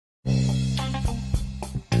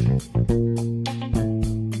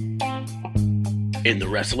In the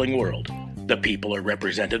wrestling world, the people are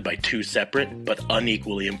represented by two separate but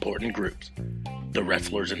unequally important groups. The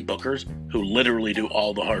wrestlers and bookers, who literally do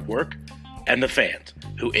all the hard work, and the fans,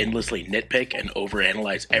 who endlessly nitpick and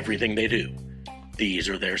overanalyze everything they do. These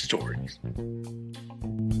are their stories.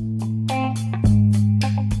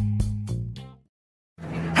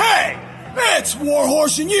 Hey! It's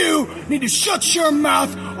Warhorse, and you need to shut your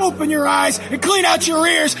mouth, open your eyes, and clean out your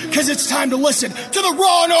ears, because it's time to listen to the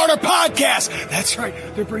Raw and Order podcast. That's right,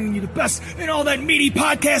 they're bringing you the best in all that meaty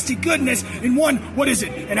podcasty goodness in one, what is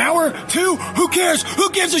it, an hour? Two? Who cares?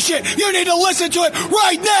 Who gives a shit? You need to listen to it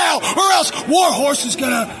right now, or else Warhorse is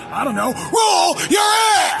gonna, I don't know, roll your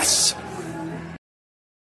ass!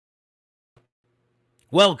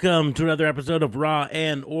 Welcome to another episode of Raw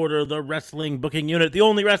and Order, the wrestling booking unit, the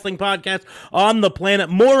only wrestling podcast on the planet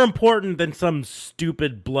more important than some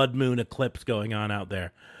stupid blood moon eclipse going on out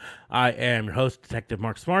there. I am your host, Detective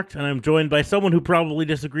Mark Smart, and I'm joined by someone who probably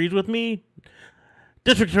disagrees with me,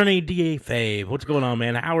 District Attorney D.A. Fave. What's going on,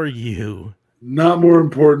 man? How are you? Not more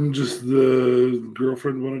important, just the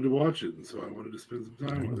girlfriend wanted to watch it, and so I wanted to spend some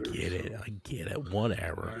time with her. I get it.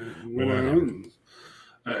 Whatever.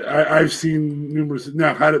 I've seen numerous.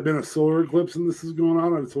 Now, had it been a solar eclipse and this is going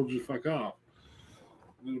on, I'd have told you to fuck off.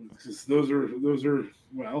 Those are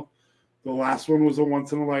well, the last one was a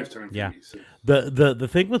once in a lifetime. For me, so. The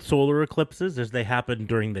thing with solar eclipses is they happen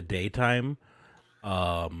during the daytime,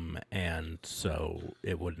 and so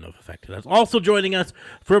it wouldn't have affected us. Also joining us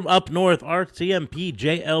from up north, RCMP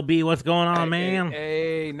JLB. What's going on, man?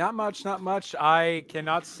 Hey, not much. I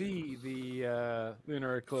cannot see the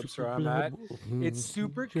lunar eclipse where I'm at. It's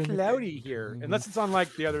super cloudy here, unless it's on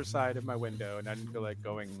like the other side of my window, and I didn't feel like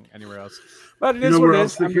going anywhere else. But it is what it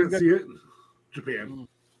is. They can't see it? Japan.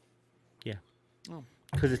 Yeah,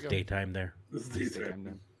 because it's daytime there. This is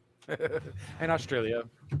daytime. And Australia.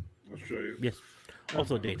 Yes.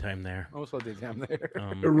 Also daytime there.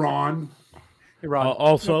 Iran.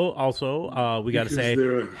 Also, we got to say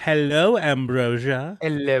hello, Ambrosia.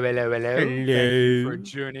 Hello. Thank you for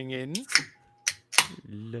tuning in.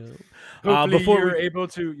 Hello.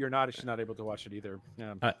 Hopefully she's not able to watch it either.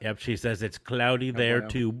 Yeah. Yep, she says it's cloudy there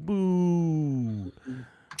too. Boo.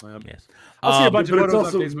 Yes. I'll see a bunch of but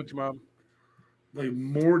photos on Facebook tomorrow. Like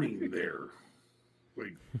morning there.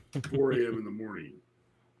 Like 4 a.m. in the morning.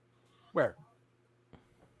 Where?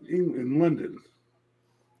 In London.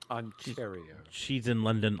 Ontario. She's in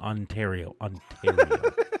London, Ontario.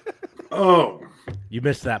 Oh. You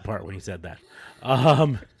missed that part when he said that.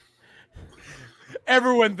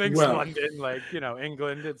 Everyone thinks London, like,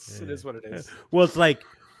 England. It is what it is. Well, it's like,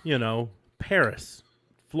 Paris,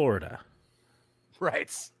 Florida.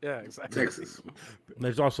 Right. Yeah, exactly. Texas.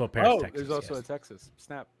 There's also a Paris, Texas. There's also a Texas.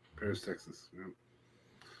 Snap. Paris, Texas.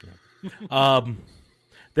 Yeah.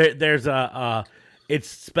 There's a it's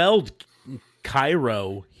spelled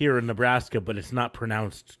Cairo here in Nebraska, but it's not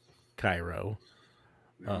pronounced Cairo.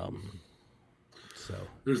 So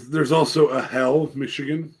there's also a Hell,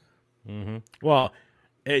 Michigan. Mm-hmm. Well,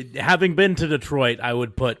 having been to Detroit, I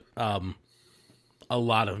would put a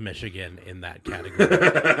lot of Michigan in that category,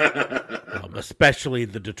 especially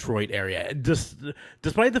the Detroit area.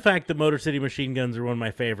 Despite the fact that Motor City Machine Guns are one of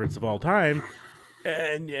my favorites of all time.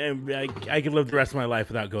 And I could live the rest of my life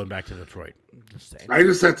without going back to Detroit. I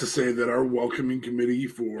just have to say that our welcoming committee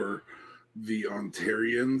for the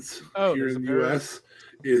Ontarians here in the U.S.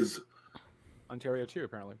 is Ontario too,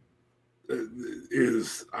 apparently.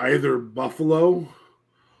 Is either Buffalo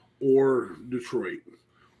or Detroit.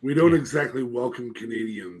 We don't exactly welcome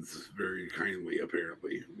Canadians very kindly,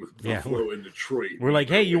 apparently, with Buffalo and Detroit. We're like,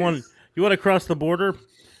 hey, you want to cross the border?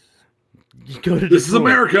 You go to this Detroit. Is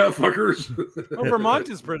America, fuckers. Well, Vermont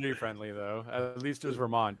is pretty friendly, though. At least there's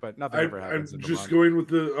Vermont, but nothing ever happens. I'm just going with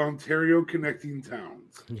the Ontario connecting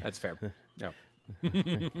towns. Yeah. That's fair. Yeah.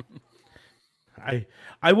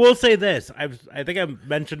 I will say this. I think I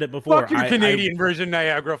mentioned it before. Fuck your Canadian version,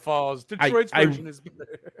 Niagara Falls. Detroit's version is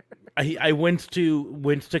better. I went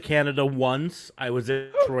to Canada once. I was in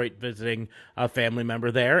Detroit visiting a family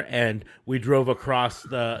member there, and we drove across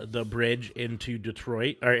the bridge into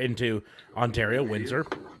Detroit or into Ontario, Windsor.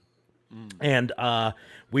 And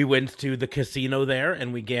we went to the casino there,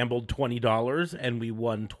 and we gambled $20, and we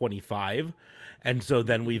won $25. And so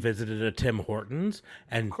then we visited a Tim Hortons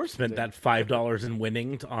and spent that $5 in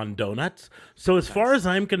winnings on donuts. So as far as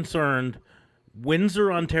I'm concerned,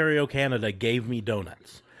 Windsor, Ontario, Canada gave me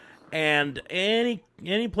donuts. And any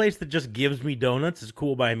place that just gives me donuts is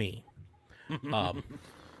cool by me.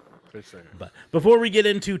 For sure. But before we get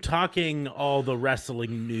into talking all the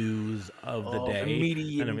wrestling news of the day,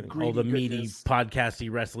 meaty and and everything, all the greedy meaty goodness. podcasty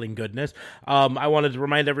wrestling goodness, I wanted to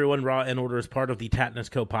remind everyone Raw in Order is part of the Tatnus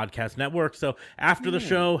Co podcast network. So after the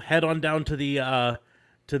show, head on down to the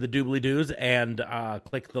doobly doos and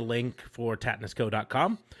click the link for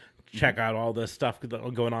tatnusco.com. Check out all the stuff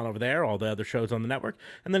going on over there, all the other shows on the network,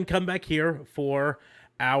 and then come back here for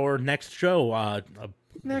our next show.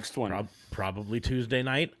 Next one. Probably Tuesday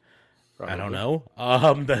night. Probably. I don't know.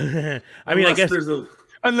 I mean, I Unless guess there's a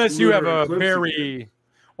Unless you have lunar a eclipse very,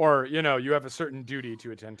 or you have a certain duty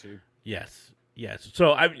to attend to. yes.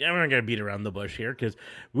 So I'm not gonna beat around the bush here because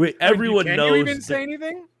everyone Can knows. you even say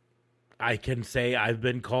anything? I can say I've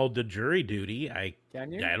been called to jury duty.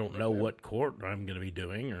 Can you? I don't know what court I'm going to be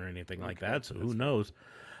doing or anything like that, so who knows?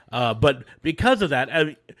 But because of that,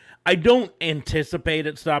 I don't anticipate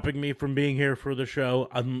it stopping me from being here for the show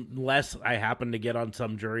unless I happen to get on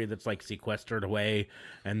some jury that's like sequestered away,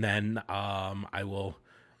 and then I will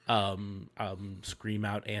scream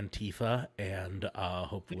out Antifa and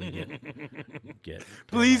hopefully get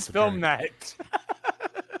Please film that.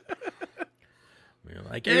 You're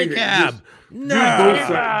like, Hey, hey, cab, do both no.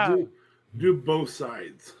 sides. Do both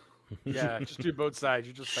sides. Yeah, just do both sides.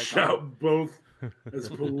 You're just like, Shout both as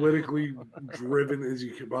politically driven as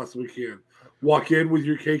you possibly can. Walk in with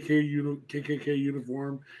your KKK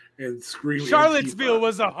uniform and scream. Charlottesville Antifa.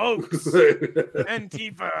 was a hoax.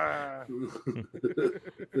 Antifa.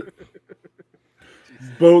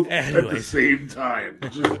 Both at the Anyways. same time.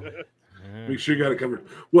 Just make sure you got it covered.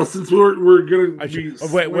 Well, since we're gonna be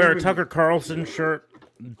Wear a slamming- Tucker Carlson shirt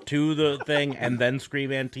to the thing and then scream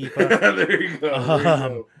Antifa. there you go. There you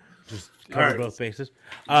go. Just cover Alright. both bases.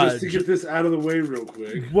 Just to get this out of the way real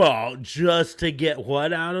quick. Well, just to get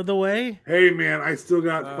what out of the way? Hey man, I still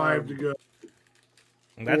got 5 to go.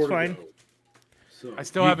 That's 4 to fine. go. So I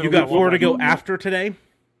still haven't. You got lit 4 to one. go after today?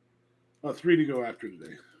 3 to go after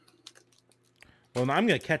today. Well, now I'm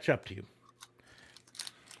going to catch up to you.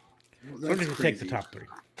 Well, I'm that's going to take the crazy. top 3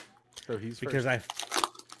 So he's because first.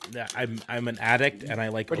 I'm an addict and I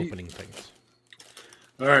like But he- opening things.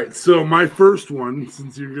 All right, so my first one,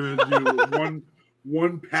 since you're gonna do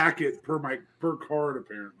one packet per card,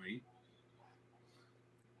 apparently,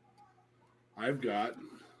 I've got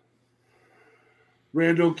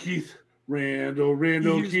Randall Keith, Randall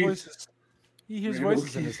He hears Keith. voices. He hears Randall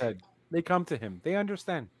voices in Keith. his head. They come to him. They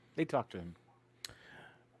understand. They talk to him.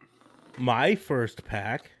 My first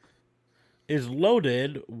pack is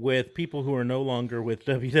loaded with people who are no longer with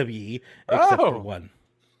WWE except for Oh. one.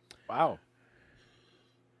 Wow.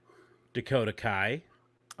 Dakota Kai.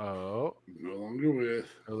 Oh, No longer with.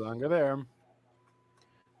 no longer there.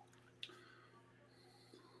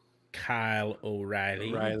 Kyle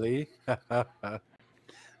O'Reilly. Riley.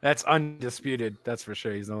 That's undisputed. That's for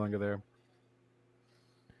sure. He's no longer there.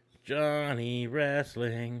 Johnny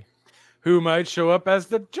Wrestling. Who might show up as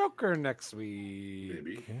the Joker next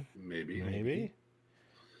week? Maybe.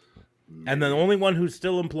 And the only one who's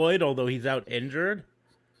still employed, although he's out injured,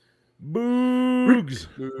 Boogs.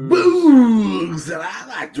 Boogs, and I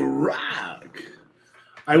like to rock.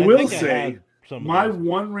 I will think I say, had some of my those.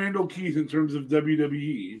 one Randall Keith in terms of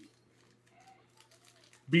WWE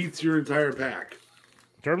beats your entire pack.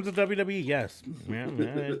 In terms of WWE, yes. Yeah,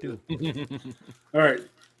 I do. All right,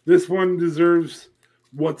 this one deserves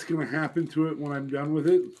what's going to happen to it when I'm done with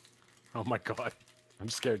it. Oh my god. I'm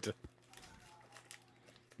scared to.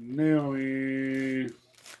 Naomi.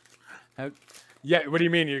 Yeah, what do you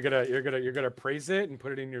mean? You're gonna praise it and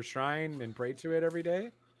put it in your shrine and pray to it every day?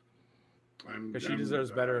 Because she deserves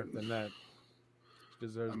better than that. She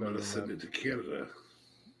deserves I'm better going to send than it to Canada.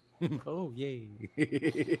 that. Oh yay!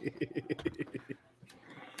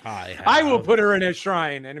 I will put her in a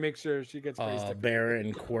shrine and make sure she gets praised.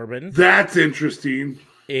 Baron Corbin That's interesting.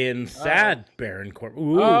 in sad Baron Corbin.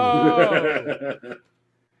 Ooh. Oh,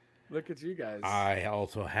 look at you guys! I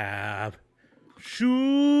also have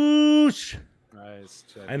Shoosh. Nice.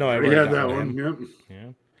 I know I We already had got that one. one. Yep. Yeah.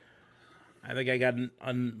 I think I got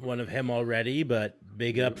one of him already, but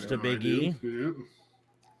big ups to Big E. Yep.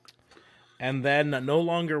 And then no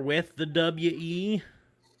longer with the WE,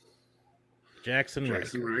 Jackson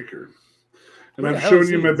Jackson Riker. Riker. And Where the I'm hell showing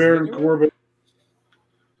is you he? my Is he Baron anywhere? Corbin.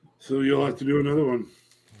 So you'll have to do another one.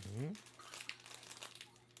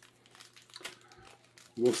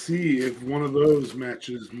 We'll see if one of those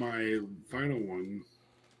matches my final one.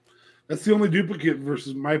 That's the only duplicate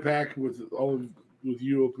versus my pack with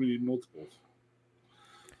you opening multiples.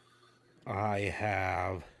 I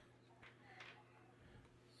have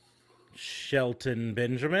Shelton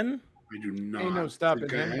Benjamin. I do not. Ain't no stopping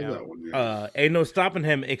think I him have now. that one yet. Ain't no stopping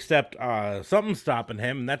him except something's stopping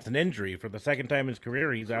him, and that's an injury. For the second time in his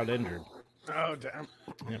career, he's out injured. Oh damn!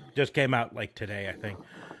 Yep, just came out like today, I think.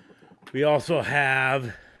 We also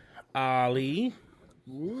have Ali.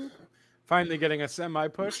 Finally getting a semi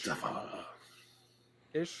push Mustafa.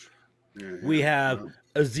 ish. Yeah, We yeah. have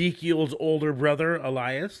Ezekiel's older brother,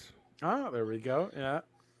 Elias. Oh, there we go. Yeah,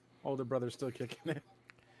 older brother's still kicking it.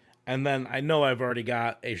 And then I know I've already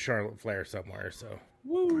got a Charlotte Flair somewhere, so. I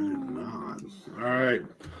do not. All right.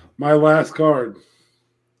 My last card.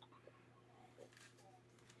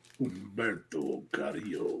 Humberto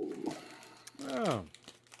Carrillo. Oh,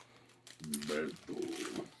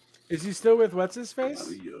 Humberto is he still with what's his face?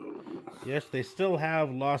 Carrillo. Yes, they still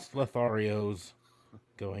have Los Lotharios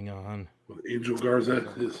going on. With Angel Garza,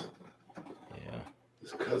 his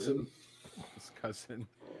cousin. His cousin.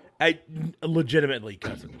 Legitimately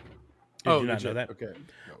cousin. Did you not legit. know that? Okay.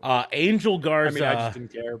 Angel I Garza. mean, I just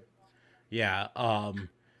didn't care. Yeah.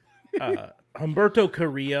 Humberto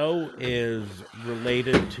Carrillo is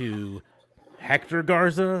related to Hector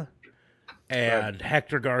Garza, and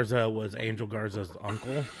Hector Garza was Angel Garza's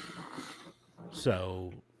uncle.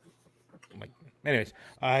 So, anyways,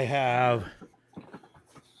 I have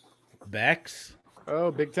Bex.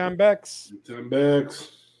 Oh, big time Bex. 10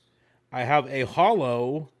 backs. I have a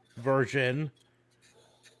hollow version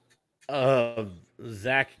of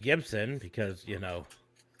Zach Gibson because,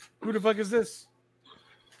 Who the fuck is this?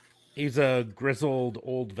 he's a grizzled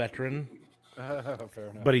old veteran, Fair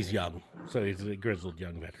enough. but he's young. So he's a grizzled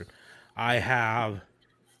young veteran. I have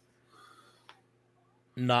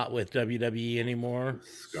not with WWE anymore,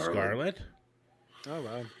 Scarlett. Oh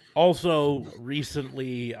wow. Also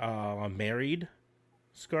recently married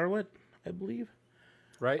Scarlett, I believe.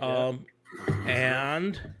 Right. Yeah.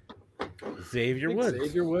 And Xavier Big Woods.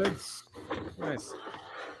 Xavier Woods. Nice.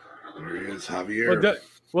 There he is, Javier.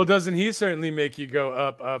 Well, doesn't he certainly make you go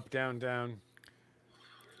up, up, down, down?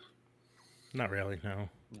 Not really, no.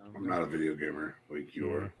 I'm not a video gamer like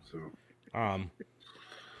you are, so.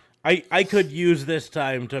 I could use this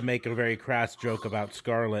time to make a very crass joke about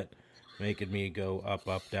Scarlett making me go up,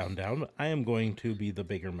 up, down, down. But I am going to be the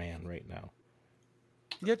bigger man right now.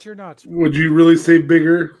 Yet you're not. Would you really say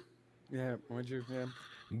bigger? Yeah. Would you? Yeah.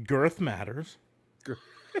 Girth matters.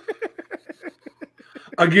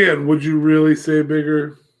 Again, would you really say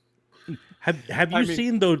bigger? Have you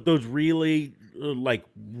seen those really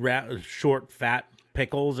short fat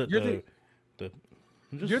pickles at You're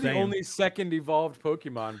I'm just You're saying. the only second evolved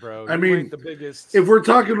Pokemon, bro. I You mean, ain't the biggest. If we're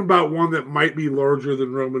talking about one that might be larger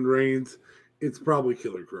than Roman Reigns, it's probably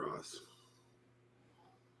Killer Cross.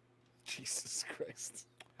 Jesus Christ.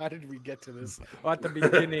 How did we get to this? Oh, at the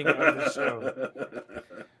beginning of the show.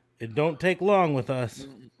 It don't take long with us.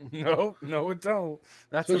 No, it don't.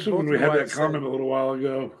 That's Especially when we had that comment a little while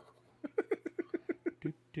ago.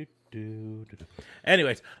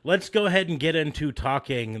 Anyways, let's go ahead and get into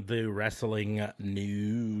talking the wrestling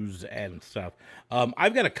news and stuff.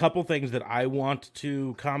 I've got a couple things that I want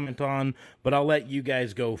to comment on, but I'll let you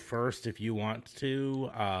guys go first if you want to.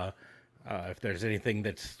 If there's anything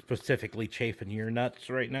that's specifically chafing your nuts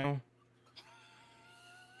right now.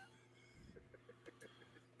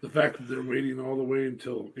 The fact that they're waiting all the way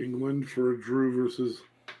until England for Drew versus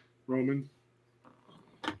Roman.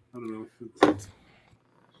 I don't know.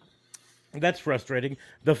 That's frustrating.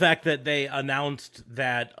 The fact that they announced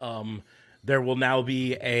that there will now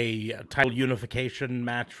be a title unification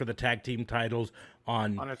match for the tag team titles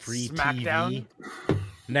on free SmackDown? TV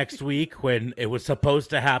next week when it was supposed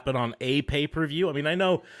to happen on a pay-per-view. I mean,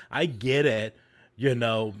 I get it.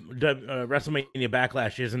 WrestleMania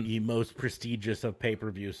Backlash isn't the most prestigious of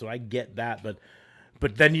pay-per-views, so I get that.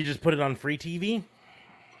 But then you just put it on free TV?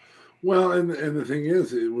 Well, and the thing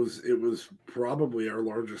is, it was probably our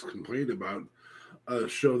largest complaint about a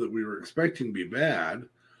show that we were expecting to be bad,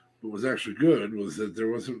 but was actually good, was that there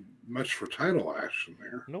wasn't much for title action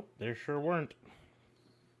there. Nope, there sure weren't.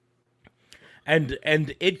 And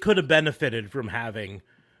it could have benefited from having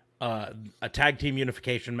a tag team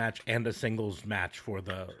unification match and a singles match for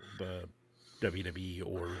the WWE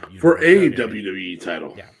or for a WWE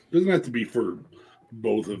title. Yeah, doesn't have to be for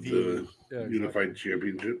both of the unified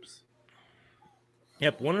championships.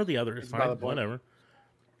 Yep, one or the other is fine. Whatever.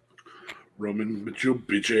 Roman, but your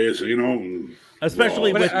bitch ass,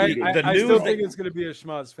 Especially with the news. I still think it's going to be a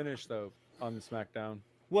schmoz finish, though, on the SmackDown.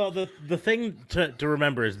 Well, the thing to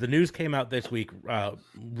remember is the news came out this week.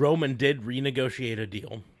 Roman did renegotiate a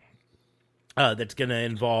deal that's going to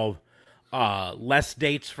involve less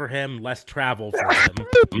dates for him, less travel for him.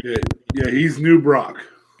 Yeah, he's new Brock.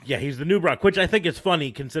 Yeah, he's the new Brock, which I think is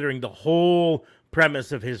funny considering the whole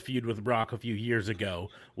premise of his feud with Brock a few years ago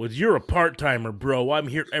was, "You're a part-timer, bro. I'm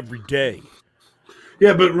here every day."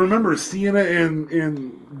 Yeah, but remember, Cena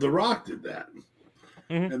and The Rock did that.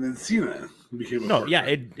 Mhm. And then Cena became a No, partner. yeah,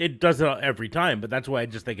 it does it every time, but that's why I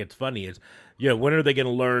just think it's funny is, when are they going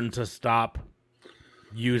to learn to stop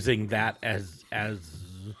using that as a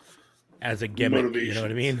gimmick? You know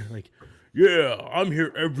what I Motivations. mean? Like, yeah, I'm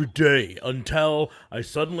here every day until I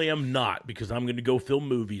suddenly am not because I'm going to go film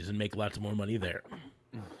movies and make lots more money there.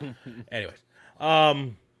 Anyways,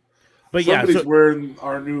 but yeah, Somebody's so, wearing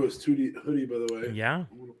our newest hoodie, by the way. yeah,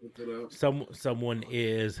 I'm gonna put that up. someone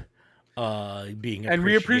is being appreciated. And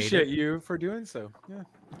we appreciate you for doing so. Yeah.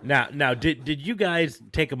 Now, did you guys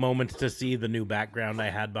take a moment to see the new background I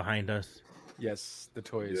had behind us? Yes, the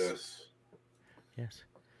toys. Yes. Yes.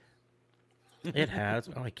 It has.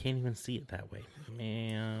 Oh, I can't even see it that way.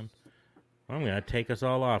 Man. I'm going to take us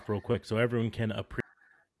all off real quick so everyone can appreciate.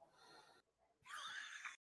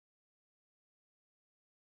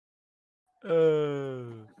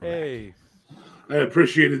 Hey. I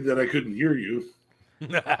appreciated that I couldn't hear you.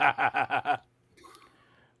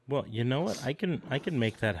 Well, you know what? I can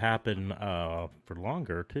make that happen for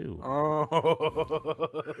longer too.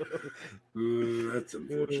 That's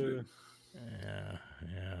unfortunate. Yeah.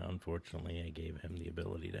 Unfortunately, I gave him the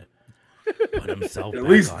ability to put himself At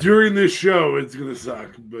back least on. during this show, it's gonna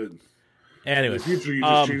suck. But Anyway, in the future, you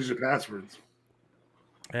just change the passwords.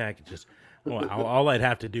 Yeah, I could just. Well, all I'd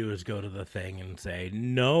have to do is go to the thing and say,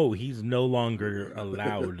 "No, he's no longer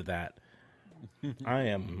allowed that." I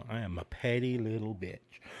am a petty little bitch.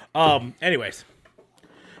 Anyways,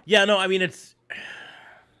 yeah, no, I mean it's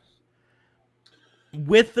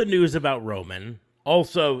with the news about Roman.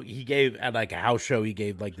 Also, he gave at like a house show. He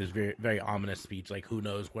gave like this very very ominous speech, like "Who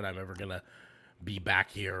knows when I'm ever gonna be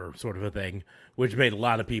back here," sort of a thing, which made a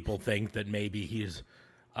lot of people think that maybe he's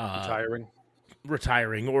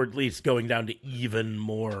retiring, or at least going down to even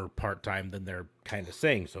more part-time than they're kind of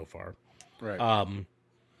saying so far. Right.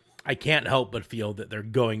 I can't help but feel that they're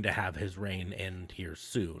going to have his reign end here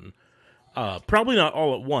soon. Probably not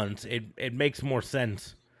all at once. It makes more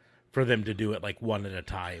sense for them to do it like one at a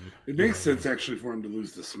time. It makes sense actually for him to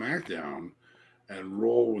lose the SmackDown and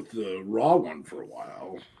roll with the Raw one for a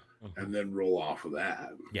while, and then roll off of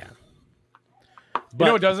that. Yeah. You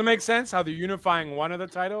know, it doesn't make sense how they're unifying one of the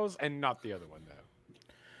titles and not the other one, though.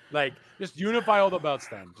 Like, just unify all the belts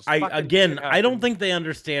then. Just I fucking don't think they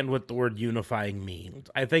understand what the word unifying means.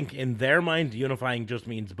 I think in their mind, unifying just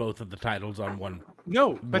means both of the titles on one.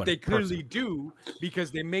 No, but one they clearly person. do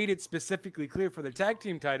because they made it specifically clear for the tag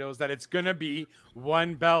team titles that it's going to be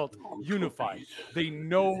one belt unified. They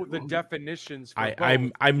know the definitions for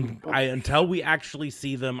both. I until we actually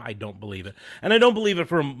see them, I don't believe it, and I don't believe it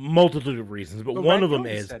for a multitude of reasons. But one of them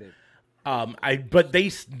is, they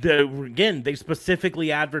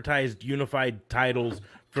specifically advertised unified titles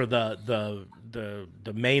for the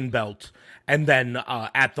main belt, and then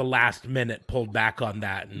at the last minute pulled back on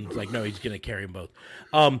that, and it's like, no, he's going to carry them both.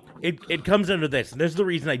 It comes under this, and this is the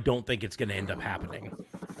reason I don't think it's going to end up happening.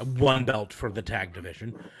 One belt for the tag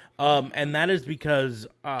division, and that is because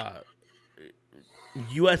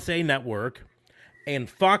USA Network and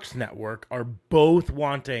Fox Network are both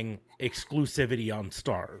wanting exclusivity on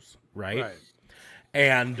Stars, right?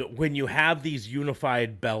 And when you have these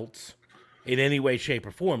unified belts in any way, shape,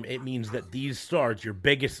 or form, it means that these stars, your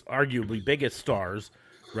biggest, arguably biggest stars,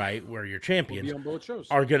 right, where your champions on both shows.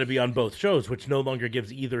 are going to be on both shows, which no longer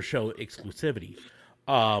gives either show exclusivity.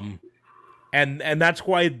 And that's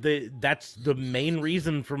why that's the main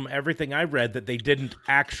reason from everything I've read that they didn't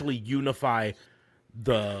actually unify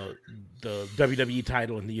the WWE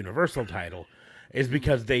title and the Universal title, is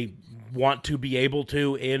because they want to be able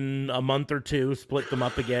to, in a month or two, split them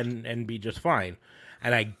up again and be just fine.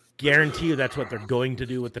 And I guarantee you that's what they're going to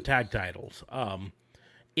do with the tag titles.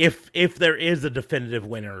 If there is a definitive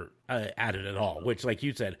winner added at all, which, like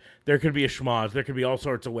you said, there could be a schmoz, there could be all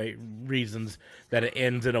sorts of reasons that it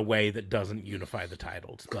ends in a way that doesn't unify the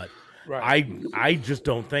titles. But I just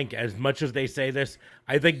don't think, as much as they say this,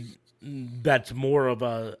 I think that's more of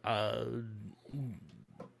a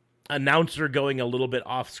announcer going a little bit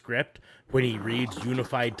off script when he reads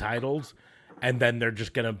unified titles, and then they're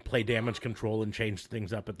just going to play damage control and change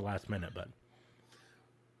things up at the last minute. But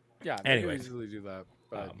yeah, they could easily do that.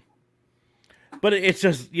 But it's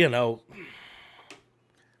just, they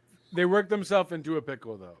worked themselves into a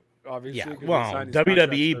pickle, though. Obviously, yeah. Well,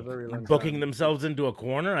 WWE booking themselves into a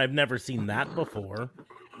corner, I've never seen that before.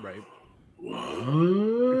 Right.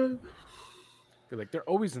 What? They're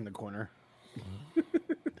always in the corner.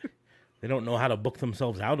 They don't know how to book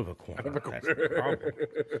themselves out of a corner. That's the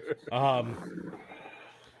problem.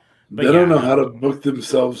 They don't know how to book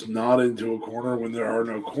themselves not into a corner when there are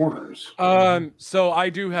no corners. So I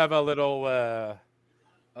do have a little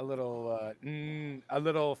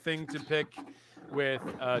thing to pick with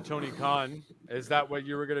Tony Khan. Is that what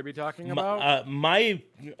you were going to be talking about? My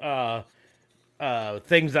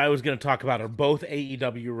things I was going to talk about are both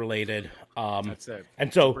AEW related. That's it.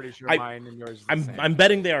 And so I'm pretty sure mine and yours. I'm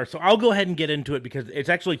betting they are. So I'll go ahead and get into it because it's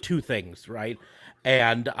actually two things, right?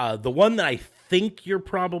 And the one that I think you're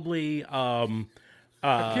probably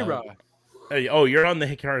Akira. Oh, you're on the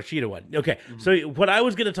Hikaru Shida one. Okay. Mm-hmm. So what I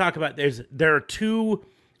was going to talk about there are two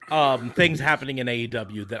things happening in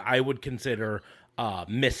AEW that I would consider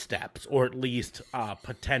missteps, or at least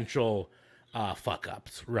potential fuck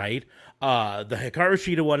ups, right? The Hikaru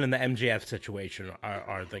Shida one and the MJF situation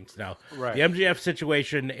are things. Now, right. The MJF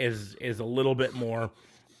situation is a little bit more.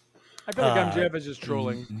 I feel like MJF is just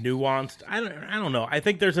trolling. Nuanced. I don't know. I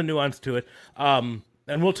think there's a nuance to it. And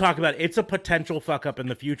we'll talk about it. It's a potential fuck up in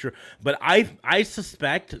the future, but I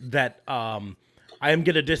suspect that I am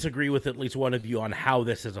going to disagree with at least one of you on how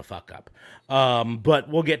this is a fuck up. But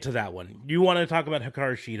we'll get to that one. You want to talk about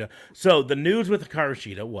Hikaru Shida? So the news with Hikaru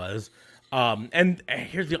Shida was, and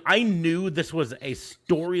I knew this was a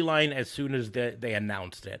storyline as soon as they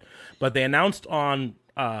announced it, but they announced on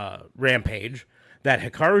Rampage that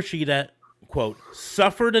Hikaru Shida, quote,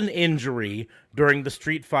 suffered an injury during the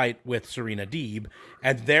street fight with Serena Deeb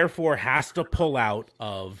and therefore has to pull out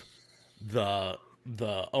of the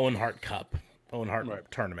Owen Hart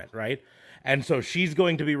tournament, right? And so she's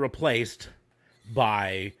going to be replaced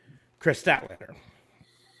by Chris Statlander.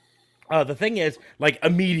 The thing is, like,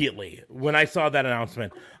 immediately when I saw that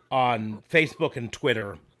announcement on Facebook and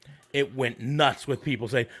Twitter, it went nuts with people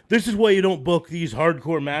saying, this is why you don't book these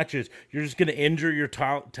hardcore matches. You're just going to injure your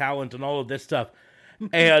talent and all of this stuff.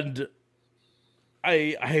 And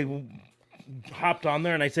I hopped on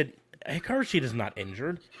there and I said, Hikaru Shida's not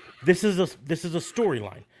injured. This is a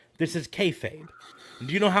storyline. This is kayfabe.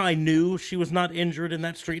 Do you know how I knew she was not injured in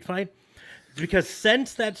that street fight? Because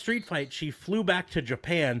since that street fight, she flew back to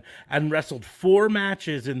Japan and wrestled 4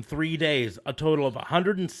 matches in 3 days, a total of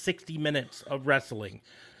 160 minutes of wrestling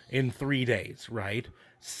in 3 days, right?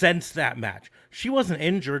 Since that match. She wasn't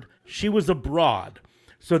injured. She was abroad.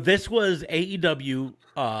 So this was AEW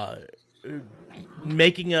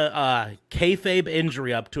making a kayfabe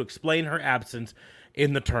injury up to explain her absence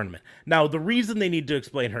in the tournament. Now, the reason they need to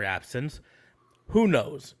explain her absence, who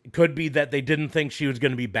knows? It could be that they didn't think she was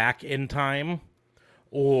going to be back in time,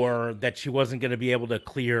 or that she wasn't going to be able to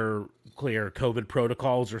clear COVID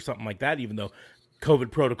protocols or something like that, even though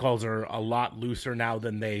COVID protocols are a lot looser now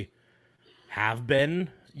than they have been,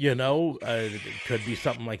 it could be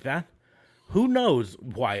something like that. Who knows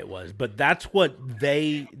why it was, but that's what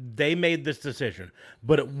they made this decision.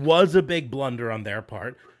 But it was a big blunder on their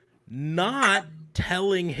part, not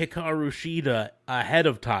telling Hikaru Shida ahead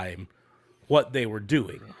of time what they were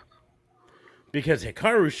doing. Because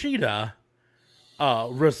Hikaru Shida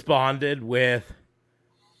responded with,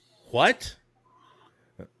 what?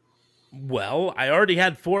 Well, I already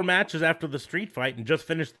had 4 matches after the street fight and just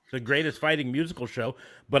finished the Greatest Fighting musical show,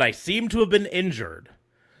 but I seem to have been injured.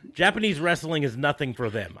 Japanese wrestling is nothing for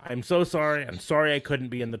them. I'm so sorry. I'm sorry I couldn't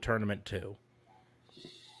be in the tournament too.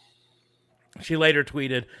 She later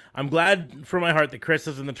tweeted, I'm glad from my heart that Chris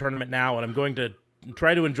is in the tournament now, and I'm going to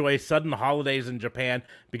try to enjoy sudden holidays in Japan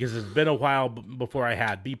because it's been a while before I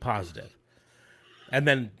had. Be positive. And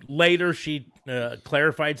then later she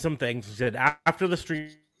clarified some things. She said, after the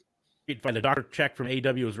street fight, a doctor check from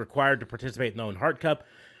AEW was required to participate in the Owen Hart Cup.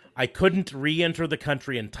 I couldn't re-enter the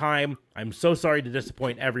country in time. I'm so sorry to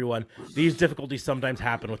disappoint everyone. These difficulties sometimes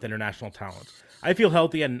happen with international talents. I feel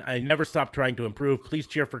healthy and I never stop trying to improve. Please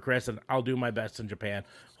cheer for Chris and I'll do my best in Japan.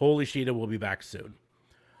 Holy Shida will be back soon.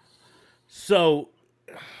 So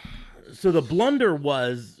the blunder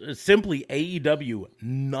was simply AEW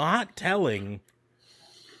not telling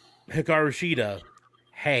Hikaru Shida,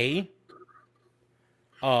 hey,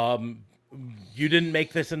 you didn't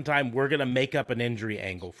make this in time. We're going to make up an injury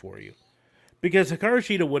angle for you. Because Hikaru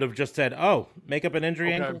Shida would have just said, oh, make up an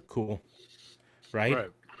injury angle? Cool. Right?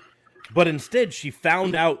 But instead, she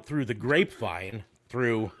found out through the grapevine,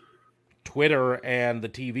 through Twitter and the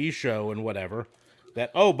TV show and whatever,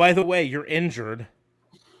 that, oh, by the way, you're injured.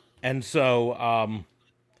 And so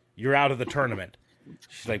you're out of the tournament.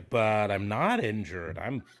 She's like, but I'm not injured.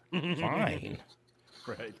 I'm fine.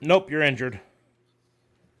 Right. Nope, you're injured.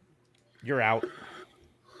 You're out.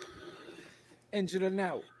 Injured and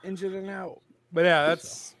out. But yeah,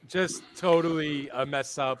 that's just totally a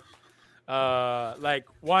mess up. like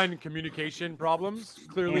one, communication problems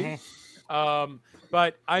clearly.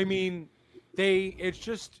 But I mean, it's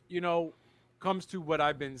just, comes to what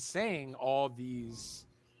I've been saying all these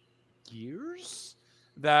years,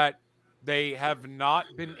 that they have not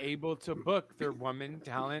been able to book their women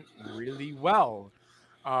talent really well.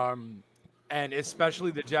 Um, and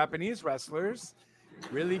especially the Japanese wrestlers,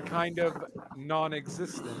 really kind of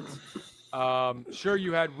non-existent. Sure,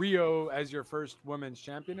 you had Rio as your first women's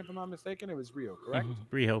champion, if I'm not mistaken. It was Rio, correct?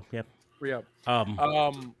 Riho, yep. Rio.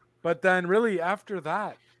 Um, But then really after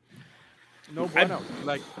that, no bueno.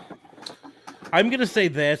 I'm gonna say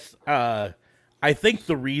this. I think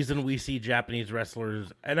the reason we see Japanese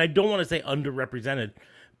wrestlers, and I don't want to say underrepresented,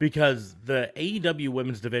 because the AEW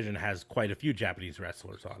women's division has quite a few Japanese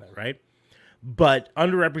wrestlers on it, right? But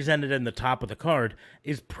underrepresented in the top of the card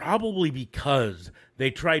is probably because they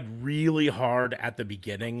tried really hard at the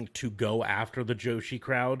beginning to go after the Joshi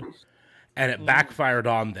crowd, and it backfired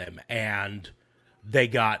on them, and they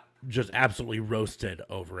got just absolutely roasted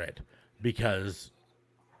over it because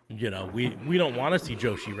we don't want to see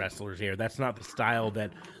Joshi wrestlers here. That's not the style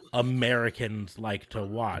that Americans like to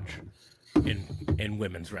watch in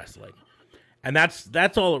women's wrestling. And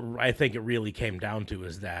that's all I think it really came down to,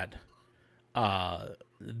 is that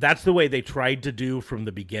that's the way they tried to do from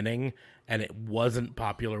the beginning, and it wasn't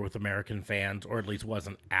popular with American fans, or at least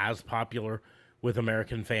wasn't as popular with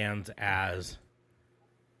American fans as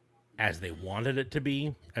they wanted it to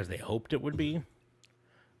be, as they hoped it would be.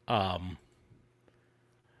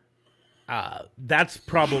 That's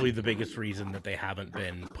probably the biggest reason that they haven't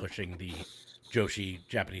been pushing the Joshi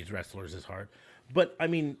Japanese wrestlers as hard. But I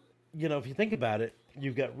mean, if you think about it,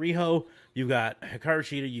 you've got Riho, you've got Hikaru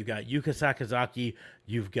Shida, you've got Yuka Sakazaki,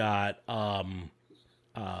 you've got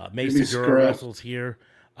Mei Segura wrestles here.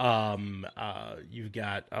 You've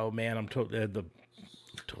got I'm totally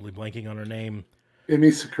blanking on her name.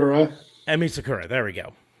 Emi Sakura. There we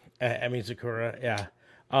go. Emi Sakura. Yeah.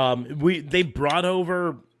 They brought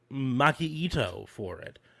over Maki Ito for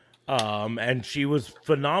it. And she was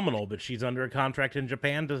phenomenal, but she's under a contract in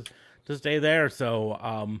Japan to stay there. So,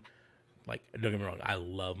 don't get me wrong, I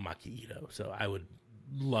love Maki Ito, so I would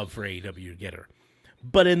love for AEW to get her.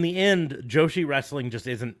 But in the end, Joshi wrestling just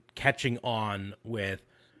isn't catching on with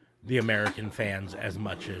the American fans as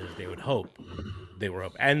much as they would hope.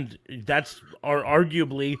 And that's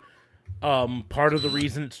arguably part of the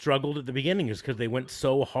reason it struggled at the beginning, is because they went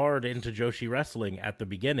so hard into Joshi wrestling at the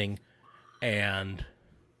beginning, and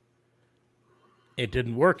it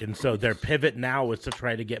didn't work. And so their pivot now is to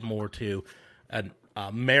try to get more to an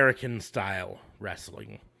American style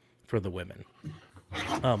wrestling for the women.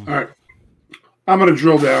 All right, I'm going to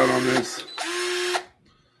drill down on this.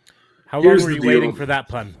 How long were you waiting for that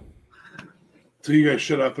pun? So you guys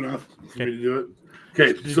shut up enough for me to do it?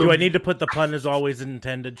 Okay. So do I need to put the pun as always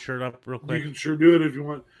intended shirt up real quick? You can sure do it if you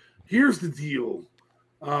want. Here's the deal.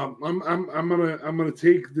 I'm gonna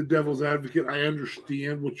take the devil's advocate. I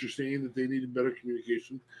understand what you're saying, that they needed better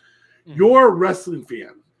communication. Mm-hmm. You're a wrestling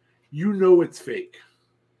fan. You know it's fake.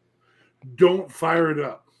 Don't fire it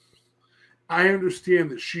up. I understand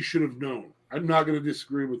that she should have known. I'm not going to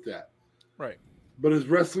disagree with that. Right. But as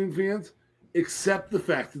wrestling fans, accept the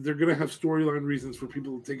fact that they're going to have storyline reasons for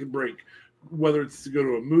people to take a break, whether it's to go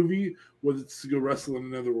to a movie, whether it's to go wrestle in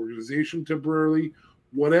another organization temporarily,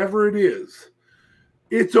 whatever it is,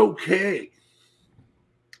 it's okay.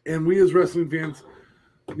 And we as wrestling fans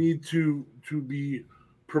need to be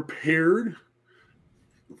prepared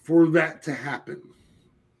for that to happen.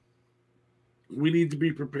 We need to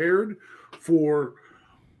be prepared for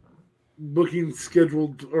booking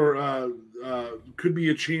scheduled, or could be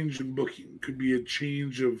a change in booking, could be a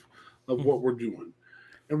change of what we're doing.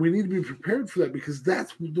 And we need to be prepared for that, because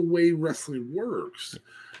that's the way wrestling works.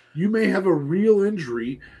 You may have a real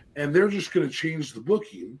injury and they're just going to change the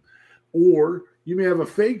booking, or you may have a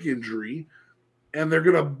fake injury and they're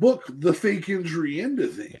going to book the fake injury into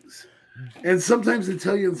things. And sometimes they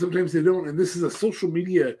tell you and sometimes they don't. And this is a social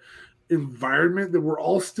media environment that we're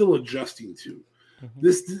all still adjusting to.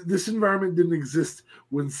 Mm-hmm. This environment didn't exist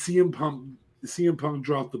when CM Punk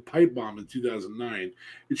dropped the pipe bomb in 2009.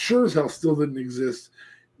 It sure as hell still didn't exist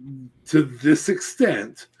to this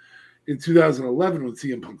extent in 2011 when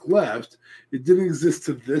CM Punk left. It didn't exist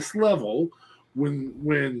to this level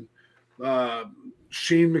when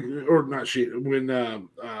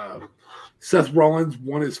Seth Rollins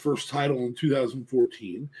won his first title in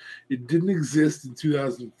 2014. It didn't exist in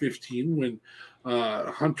 2015 when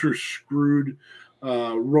Hunter screwed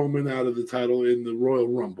Roman out of the title in the Royal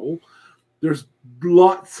Rumble. There's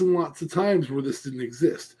lots and lots of times where this didn't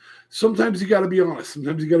exist. Sometimes you got to be honest.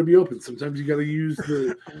 Sometimes you got to be open. Sometimes you got to use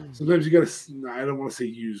the. Sometimes you got to. I don't want to say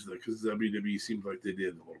use the because WWE seemed like they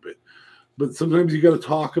did a little bit, but sometimes you got to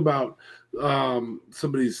talk about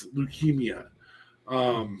somebody's leukemia,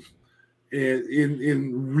 and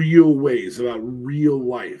in real ways about real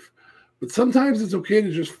life. But sometimes it's okay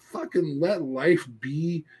to just fucking let life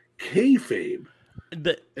be kayfabe.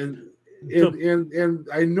 And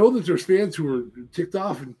I know that there's fans who are ticked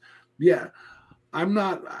off, and yeah, I'm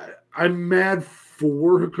mad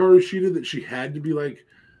for Hikaru Shida that she had to be like,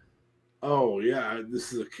 oh yeah,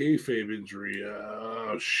 this is a kayfabe injury.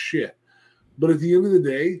 Oh shit. But at the end of the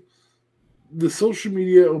day, the social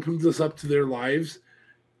media opens us up to their lives.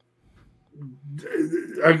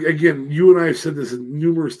 Again, you and I have said this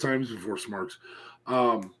numerous times before, Smarks.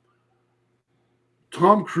 Tom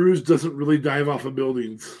Cruise doesn't really dive off of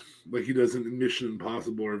buildings like he does in Mission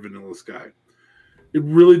Impossible or Vanilla Sky.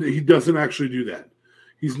 He doesn't actually do that.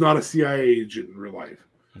 He's not a CIA agent in real life.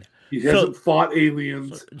 He hasn't fought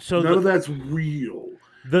aliens. So none of that's real.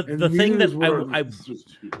 The thing that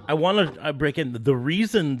I want to break in, the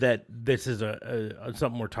reason that this is a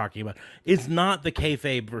something we're talking about is not the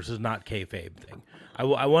kayfabe versus not kayfabe thing.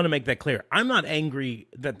 I want to make that clear. I'm not angry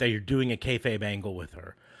that they're doing a kayfabe angle with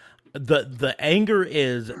her. The anger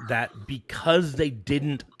is that because they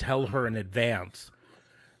didn't tell her in advance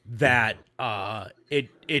that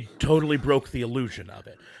it totally broke the illusion of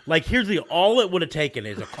it. Like, all it would have taken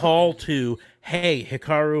is a call to, hey,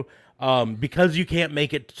 Hikaru, because you can't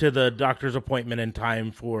make it to the doctor's appointment in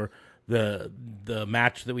time for the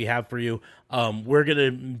match that we have for you, we're going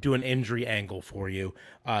to do an injury angle for you.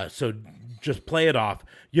 So just play it off.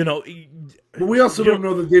 But we also don't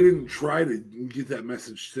know that they didn't try to get that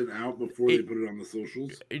message sent out before they put it on the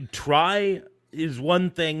socials. Try is one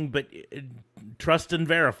thing, but trust and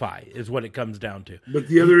verify is what it comes down to. But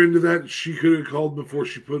the other end of that, she could have called before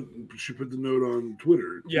she put the note on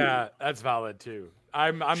Twitter. Yeah, that's valid too.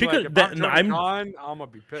 I'm gonna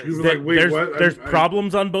be pissed. Like, wait, there's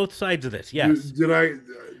problems on both sides of this. Yes. I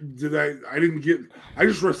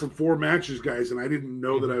just wrestled 4 matches, guys, and I didn't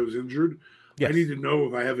know that I was injured. Yes. I need to know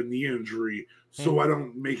if I have a knee injury so I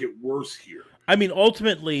don't make it worse here. I mean,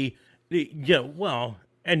 ultimately,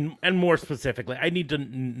 and more specifically, I need to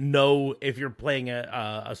know if you're playing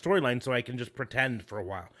a storyline so I can just pretend for a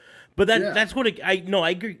while. But that's what I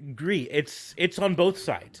agree. It's on both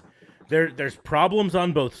sides. There's problems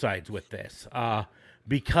on both sides with this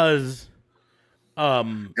because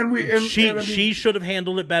she should have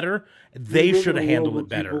handled it better. They should have handled it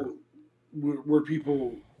better. Where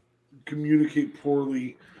people communicate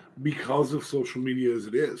poorly because of social media as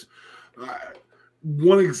it is.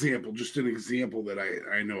 One example, just an example that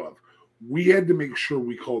I know of. We had to make sure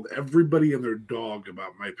we called everybody and their dog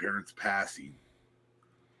about my parents passing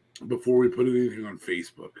before we put anything on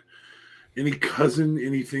Facebook. Any cousin,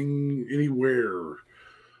 anything, anywhere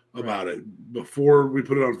about it before we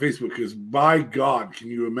put it on Facebook. Because by God, can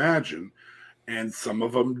you imagine? And some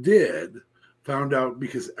of them did. Found out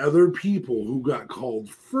because other people who got called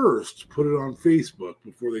first put it on Facebook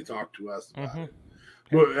before they talked to us about it.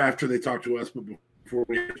 But after they talked to us, but before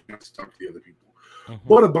we had a chance to talk to the other people.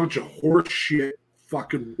 What a bunch of horse shit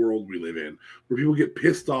fucking world we live in, where people get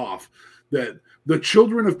pissed off that the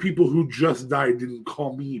children of people who just died didn't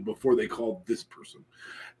call me before they called this person.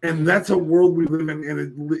 And that's a world we live in,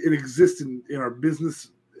 and it exists in our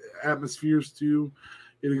business atmospheres too.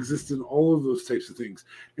 It exists in all of those types of things.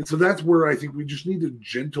 And so that's where I think we just need to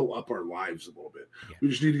gentle up our lives a little bit. Yeah. We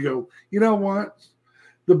just need to go, you know what?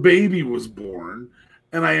 The baby was born,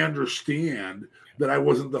 and I understand that I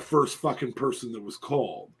wasn't the first fucking person that was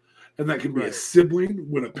called. And that can be a sibling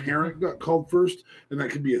when a parent got called first, and that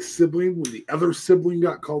could be a sibling when the other sibling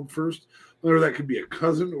got called first, or that could be a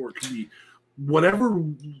cousin, or it could be whatever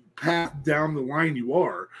path down the line you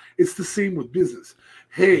are. It's the same with business.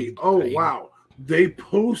 Hey, wow. They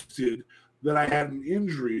posted that I had an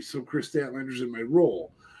injury, so Chris Statlander's in my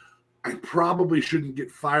role. I probably shouldn't get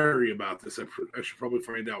fiery about this. I should probably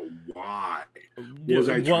find out why. Was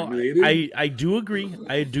I terminated? I do agree.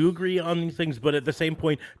 I do agree on these things, but at the same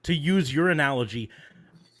point, to use your analogy,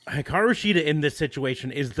 Hikaru Shida in this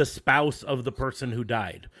situation is the spouse of the person who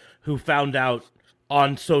died, who found out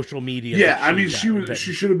on social media. Yeah, I mean,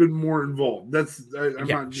 she should have been more involved.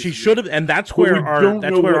 She should have, and that's where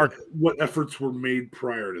what efforts were made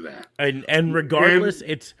prior to that. And regardless,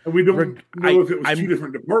 we don't know if it was 2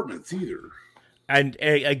 different departments either. And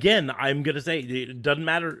again, I'm gonna say it doesn't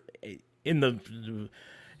matter in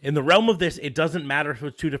In the realm of this, it doesn't matter if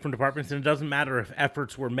it's two different departments, and it doesn't matter if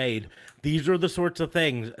efforts were made. These are the sorts of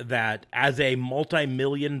things that, as a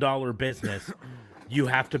multi-million-dollar business, you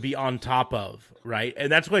have to be on top of, right?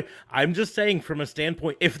 And that's why I'm just saying, from a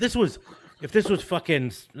standpoint, if this was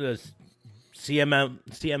fucking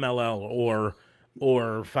CMLL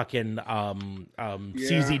or fucking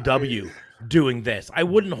CZW doing this, I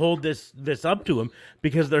wouldn't hold this up to them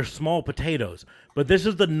because they're small potatoes. But this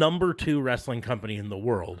is the number 2 wrestling company in the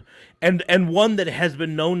world, and one that has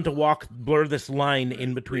been known to blur this line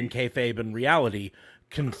in between kayfabe and reality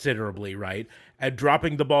considerably, right? At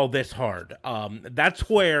dropping the ball this hard. That's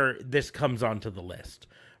where this comes onto the list,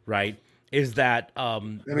 right? Is that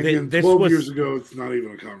and again, 12 years ago, it's not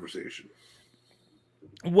even a conversation.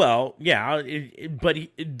 Well, yeah, but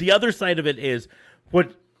the other side of it is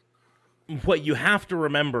what you have to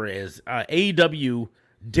remember is AEW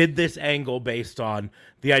did this angle based on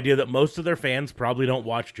the idea that most of their fans probably don't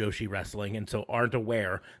watch Joshi wrestling and so aren't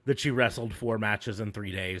aware that she wrestled 4 matches in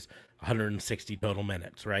 3 days, 160 total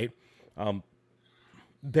minutes, right? So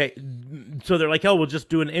they're like, oh, we'll just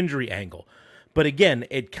do an injury angle. But again,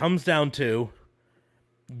 it comes down to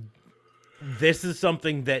this is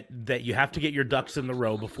something that you have to get your ducks in the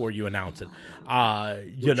row before you announce it.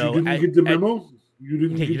 You didn't get the memo? You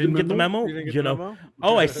didn't get the memo?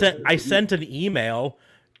 Oh, I sent an email.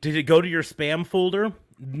 Did it go to your spam folder?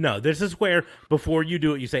 No, this is where before you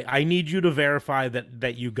do it, you say, I need you to verify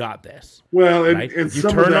that you got this. Well, and, right? and you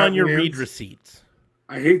some turn of that on your lands, read receipts.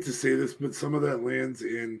 I hate to say this, but some of that lands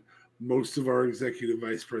in most of our executive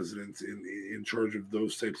vice presidents in charge of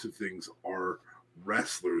those types of things are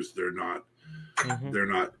wrestlers. They're not they're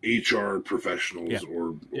not HR professionals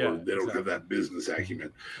or they don't have that business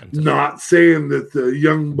acumen. Not saying that the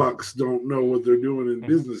young bucks don't know what they're doing in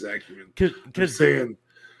business acumen. I'm saying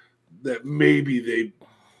that maybe they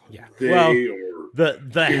or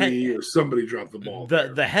the head or somebody dropped the ball.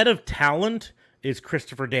 The head of talent is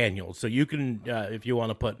Christopher Daniels, so you can if you want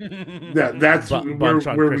to put that's bunch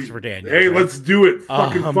on Christopher Daniels. Hey, let's do it.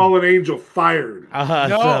 Fucking Fallen Angel fired.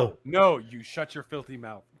 No, you shut your filthy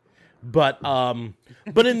mouth. But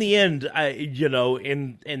in the end,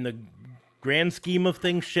 in the grand scheme of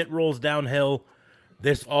things, shit rolls downhill.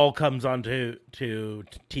 This all comes on to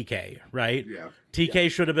TK, right? Yeah. TK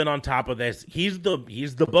should have been on top of this. He's the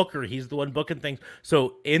booker. He's the one booking things.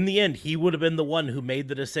 So in the end, he would have been the one who made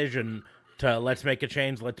the decision to let's make a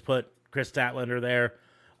change. Let's put Chris Statlander there.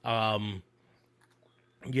 And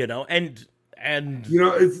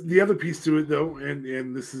it's the other piece to it though,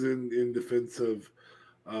 and this is in defense of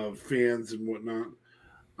fans and whatnot.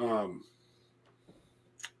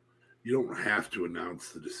 You don't have to announce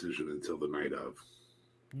the decision until the night of.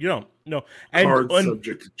 You don't. No. And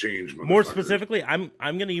subject to change. More specifically, I'm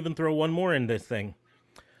going to even throw one more in this thing.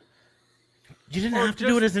 You didn't have to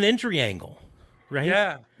do it as an injury angle, right?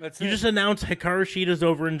 Yeah, that's you just announced Hikaru Shida's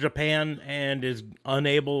over in Japan and is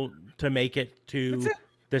unable to make it to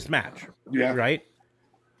this match. Yeah. Right?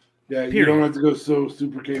 Yeah, you don't have to go so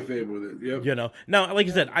super kayfabe with it. Yep. Now, like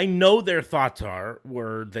I said, I know their thoughts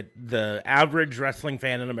were that the average wrestling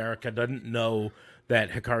fan in America doesn't know that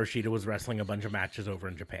Hikaru Shida was wrestling a bunch of matches over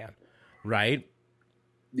in Japan, right?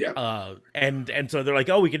 Yeah. And so they're like,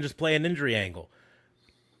 oh, we can just play an injury angle.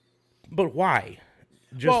 But why?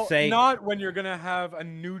 Say not when you're gonna have a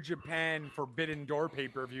New Japan Forbidden Door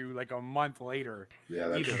pay-per-view like a month later. Yeah,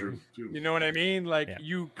 that's true too. You know what I mean? Like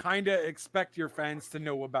you kind of expect your fans to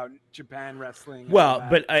know about Japan wrestling. Well,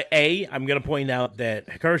 but I'm gonna point out that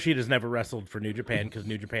Hikaru Shida has never wrestled for New Japan because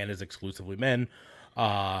New Japan is exclusively men.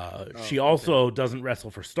 She also doesn't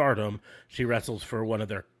wrestle for Stardom. She wrestles for one of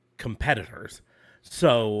their competitors.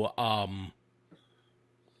 So,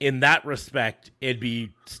 in that respect, it'd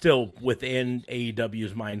be still within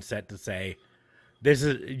AEW's mindset to say, this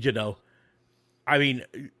is, I mean,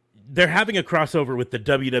 they're having a crossover with the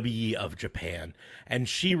WWE of Japan, and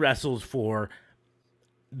she wrestles for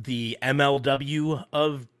the MLW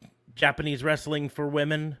of Japanese wrestling for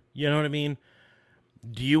women. You know what I mean?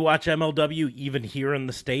 Do you watch MLW even here in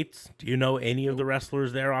the States? Do you know any of the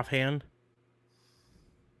wrestlers there offhand?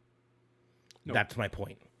 Nope. That's my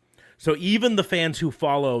point. So even the fans who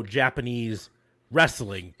follow Japanese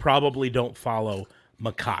wrestling probably don't follow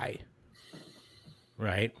Makai.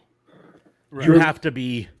 Right? You have to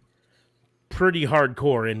be pretty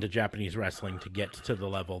hardcore into Japanese wrestling to get to the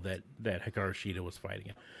level that Hikaru Shida was fighting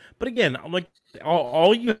at. But again, I'm like,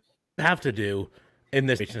 all you have to do in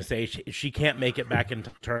this situation is say she can't make it back into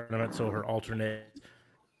the tournament, so her alternate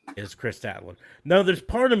is Chris Statlander. Now, there's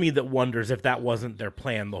part of me that wonders if that wasn't their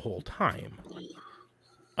plan the whole time.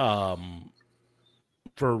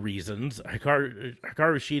 for reasons. Hikaru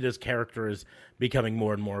Shida's character is becoming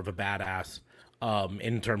more and more of a badass.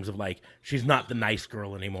 In terms of like, she's not the nice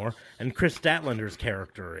girl anymore. And Chris Statlander's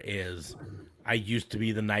character is, I used to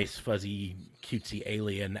be the nice, fuzzy, cutesy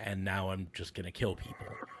alien, and now I'm just gonna kill people.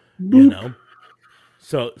 Boop. You know?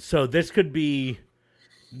 So this could be,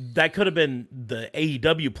 that could have been the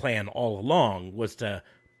AEW plan all along, was to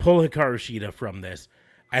pull Hikaru Shida from this,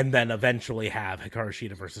 and then eventually have Hikaru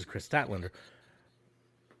Shida versus Chris Statlander.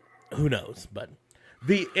 Who knows? But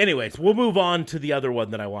anyways, we'll move on to the other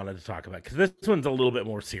one that I wanted to talk about, because this one's a little bit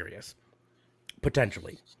more serious,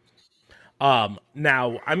 potentially. Now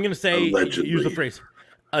I'm going to say, allegedly, use the phrase,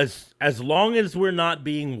 as long as we're not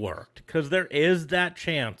being worked, because there is that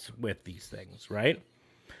chance with these things, right?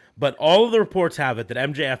 But all of the reports have it that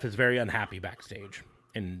MJF is very unhappy backstage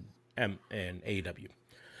in AEW.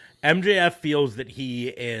 MJF feels that he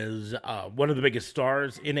is one of the biggest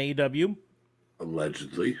stars in AEW.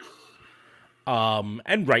 Allegedly.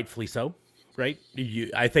 And rightfully so, right?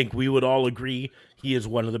 I think we would all agree he is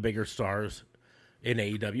one of the bigger stars in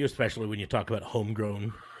AEW, especially when you talk about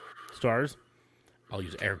homegrown stars. I'll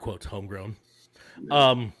use air quotes, homegrown.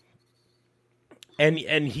 And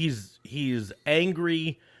he's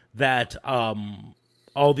angry that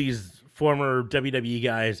all these former WWE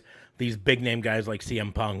guys, these big name guys like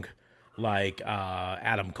CM Punk, like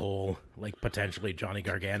Adam Cole, like potentially Johnny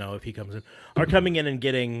Gargano if he comes in, are coming in and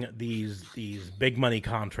getting these big money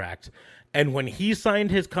contracts. And when he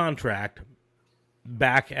signed his contract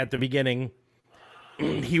back at the beginning,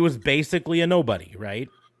 he was basically a nobody, right?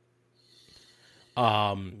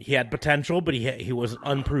 He had potential, but he was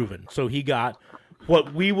unproven. So he got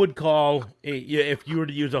what we would call, if you were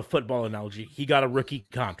to use a football analogy, he got a rookie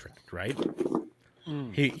contract, right?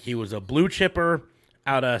 He was a blue chipper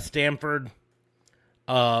out of Stanford.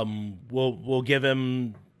 We'll give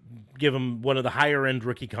him one of the higher end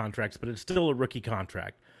rookie contracts, but it's still a rookie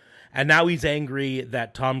contract. And now he's angry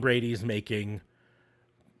that Tom Brady's making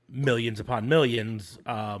millions upon millions,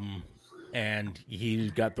 and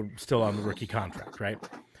he's got still on the rookie contract, right?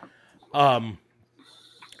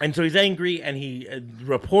 And so he's angry, and he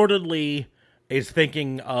reportedly is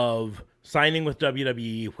thinking of signing with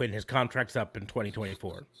WWE when his contract's up in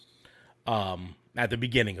 2024. At the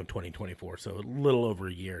beginning of 2024, so a little over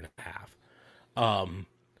a year and a half.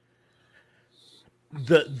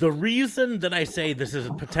 The reason that I say this is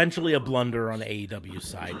potentially a blunder on AEW's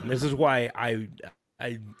side, and this is why I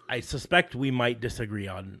suspect we might disagree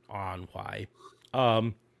on why,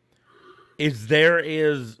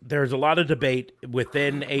 there's a lot of debate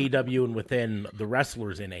within AEW and within the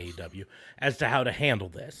wrestlers in AEW as to how to handle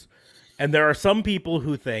this. And there are some people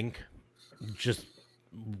who think just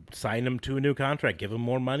sign him to a new contract, give him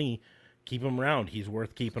more money, keep him around. He's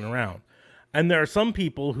worth keeping around. And there are some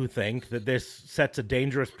people who think that this sets a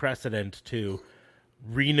dangerous precedent to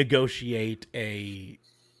renegotiate a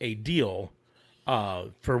deal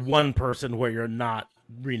for one person where you're not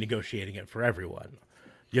renegotiating it for everyone.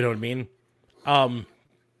 You know what I mean?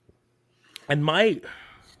 And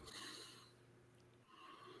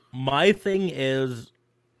my thing is,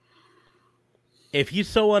 if he's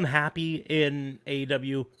so unhappy in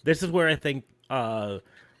AEW, this is where I think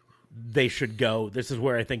they should go. This is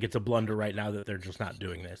where I think it's a blunder right now that they're just not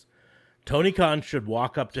doing this. Tony Khan should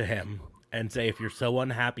walk up to him and say, if you're so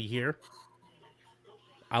unhappy here,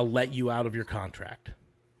 I'll let you out of your contract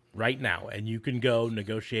right now, and you can go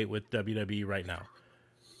negotiate with WWE right now.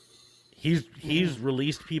 He's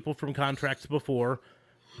released people from contracts before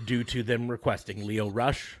due to them requesting. Leo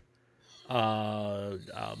Rush, Ivelisse,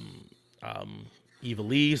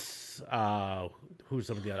 who's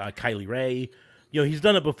some of the other, Kylie Ray. He's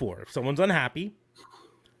done it before. If someone's unhappy,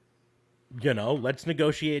 let's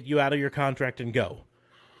negotiate you out of your contract and go.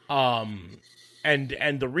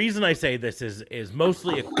 And the reason I say this is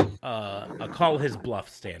mostly a call his bluff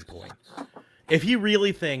standpoint. If he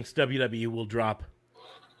really thinks WWE will drop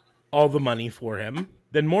all the money for him,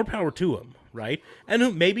 then more power to him, right?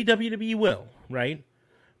 And maybe WWE will, right?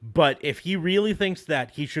 But if he really thinks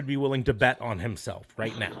that, he should be willing to bet on himself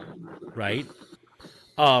right now, right?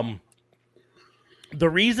 The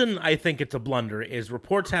reason I think it's a blunder is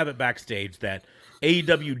reports have it backstage that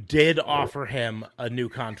AEW did offer him a new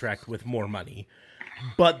contract with more money,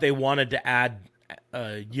 but they wanted to add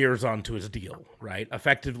years onto his deal, right?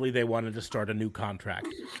 Effectively, they wanted to start a new contract,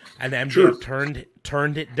 and MJF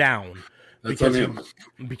turned it down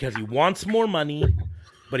because he wants more money,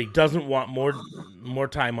 but he doesn't want more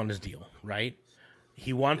time on his deal, right?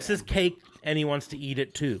 He wants his cake and he wants to eat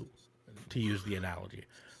it too, to use the analogy,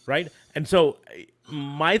 right? And so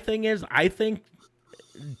my thing is, I think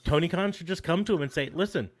Tony Khan should just come to him and say,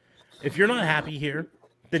 listen, if you're not happy here,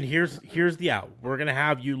 then here's the out. We're gonna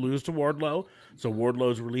have you lose to Wardlow, so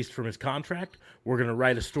Wardlow's released from his contract. We're gonna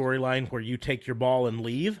write a storyline where you take your ball and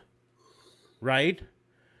leave, right?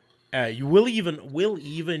 We'll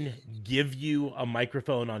even give you a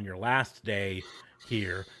microphone on your last day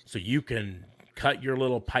here, so you can cut your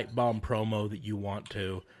little pipe bomb promo that you want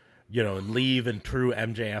to, and leave in true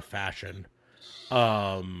MJF fashion,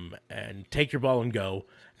 and take your ball and go.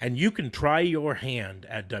 And you can try your hand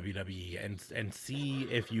at WWE and see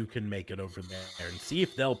if you can make it over there, and see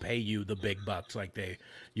if they'll pay you the big bucks like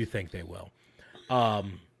you think they will.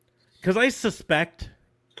 Because I suspect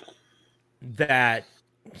that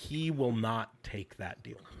he will not take that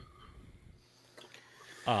deal.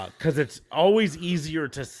 Because it's always easier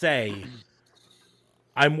to say,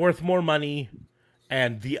 I'm worth more money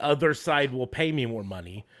and the other side will pay me more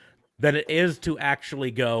money, than it is to actually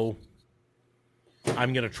go,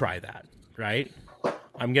 I'm going to try that, right?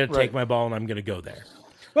 I'm going to take my ball and I'm going to go there.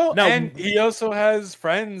 Well, now, and he also has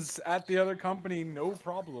friends at the other company, no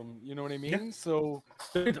problem. You know what I mean? Yeah. So,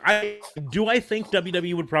 I think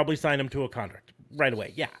WWE would probably sign him to a contract right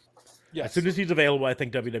away. Yeah. yes. As soon as he's available, I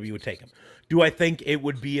think WWE would take him. Do I think it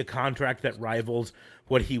would be a contract that rivals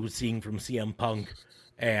what he was seeing from CM Punk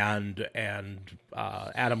and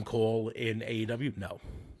Adam Cole in AEW? No.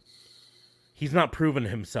 He's not proven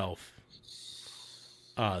himself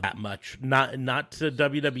that much. Not to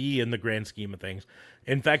WWE in the grand scheme of things.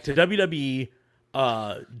 In fact, to WWE,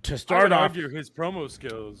 to start off, argue his promo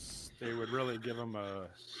skills, they would really give him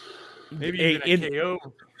maybe even a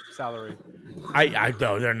KO salary. I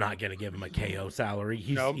know they're not going to give him a KO salary.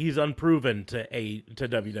 He's unproven to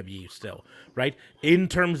WWE still, right? In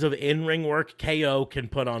terms of in-ring work, KO can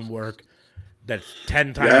put on work that's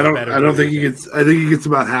 10 times better. I don't think he gets. I think he gets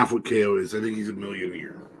about half what KO is. I think he's $1 million a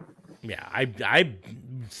year. Yeah, I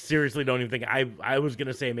seriously don't even think I was going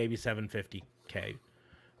to say maybe $750K,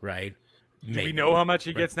 right? Do we know how much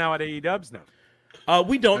he gets now at AEW now?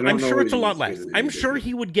 We don't. I'm sure it's a lot less. I'm sure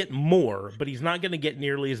he would get more, but he's not going to get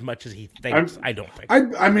nearly as much as he thinks. I don't think.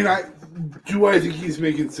 Do I think he's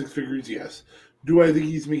making six figures? Yes. Do I think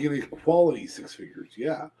he's making a quality six figures?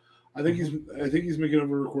 Yeah. I think he's making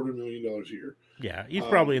over $250,000 a year. Yeah, he's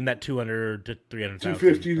probably in that 200 to 300,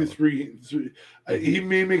 250 to 300. He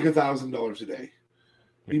may make $1,000 a day.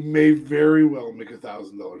 He may very well make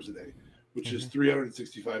 $1,000 a day, which is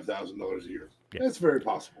 $365,000 a year. Yeah. That's very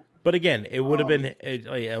possible. But again, it would have been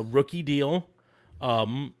a rookie deal.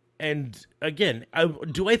 And again,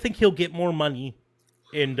 do I think he'll get more money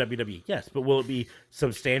in WWE? Yes, but will it be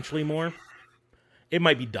substantially more? It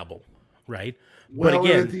might be double, right? Well, but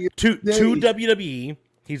again, to WWE,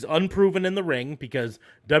 he's unproven in the ring because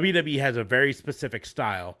WWE has a very specific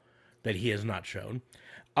style that he has not shown.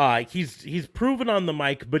 He's proven on the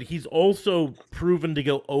mic, but he's also proven to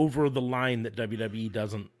go over the line that WWE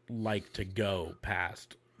doesn't like to go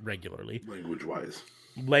past regularly. Language-wise,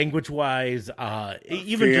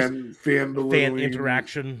 even just fan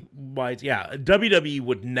interaction-wise. Yeah, WWE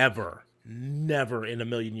would never in a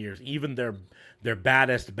million years, even their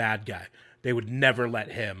baddest bad guy, they would never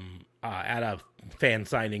let him at a fan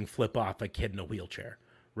signing flip off a kid in a wheelchair,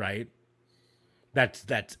 right?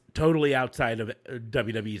 That's totally outside of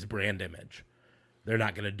WWE's brand image. They're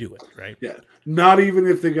not going to do it, right? Yeah, not even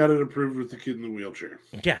if they got it approved with the kid in the wheelchair.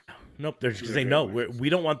 Yeah, nope. They're just going to say no. We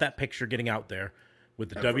don't want that picture getting out there with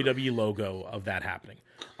the WWE logo of that happening.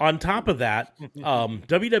 On top of that,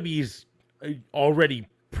 WWE's already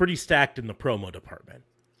pretty stacked in the promo department.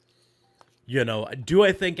 You know, do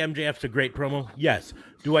I think MJF's a great promo? Yes.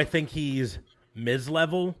 Do I think he's Miz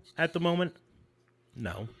level at the moment?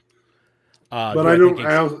 No. But I don't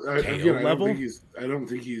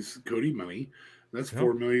think he's Cody money. That's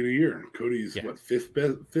 $4 million a year. Cody's what, fifth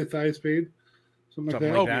highest paid, something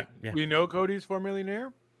like that. Yeah. We know Cody's $4 million a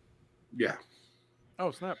year. Yeah.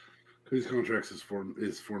 Oh snap! Cody's contract is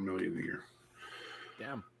 $4 million a year.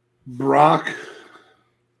 Damn. Brock,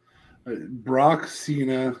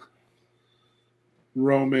 Cena,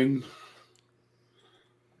 Roman,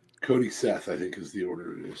 Cody, Seth. I think is the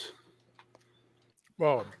order it is.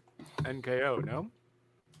 Well, NKO, no.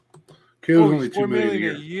 KO's only $2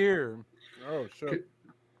 million a year. Oh, sure.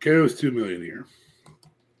 KO's $2 million a year.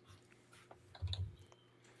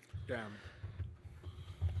 Damn.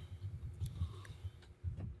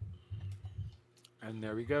 And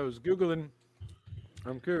there he goes, Googling.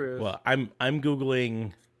 I'm curious. Well, I'm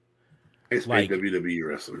Googling. It's like WWE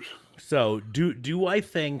wrestlers. So do I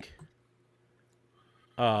think?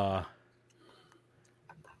 Let's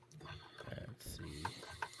see.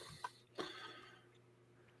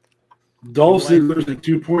 Dolph Ziggler's at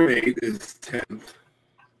 2.8 is 10th.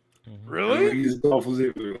 Really? He's Dolph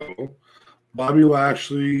Ziggler level. Bobby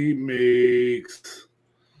Lashley makes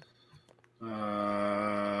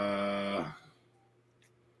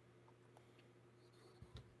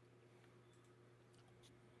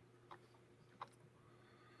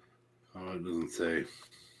it doesn't say.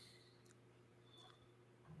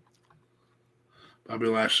 Bobby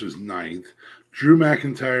Lashley's 9th. Drew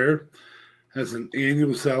McIntyre has an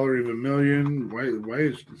annual salary of $1 million. Why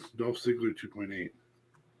is Dolph Ziggler 2.8?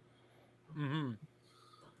 Mm-hmm.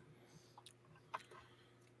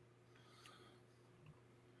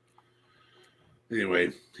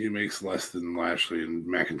 Anyway, he makes less than Lashley and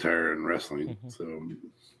McIntyre in wrestling. Mm-hmm. So,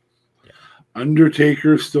 yeah.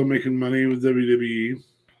 Undertaker still making money with WWE.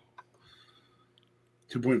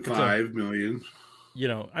 $2.5 million. You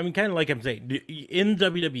know, I mean, kind of like I'm saying, in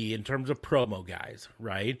WWE, in terms of promo guys,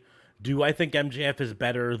 right? Do I think MJF is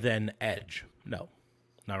better than Edge? No,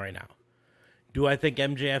 not right now. Do I think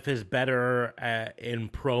MJF is better in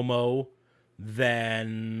promo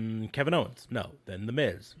than Kevin Owens? No. Than The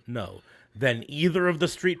Miz? No. Than either of the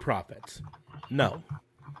Street Profits? No.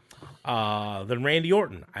 Than Randy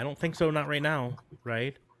Orton? I don't think so, not right now,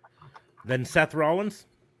 right? Than Seth Rollins?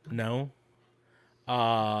 No.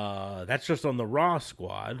 That's just on the Raw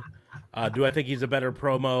squad. Do I think he's a better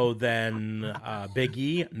promo than Big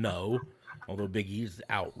E? No. Although Big E's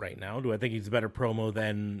out right now. Do I think he's a better promo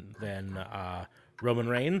than Roman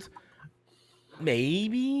Reigns?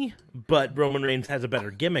 Maybe. But Roman Reigns has a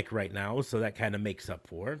better gimmick right now, so that kind of makes up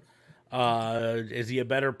for it. Is he a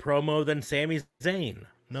better promo than Sami Zayn?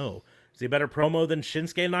 No. Is he a better promo than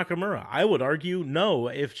Shinsuke Nakamura? I would argue no,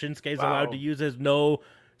 if Shinsuke's allowed to use his no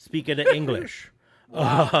speaking English.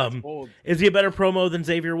 Wow, is he a better promo than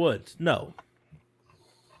Xavier Woods? No.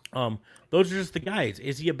 Those are just the guys.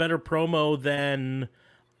 Is he a better promo than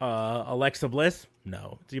Alexa Bliss?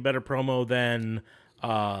 No. Is he a better promo than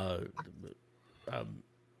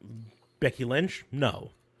Becky Lynch?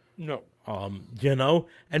 No. No. You know?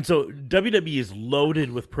 And so WWE is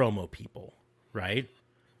loaded with promo people, right?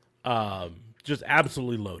 Just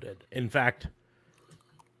absolutely loaded. In fact,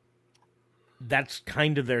 that's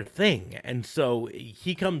kind of their thing. And so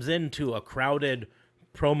he comes into a crowded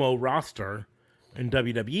promo roster in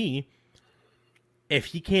WWE. If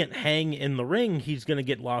he can't hang in the ring, he's going to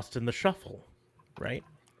get lost in the shuffle, right?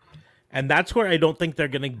 And that's where I don't think they're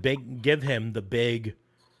going to give him the big,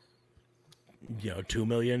 $2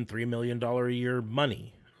 million, $3 million a year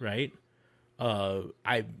money, right?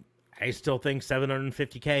 I still think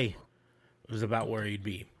 $750K is about where he'd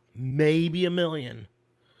be. Maybe $1 million.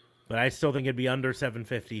 But I still think it'd be under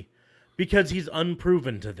 $750 because he's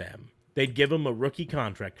unproven to them. They'd give him a rookie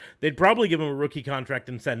contract. They'd probably give him a rookie contract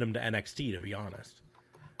and send him to NXT, to be honest.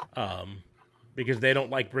 Because they don't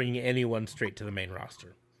like bringing anyone straight to the main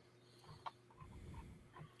roster.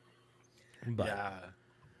 But, yeah.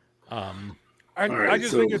 Right, I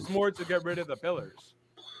just think it's more to get rid of the pillars.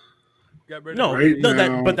 Get rid no, of right no,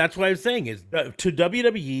 now, but that's what I was saying is to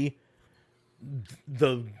WWE,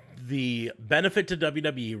 the benefit to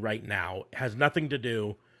WWE right now has nothing to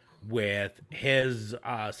do with his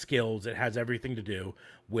skills. It has everything to do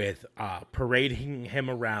with parading him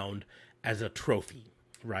around as a trophy,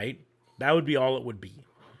 right? That would be all it would be.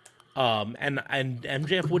 And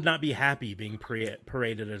MJF would not be happy being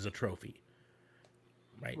paraded as a trophy,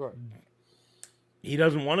 right? He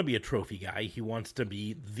doesn't want to be a trophy guy. He wants to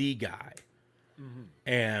be the guy. Mm-hmm.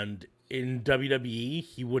 And in WWE,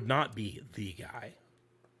 he would not be the guy.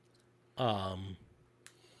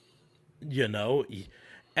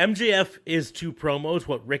 MJF is to promos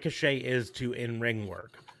what Ricochet is to in-ring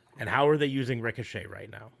work. And how are they using Ricochet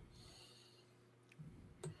right now?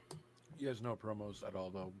 He has no promos at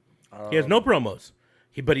all, though. He has no promos.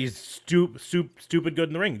 But he's stupid good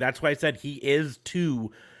in the ring. That's why I said he is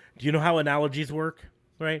too. Do you know how analogies work?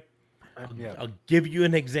 Right? Yeah. I'll give you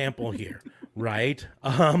an example here. Right?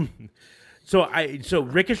 So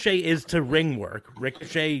Ricochet is to ring work.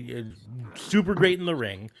 Ricochet is super great in the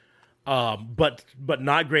ring, but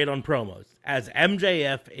not great on promos. As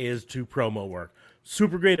MJF is to promo work.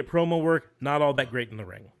 Super great at promo work, not all that great in the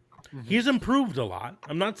ring. Mm-hmm. He's improved a lot.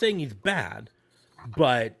 I'm not saying he's bad,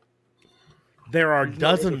 but there are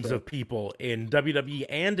dozens of people in WWE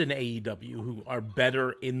and in AEW who are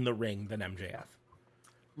better in the ring than MJF.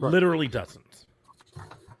 Right. Literally dozens.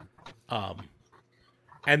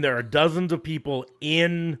 And there are dozens of people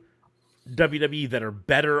in WWE that are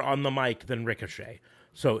better on the mic than Ricochet.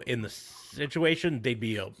 So in the situation, they'd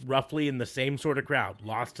be roughly in the same sort of crowd,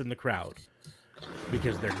 lost in the crowd.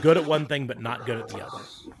 Because they're good at one thing, but not good at the other.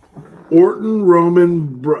 Orton, Roman,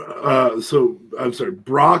 Brock,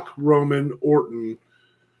 Roman, Orton,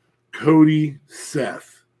 Cody,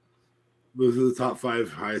 Seth. Those are the top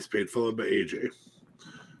 5 highest paid, followed by AJ.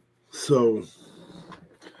 So,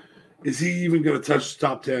 is he even going to touch the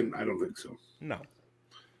top 10? I don't think so. No.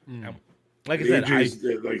 Mm. No. Like I said, AJ's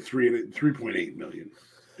at like 3.8 million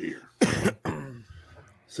a year.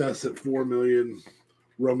 Seth's at 4 million.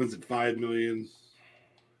 Roman's at 5 million.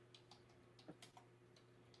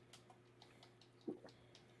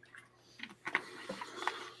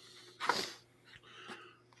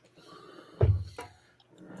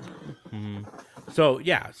 So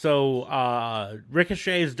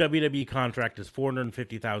Ricochet's WWE contract is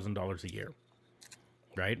 $450,000 a year,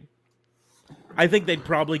 right? I think they'd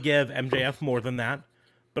probably give MJF more than that,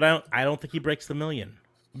 but I don't think he breaks the $1 million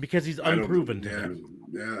because he's unproven to them.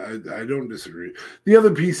 Yeah, I don't disagree. The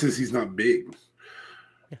other piece is he's not big.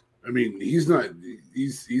 Yeah. I mean, he's not.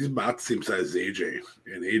 He's about the same size as AJ,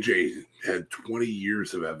 and AJ had 20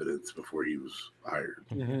 years of evidence before he was hired.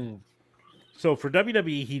 Mm-hmm. So for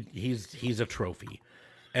WWE, he's a trophy,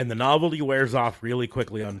 and the novelty wears off really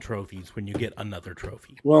quickly on trophies when you get another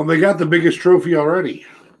trophy. Well, they got the biggest trophy already.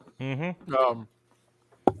 Mm-hmm.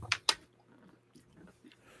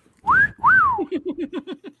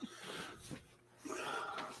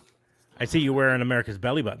 I see you wearing America's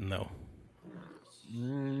belly button though.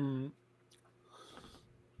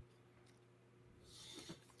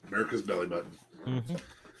 America's belly button. Mm-hmm.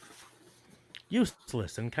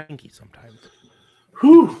 Useless and kinky sometimes.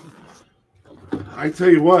 Whew. I tell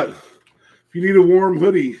you what, if you need a warm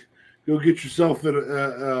hoodie, go get yourself an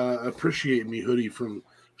Appreciate Me hoodie from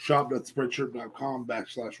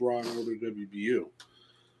shop.spreadshirt.com/Raw and Order WBU.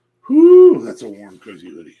 Whew, that's a warm, cozy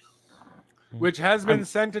hoodie. Which has been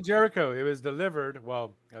sent to Jericho. It was delivered.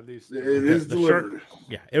 Well, at least It is the delivered. shirt.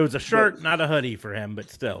 Yeah, it was a shirt, not a hoodie for him, but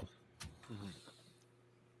still.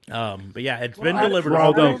 But yeah, it's been delivered.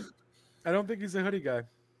 I don't think he's a hoodie guy.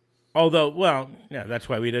 Well, yeah, that's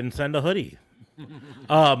why we didn't send a hoodie.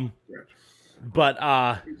 But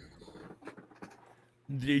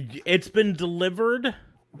it's been delivered,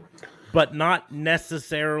 but not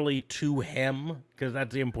necessarily to him, because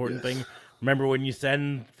that's the important thing. Remember, when you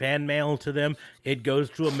send fan mail to them, it goes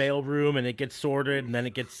to a mail room and it gets sorted, and then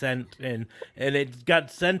it gets sent, and it got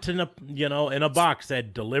sent in a box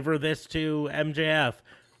that deliver this to MJF,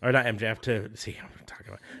 or not MJF,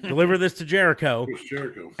 deliver this to Jericho.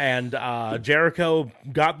 Jericho. And Jericho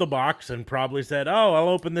got the box and probably said, "Oh, I'll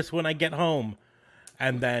open this when I get home,"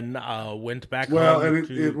 and then went back home. Well, and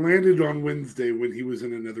it landed on Wednesday when he was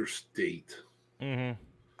in another state. Mm-hmm.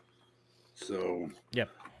 So, yep.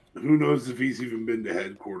 Who knows if he's even been to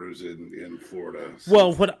headquarters in Florida?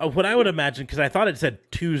 Well, what I would imagine, because I thought it said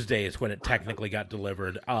Tuesday is when it technically got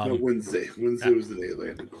delivered. No, Wednesday. Wednesday was the day it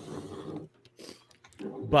landed.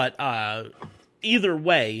 But either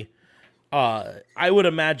way, I would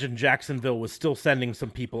imagine Jacksonville was still sending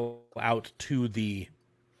some people out to the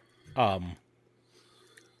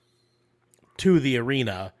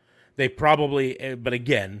arena. They probably, but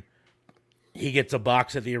again, he gets a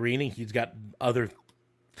box at the arena. He's got other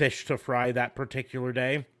fish to fry that particular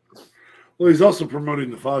day. Well, he's also promoting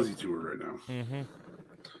the Fozzy tour right now,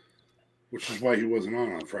 which is why he wasn't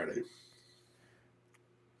on Friday.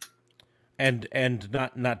 And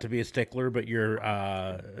not to be a stickler, but your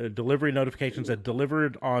delivery notification said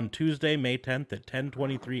delivered on Tuesday, May 10th at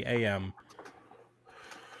 10:23 a.m.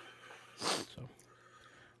 So,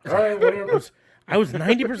 all right, whatever. I was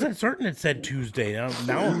 90% certain it said Tuesday.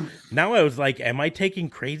 Now I was like, am I taking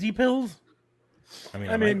crazy pills?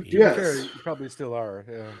 I mean, yes. Fair, you probably still are.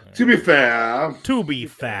 Yeah. To be fair. To be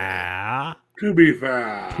fair. To be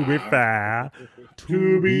fair. To be fair.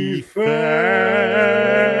 To be fair.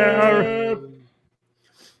 You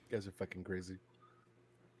guys are fucking crazy.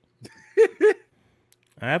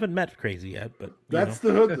 I haven't met crazy yet, but that's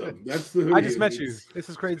the hood, though. That's the hood. I just met you. This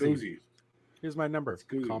is crazy. Cozy. Here's my number.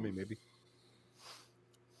 Call me, maybe.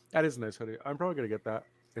 That is a nice hoodie. I'm probably gonna get that.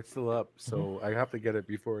 It's still up, so I have to get it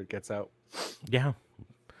before it gets out. Yeah.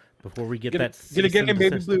 Before we get that. Get it in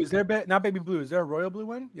baby blue. Is there not baby blue? Is there a royal blue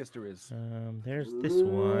one? Yes, there is. There's this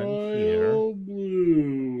one here. Royal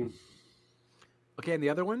blue. Okay, and the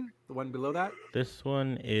other one, the one below that. This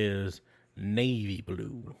one is navy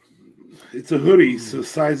blue. It's a hoodie, so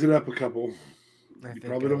size it up a couple. I You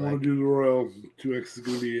probably don't want to do the royal. 2X is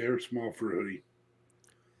going to be air small for a hoodie.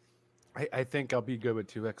 I think I'll be good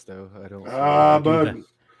with 2X though. I don't. Bud.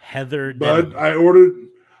 Heather. Bud, I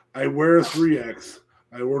wear a 3X.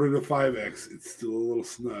 I ordered a 5X. It's still a little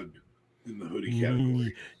snug in the hoodie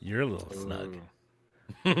category. You're a little snug.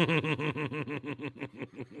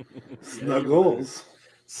 Snuggles.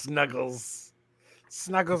 Snuggles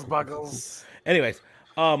buggles. Anyways,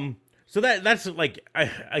 so that's like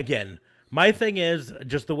again, My thing is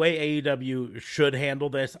just the way AEW should handle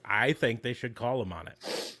this. I think they should call him on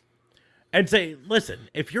it and say, listen,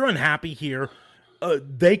 if you're unhappy here,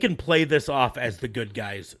 they can play this off as the good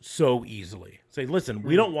guys so easily. Say, listen,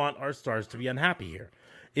 we don't want our stars to be unhappy here.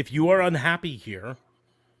 If you are unhappy here,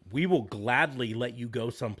 we will gladly let you go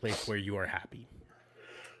someplace where you are happy.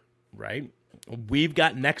 Right? We've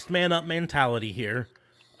got next man up mentality here.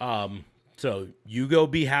 So you go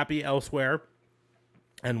be happy elsewhere,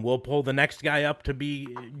 and we'll pull the next guy up to be,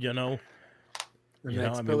 The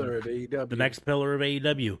next pillar of AEW. The next pillar of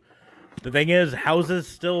AEW. The thing is, houses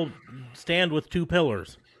still stand with 2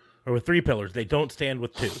 pillars, or with 3 pillars. They don't stand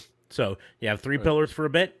with 2. So you have 3 pillars for a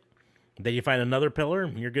bit, then you find another pillar,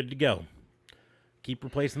 and you're good to go. Keep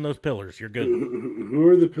replacing those pillars. You're good. Who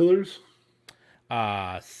are the pillars?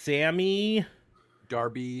 Sammy,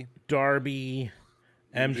 Darby,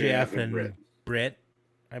 MJF, and Britt,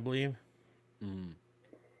 I believe.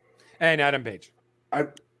 and Adam Page. I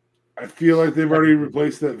feel like they've already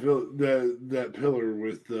replaced that pillar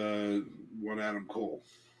with one Adam Cole.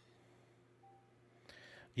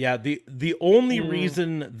 Yeah, the only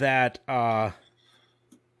reason that Jungle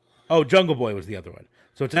Boy was the other one.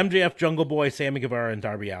 So it's MJF, Jungle Boy, Sammy Guevara, and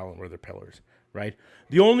Darby Allin were their pillars, right?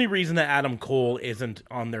 The only reason that Adam Cole isn't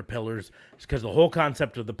on their pillars is because the whole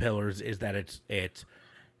concept of the pillars is that it's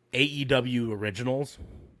AEW originals,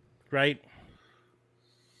 right?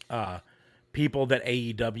 People that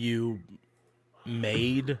AEW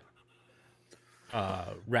made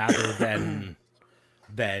rather than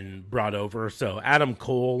brought over. So Adam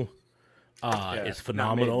Cole is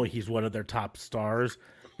phenomenal. He's one of their top stars,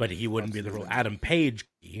 but he wouldn't be the real Adam Page.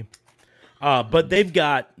 But they've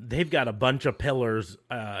got a bunch of pillars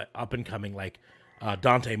up and coming, like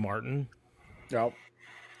Dante Martin. Yep.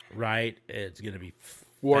 Right? It's gonna be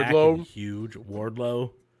Wardlow. Huge.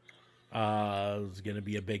 Wardlow is gonna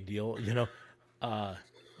be a big deal.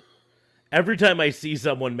 Every time I see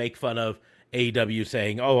someone make fun of AEW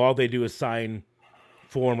saying, "Oh, all they do is sign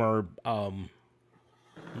former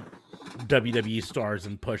WWE stars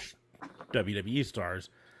and push WWE stars,"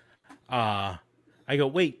 I go,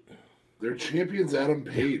 "Wait, their champion's Adam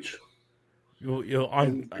Page."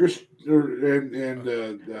 On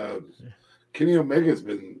Kenny Omega's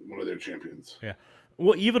been one of their champions. Yeah.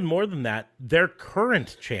 Well, even more than that, their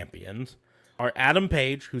current champions are Adam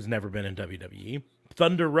Page, who's never been in WWE,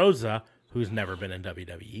 Thunder Rosa, who's never been in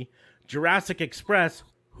WWE, Jurassic Express,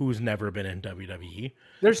 who's never been in WWE.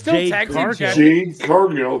 They're still Jade tag team Cargill. champions. Jade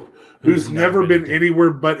Cargill, who's never been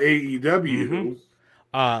anywhere but AEW.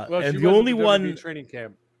 And the only one training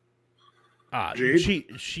camp.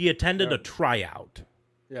 she attended a tryout.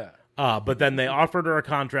 Yeah. But then they offered her a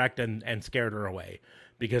contract and scared her away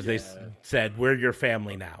because they said, "We're your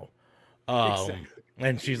family now." Exactly.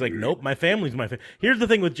 And she's like, "Nope, my family's my family." Here's the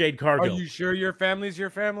thing with Jade Cargill. Are you sure your family's your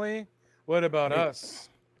family? What about us?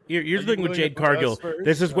 Here's the thing with Jade Cargill.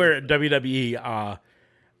 This is where WWE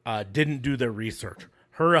didn't do their research.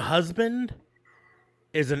 Her husband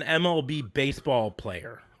is an MLB baseball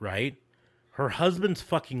player, right? Her husband's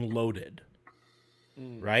fucking loaded,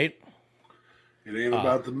 right? It ain't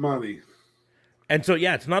about the money. And so,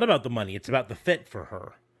 yeah, it's not about the money. It's about the fit for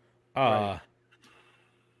her.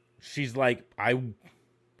 She's like, I'm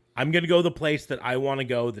going to go the place that I want to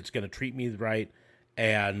go that's going to treat me right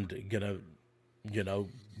and going to,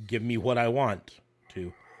 give me what I want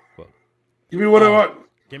to. Quote. Give me what I want.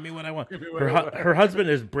 Give me what I want. Her husband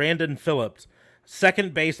is Brandon Phillips,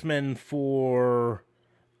 second baseman for...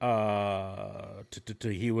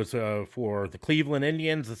 he was for the Cleveland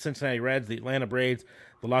Indians, the Cincinnati Reds, the Atlanta Braves,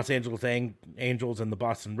 the Los Angeles Angels, and the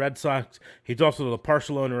Boston Red Sox. He's also the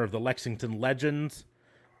partial owner of the Lexington Legends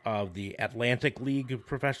of the Atlantic League of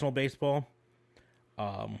Professional Baseball.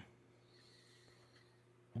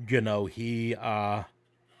 He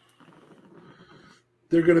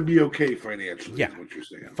they're going to be okay financially. Yeah. Is what you're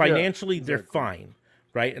saying. Financially, they're fine,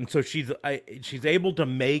 right? And so she's able to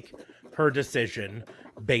make her decision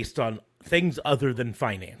based on things other than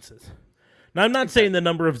finances. Now, I'm not saying the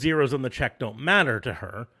number of zeros on the check don't matter to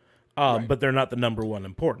her, but they're not the number one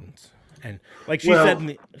importance. And like she said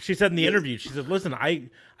in the interview, she said, "Listen, I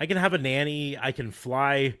can have a nanny. I can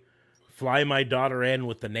fly my daughter in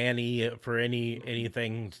with the nanny for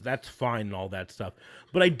anything. That's fine and all that stuff.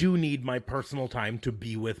 But I do need my personal time to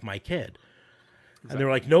be with my kid." Exactly. And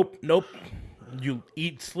they're like, nope. You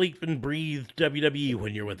eat, sleep, and breathe WWE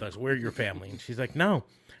when you're with us. We're your family. And she's like, no.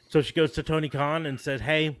 So she goes to Tony Khan and said,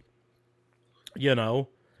 "Hey,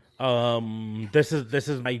 this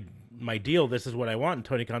is my deal. This is what I want." And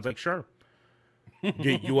Tony Khan's like, "Sure.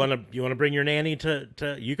 You want to bring your nanny to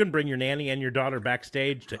you can bring your nanny and your daughter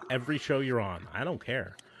backstage to every show you're on. I don't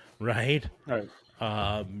care." right? Right.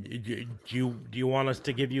 Do you want us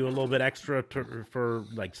to give you a little bit extra for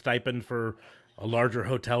like stipend for a larger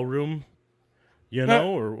hotel room,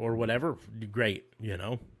 or whatever? Great,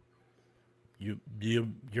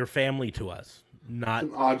 you're family to us. Not,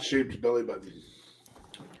 An odd shaped belly button.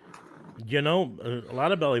 a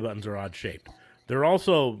lot of belly buttons are odd shaped. They're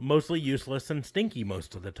also mostly useless and stinky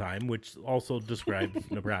most of the time, which also describes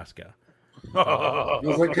Nebraska.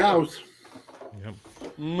 Smells like cows. Yep.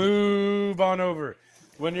 Move on over.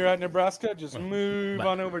 When you're at Nebraska, just move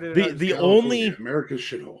on over to The only America's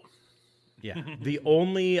shithole. Yeah, the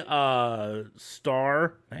only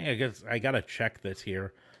star. I guess I gotta check this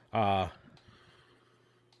here.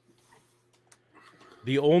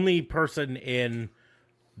 The only person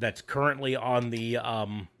that's currently on the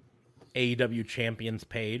AEW Champions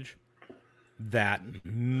page that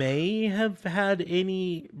may have had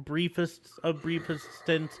any briefest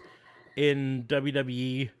stint in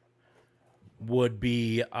WWE would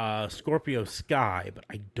be Scorpio Sky, but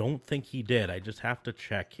I don't think he did. I just have to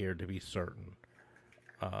check here to be certain.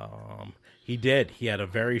 He did. He had a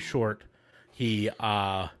very short. He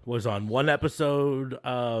was on one episode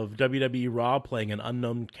of WWE Raw playing an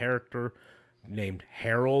unknown character named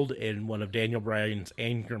Harold in one of Daniel Bryan's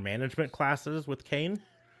anger management classes with Kane.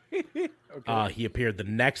 Okay. He appeared the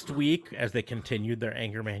next week as they continued their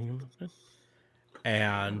anger management.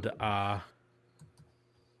 And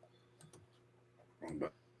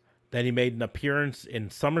then he made an appearance in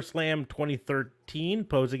SummerSlam 2013,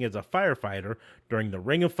 posing as a firefighter during the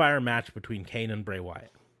Ring of Fire match between Kane and Bray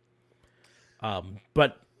Wyatt.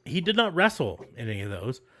 But he did not wrestle in any of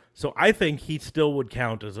those, so I think he still would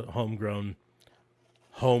count as a homegrown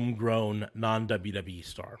non-WWE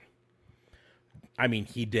star. I mean,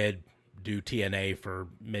 he did do TNA for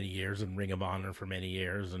many years and Ring of Honor for many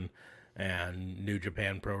years and New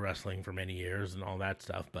Japan Pro Wrestling for many years and all that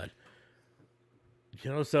stuff, but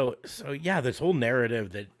so yeah, this whole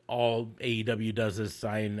narrative that all AEW does is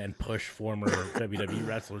sign and push former WWE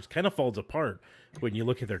wrestlers kind of falls apart when you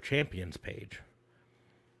look at their champions page.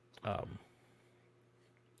 But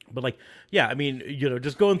like, yeah, I mean,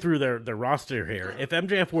 just going through their roster here, if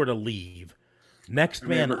MJF were to leave, next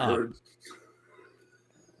man up.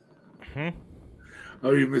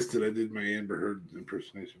 Oh, you missed it. I did my Amber Heard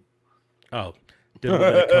impersonation. Oh, did a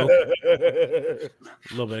little bit of coke.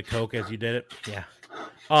 A little bit of coke as you did it. Yeah.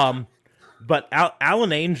 But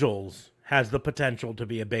Alan Angels has the potential to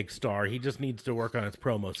be a big star. He just needs to work on his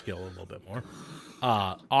promo skill a little bit more.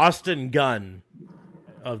 Austin Gunn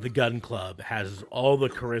of the Gun Club has all the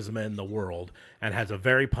charisma in the world and has a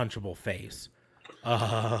very punchable face.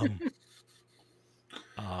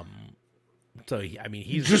 So I mean,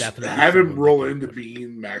 he's just definitely have him someone roll that can into push.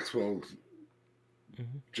 being Maxwell,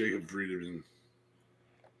 Jacob Friedman.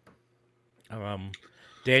 Daniel I don't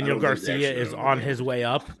think they Garcia actually is know on that. his way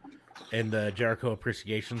up in the Jericho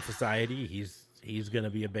Appreciation Society. He's going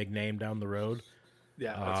to be a big name down the road.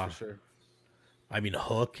 Yeah, that's for sure. I mean,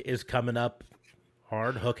 Hook is coming up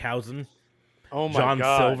hard. Hookhausen. Oh my John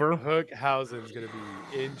God. Silver. Hookhausen's gonna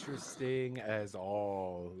be interesting as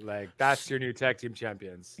all. Like that's your new tag team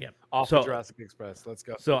champions. Yep. Off So- the Jurassic Express. Let's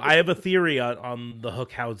go. So I have a theory on the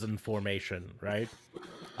Hookhausen formation, right?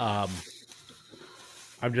 I'm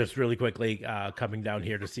just really quickly coming down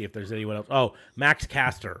here to see if there's anyone else. Oh, Max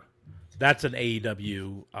Caster. That's an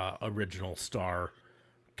AEW original star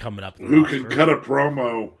coming up. Who can cut a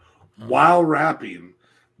promo while rapping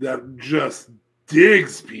that just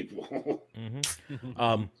digs people.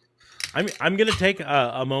 I'm going to take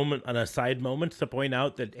a moment, an aside moment, to point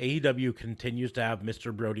out that AEW continues to have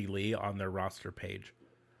Mr. Brody Lee on their roster page.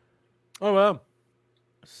 Oh wow.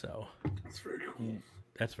 So That's very cool.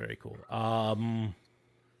 that's very cool.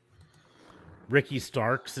 Ricky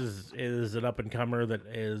Starks is an up and comer that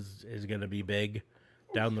is going to be big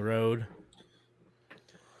down the road.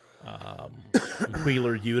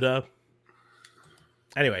 Wheeler Yuta.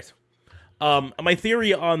 Anyways, my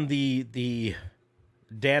theory on the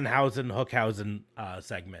Danhausen Hookhausen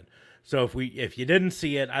segment. So if you didn't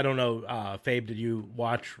see it, I don't know, Fabe, did you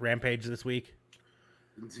watch Rampage this week?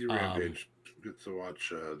 Didn't see Rampage. Get to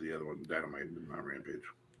watch the other one, Dynamite, but not Rampage.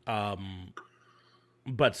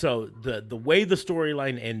 But so the way the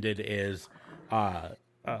storyline ended is Danhausen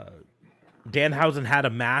had a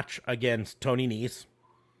match against Tony Nese,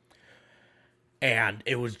 and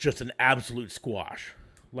it was just an absolute squash.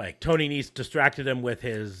 Like, Tony Nese distracted him with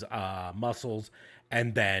his muscles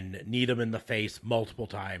and then kneed him in the face multiple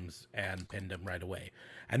times and pinned him right away.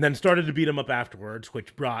 And then started to beat him up afterwards,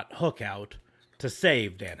 which brought Hook out to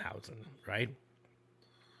save Danhausen, right?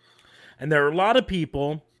 And there are a lot of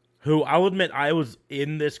people who I'll admit I was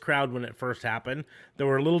in this crowd when it first happened. They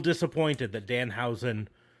were a little disappointed that Danhausen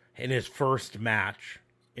in his first match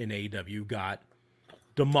in AEW got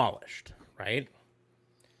demolished, right?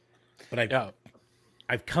 But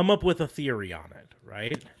I've come up with a theory on it,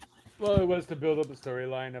 right? Well, it was to build up the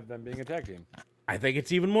storyline of them being a tag team. I think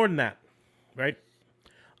it's even more than that, right?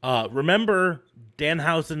 Remember,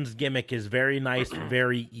 Danhausen's gimmick is very nice,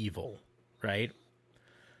 very evil, right?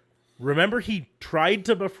 Remember, he tried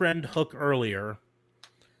to befriend Hook earlier,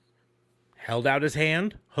 held out his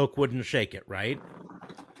hand, Hook wouldn't shake it, right?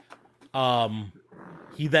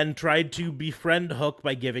 He then tried to befriend Hook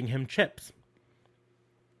by giving him chips.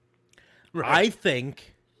 Right. I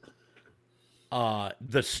think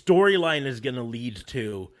the storyline is going to lead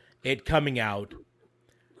to it coming out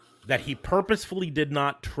that he purposefully did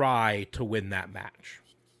not try to win that match.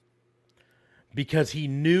 Because he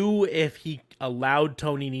knew if he allowed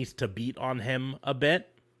Tony Nese to beat on him a bit,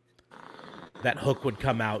 that Hook would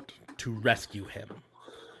come out to rescue him.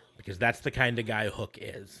 Because that's the kind of guy Hook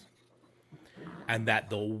is. And that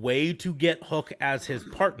the way to get Hook as his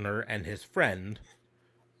partner and his friend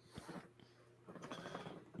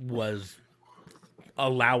was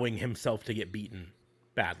allowing himself to get beaten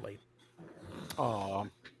badly. Oh,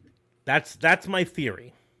 that's my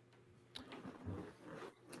theory.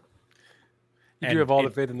 You do have all the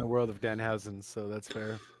faith in the world of Danhausen, so that's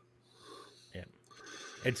fair. Yeah,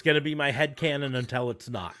 it's gonna be my headcanon until it's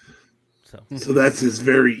not. So that's his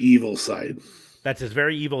very evil side. That's his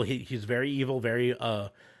very evil. He's very evil, very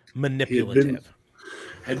manipulative.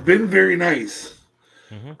 Had been very nice.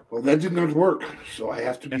 Mm-hmm. Well, that did not work, so I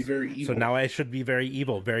have to be very evil. So now I should be very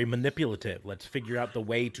evil, very manipulative. Let's figure out the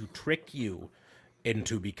way to trick you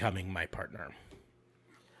into becoming my partner.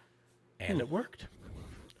 And it worked.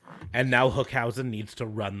 And now Hookhausen needs to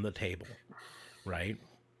run the table, right?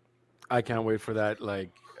 I can't wait for that,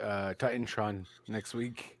 Titantron next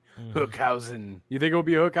week. Hookhausen. You think it'll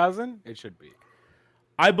be Hookhausen? It should be.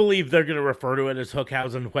 I believe they're going to refer to it as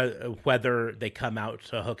Hookhausen, whether they come out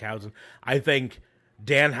to Hookhausen. I think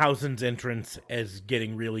Danhausen's entrance is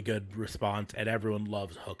getting really good response, and everyone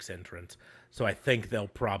loves Hook's entrance. So I think they'll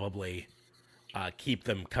probably keep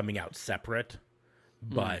them coming out separate.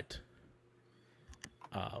 But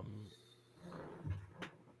I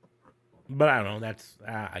don't know. That's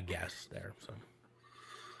I guess there. So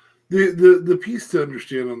the piece to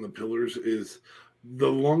understand on the pillars is the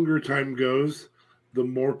longer time goes, the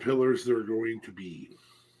more pillars there are going to be.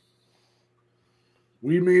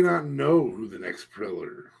 We may not know who the next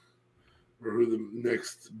pillar or who the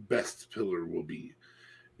next best pillar will be.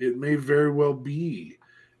 It may very well be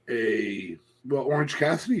Orange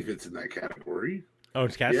Cassidy fits in that category.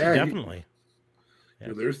 Orange Cassidy, definitely.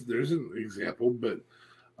 There's an example, but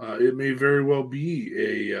it may very well be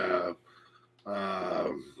a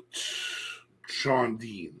Sean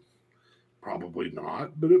Dean. Probably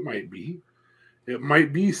not, but it might be. It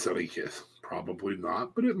might be Sonny Kiss. Probably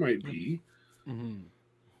not, but it might be. Mm-hmm.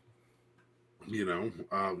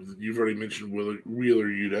 You've already mentioned Wheeler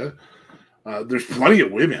Yuta. There's plenty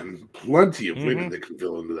of women that can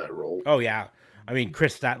fill into that role. Oh yeah, I mean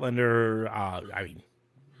Chris Statlander.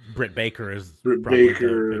 Britt Baker is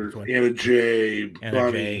Anna Jay,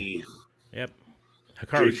 Bunny. Yep.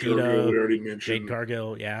 Hikaru Shida, we already mentioned. Jade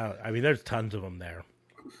Cargill. Yeah, I mean there's tons of them there.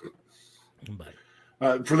 But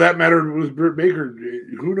for that matter, with Britt Baker,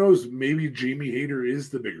 who knows? Maybe Jamie Hayter is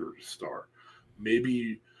the bigger star.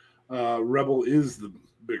 Maybe Rebel is the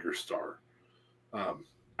bigger star.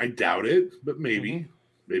 I doubt it, but maybe. Mm-hmm.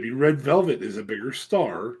 Maybe Red Velvet is a bigger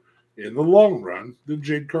star in the long run than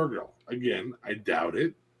Jade Cargill. Again, I doubt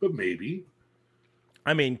it, but maybe.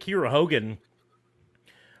 I mean, Kiera Hogan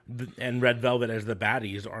and Red Velvet as the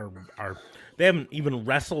baddies are they haven't even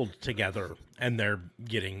wrestled together, and they're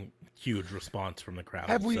getting huge response from the crowd.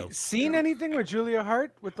 Have we seen anything with Julia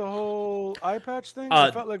Hart with the whole eye patch thing? I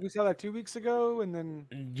felt like we saw that 2 weeks ago, and then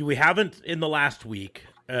we haven't in the last week.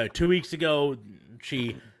 2 weeks ago,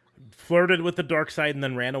 she flirted with the dark side and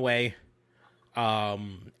then ran away.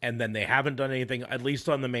 And then they haven't done anything, at least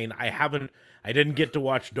on the main. I didn't get to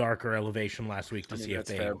watch Dark or Elevation last week to see if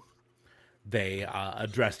they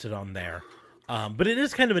addressed it on there. But it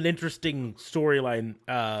is kind of an interesting storyline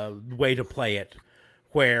way to play it,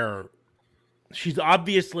 where she's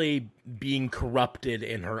obviously being corrupted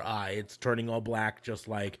in her eye. It's turning all black, just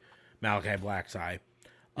like Malachi Black's eye.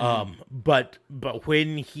 But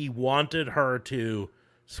when he wanted her to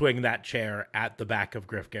swing that chair at the back of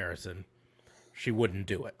Griff Garrison, she wouldn't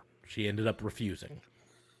do it. She ended up refusing.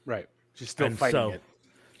 Right. She's still fighting it.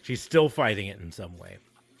 She's still fighting it in some way.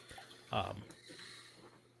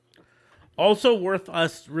 Also worth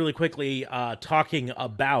us really quickly talking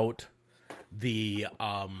about the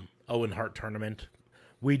Owen Hart tournament.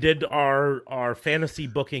 We did our fantasy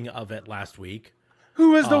booking of it last week.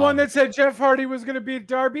 Who was the one that said Jeff Hardy was going to beat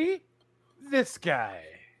Darby? This guy.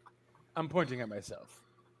 I'm pointing at myself.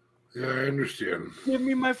 Yeah, I understand. Give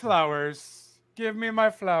me my flowers. Give me my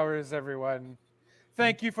flowers, everyone.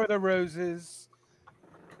 Thank you for the roses.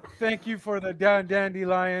 Thank you for the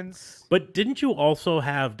dandelions. But didn't you also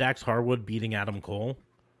have Dax Harwood beating Adam Cole?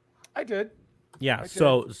 I did. Yeah,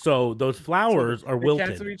 so those flowers are They wilted.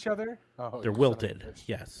 cancel each other? Oh, They're you wilted. son of a bitch.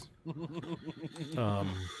 Yes.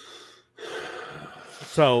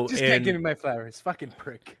 So Just can't give me my flowers. Fucking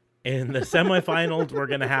prick. in the semifinals, we're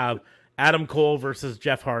gonna have Adam Cole versus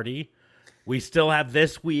Jeff Hardy. We still have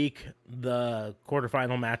this week the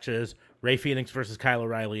quarterfinal matches: Ray Phoenix versus Kyle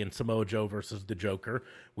O'Reilly and Samoa Joe versus the Joker.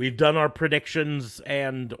 We've done our predictions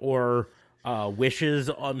and or wishes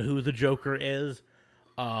on who the Joker is.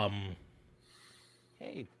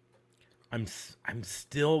 Hey. I'm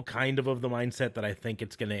still kind of the mindset that I think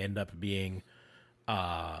it's going to end up being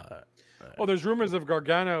Well, there's rumors of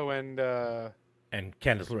Gargano and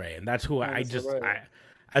Candice LeRae, and that's who I Candice just LeRae.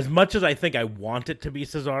 as much as I think I want it to be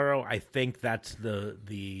Cesaro, I think that's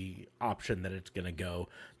the option that it's going to go,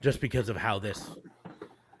 just because of how this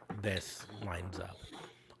lines up.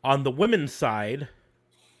 On the women's side,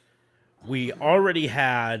 we already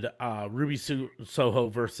had Ruby Soho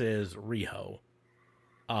versus Riho.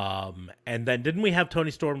 And then didn't we have Tony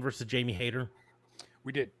Storm versus Jamie Hayter?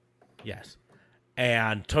 we did. Yes.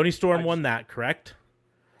 And Tony Storm won that, correct?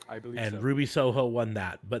 I believe And so. Ruby Soho won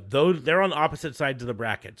that. But they're on opposite sides of the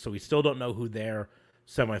bracket, so we still don't know who their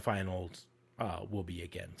semifinals will be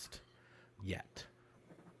against yet.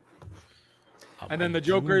 And then I the do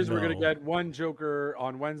Jokers, we're going to know- get one Joker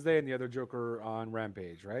on Wednesday and the other Joker on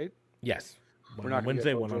Rampage, right? Yes. We're One not on gonna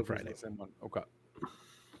Wednesday, get both one on Jokers Friday. the same one. Okay.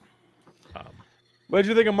 Um, What did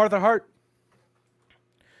you think of Martha Hart?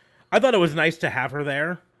 I thought it was nice to have her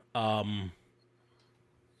there.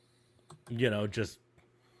 Just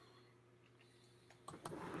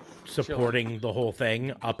supporting the whole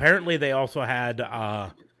thing. Apparently, they also had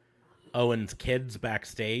Owen's kids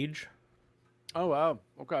backstage. Oh, wow.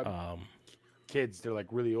 Okay. Um, Kids, they're like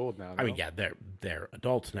really old now. I mean, no? yeah, they're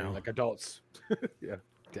adults They're now. like adults. Yeah.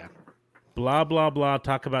 Damn. Blah blah blah.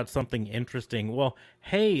 Talk about something interesting. Well,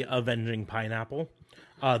 hey, Avenging Pineapple.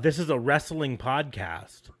 This is a wrestling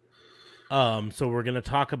podcast. So we're gonna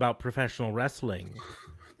talk about professional wrestling.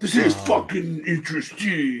 This is fucking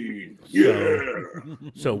interesting. Yeah.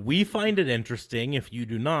 So we find it interesting. If you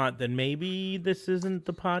do not, then maybe this isn't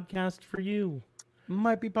the podcast for you.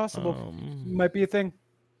 Might be possible. Might be a thing.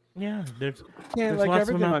 Yeah, there's Yeah, there's like lots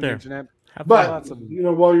of everything them out on there. the internet. Have But, fun. Lots of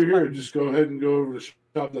them. while you're here, just go ahead and go over to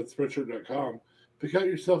shop.spreadshirt.com. Pick out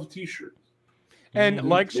yourself a t-shirt. And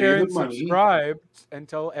like, share, Pay and the money. subscribe, and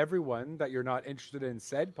tell everyone that you're not interested in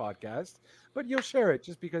said podcast, but you'll share it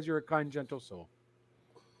just because you're a kind, gentle soul.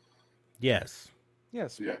 Yes.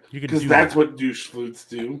 Yes. Yeah. You can Because do that's that. what douche flutes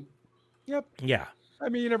do. Yep. Yeah. I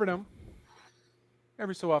mean, you never know.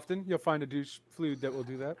 Every so often, you'll find a douche fluid that will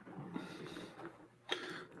do that.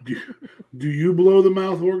 Do you blow the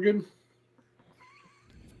mouth organ?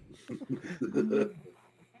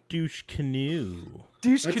 Douche canoe.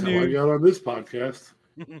 Douche That's how I canoe. got on this podcast.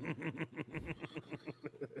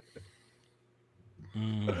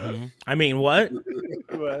 I mean, what?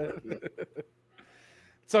 What?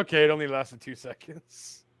 It's okay. It only lasted 2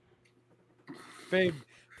 seconds. Fabe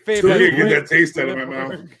Still has can't get great that taste out of my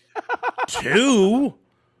flavor. mouth. 2?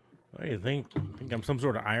 What do you think? Think I'm some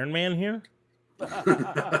sort of Iron Man here?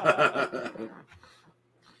 That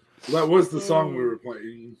was the song we were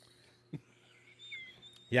playing.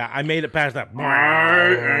 Yeah, I made it past that.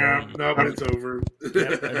 No, but it's over.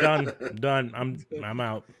 Yep, done. I'm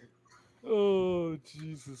out. Oh,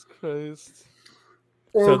 Jesus Christ.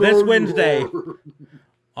 So this Wednesday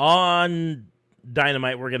on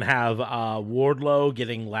Dynamite, we're gonna have Wardlow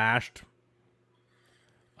getting lashed.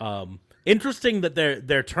 Interesting that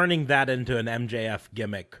they're turning that into an MJF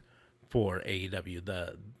gimmick for AEW.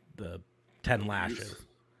 The 10 lashes.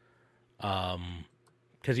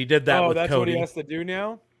 Because he did that with that's Cody. what he has to do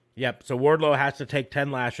now? Yep. So Wardlow has to take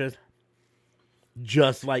 10 lashes,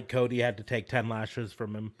 just like Cody had to take 10 lashes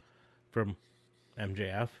from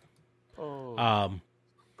MJF. Oh.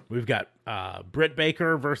 We've got Britt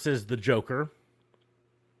Baker versus the Joker.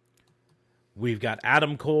 We've got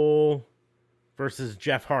Adam Cole versus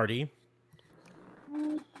Jeff Hardy.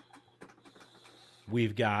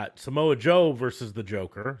 We've got Samoa Joe versus the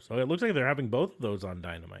Joker. So it looks like they're having both of those on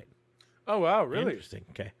Dynamite. Oh, wow. Really? Interesting.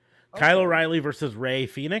 Okay. Kyle O'Reilly versus Ray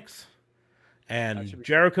Phoenix. And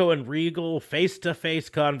Jericho and Regal face-to-face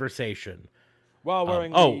conversation. While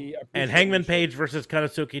wearing and Hangman Page versus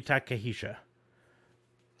Konosuke Takeshita.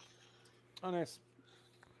 Oh, nice.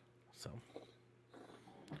 So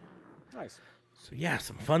Nice. So yeah,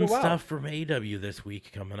 some fun stuff from AEW this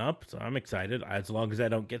week coming up. So I'm excited. As long as I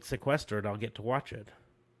don't get sequestered, I'll get to watch it.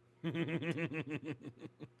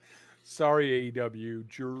 Sorry, AEW.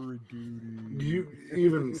 Jury duty. You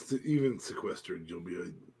even sequestered, you'll be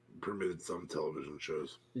permitted some television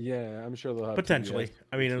shows. Yeah, I'm sure they'll have Potentially. TBS,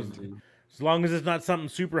 I mean, as long as it's not something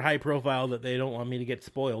super high profile that they don't want me to get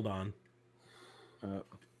spoiled on.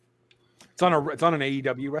 It's on an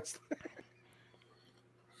AEW wrestler.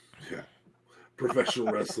 Yeah,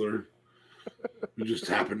 professional wrestler who just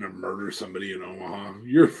happened to murder somebody in Omaha.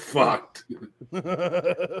 You're fucked.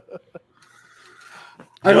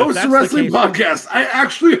 I host a wrestling podcast. I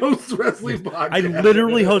actually host a wrestling podcast. I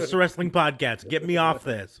literally host a wrestling podcast. Get me off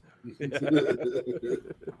this.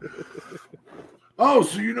 Oh,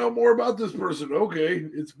 so you know more about this person? Okay,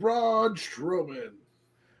 it's Braun Strowman.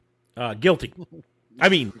 Guilty. I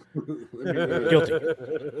mean, guilty.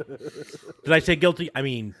 Did I say guilty? I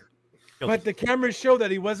mean, guilty. But the cameras show that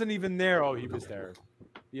he wasn't even there. Oh, he was there.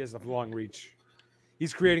 He has a long reach.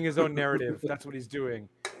 He's creating his own narrative. That's what he's doing.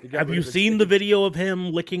 Have you seen the video of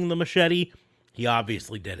him licking the machete? He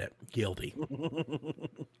obviously did it. Guilty.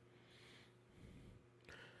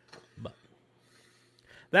 But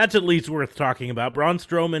that's at least worth talking about. Braun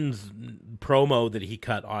Strowman's promo that he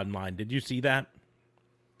cut online. Did you see that?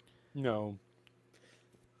 No.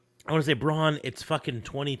 I want to say, Braun, it's fucking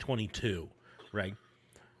 2022, right?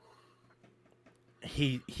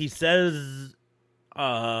 He says,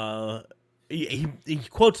 he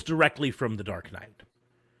quotes directly from The Dark Knight.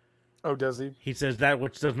 Oh, does he? He says, that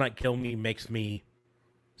which does not kill me makes me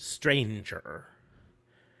stranger.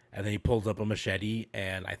 And then he pulls up a machete,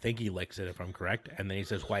 and I think he licks it, if I'm correct. And then he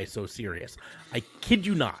says, why so serious? I kid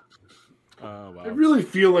you not. Oh, wow. I really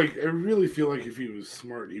feel like if he was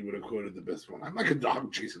smart, he would have quoted the best one. I'm like a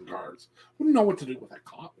dog chasing cars. Wouldn't know what to do with that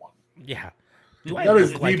caught one. Yeah. Do I That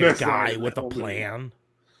is look the like a best guy line with a in the whole movie. plan?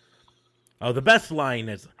 Oh, the best line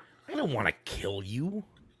is, I don't want to kill you.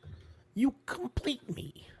 You complete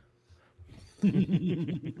me.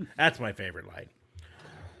 That's my favorite line.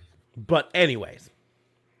 But anyways.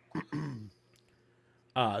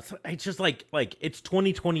 So it's just like it's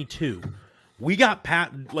 2022. We got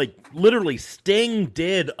literally Sting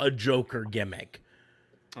did a Joker gimmick.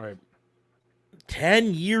 All right.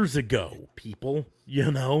 10 years ago, people,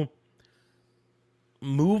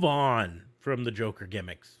 move on from the Joker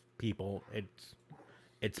gimmicks, people.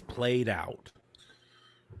 It's played out.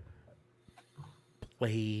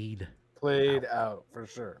 Played out for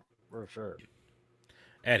sure.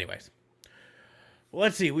 Anyways. Well,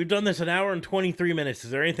 let's see. We've done this an hour and 23 minutes.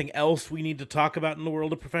 Is there anything else we need to talk about in the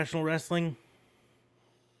world of professional wrestling?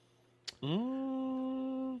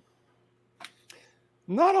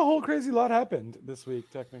 Not a whole crazy lot happened this week,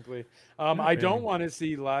 technically. I don't want to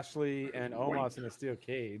see Lashley and Omos in a steel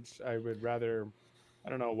cage. I would rather,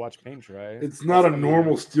 watch paint dry. It's not a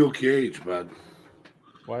normal steel cage, bud.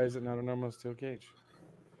 Why is it not a normal steel cage?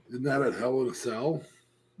 Isn't that at Hell in a Cell?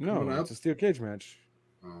 No, it's a steel cage match.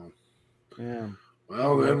 Oh. Yeah.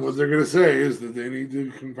 Well, then what they're going to say is that they need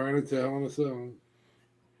to confine it to Hell in a Cell.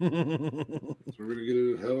 So we're going to get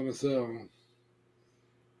it at Hell in a Cell.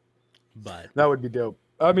 But that would be dope.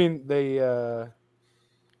 I mean, they... I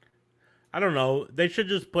don't know. They should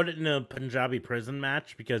just put it in a Punjabi prison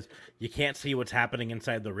match because you can't see what's happening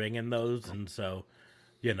inside the ring in those, and so,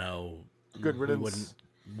 good riddance.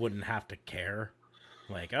 Wouldn't have to care.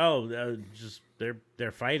 Like, just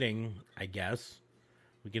they're fighting, I guess.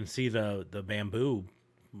 We can see the bamboo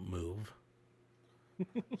move.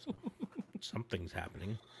 Something's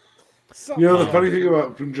happening. The funny thing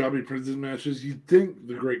about Punjabi prison matches, you'd think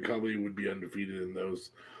the Great Khali would be undefeated in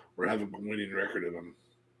those or have a winning record in them.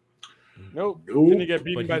 Nope. Didn't he get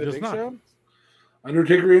beaten by the Big Show?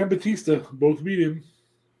 Undertaker and Batista both beat him.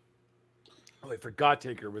 Oh, I forgot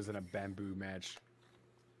Taker was in a bamboo match.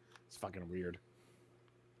 It's fucking weird.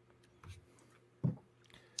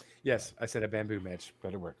 Yes, I said a bamboo match,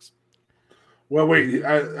 but it works. Well, wait.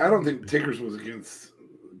 I don't think Taker's was against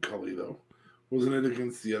Khali, though. Wasn't it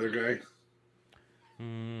against the other guy?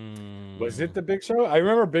 Was it the Big Show? I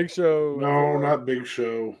remember Big Show. No, not Big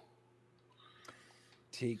Show.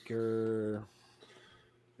 Taker.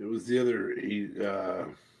 It was the other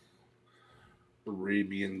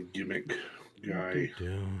Arabian gimmick guy.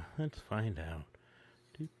 Let's find out.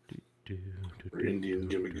 Or Indian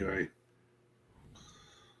gimmick guy.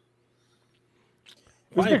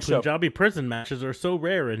 Why Punjabi prison matches are so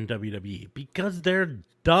rare in WWE? Because they're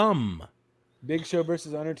dumb. Big Show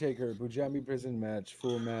versus Undertaker, Punjabi prison match,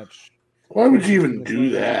 full match. Why would you even do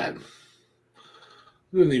that? It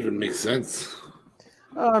doesn't even make sense.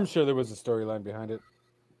 I'm sure there was a storyline behind it.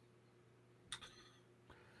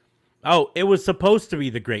 Oh, it was supposed to be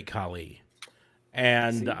the Great Khali,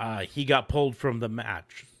 and he got pulled from the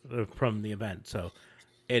match, from the event, so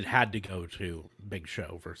it had to go to Big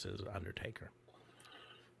Show versus Undertaker.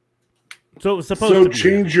 So it was supposed to be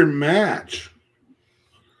change your match.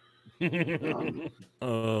 But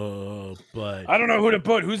I don't know who to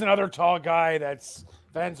put. Who's another tall guy that's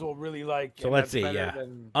fans will really like? So let's see. Yeah,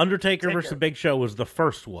 Undertaker versus Big Show was the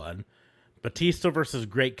first one. Batista versus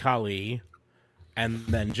Great Khali, and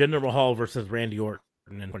then Jinder Mahal versus Randy Orton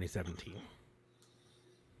in 2017.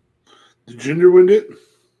 Did Jinder win it?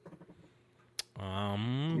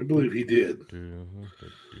 I believe he did.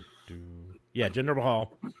 Yeah, Jinder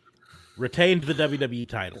Mahal retained the WWE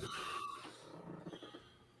title.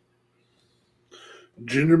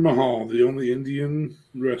 Jinder Mahal, the only Indian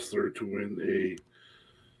wrestler to win a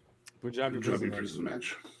Punjabi prison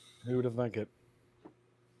match. Who would have thunk it?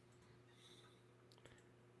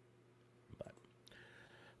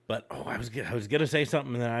 But I was gonna say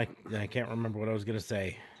something, and I can't remember what I was gonna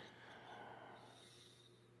say.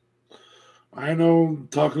 I know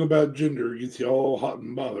talking about Jinder gets you all hot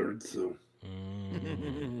and bothered, so.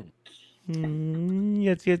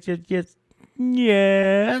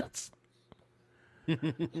 Yes.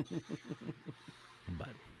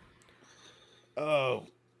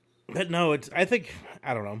 But no, I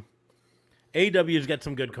don't know. AEW's got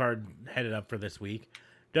some good card headed up for this week.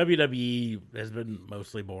 WWE has been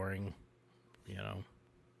mostly boring, you know.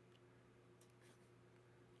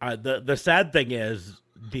 The sad thing is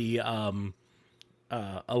the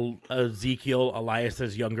Ezekiel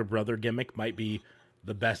Elias's younger brother gimmick might be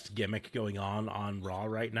the best gimmick going on Raw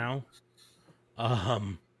right now.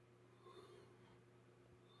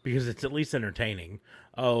 Because it's at least entertaining.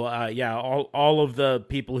 All of the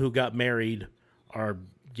people who got married are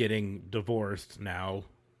getting divorced now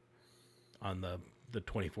on the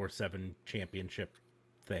 24/7 championship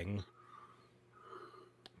thing.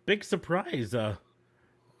 Big surprise. A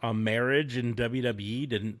marriage in WWE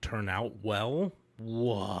didn't turn out well.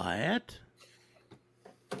 What?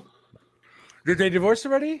 Did they divorce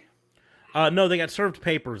already? No, they got served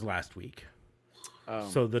papers last week.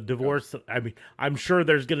 So the divorce, I'm sure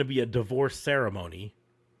there's going to be a divorce ceremony.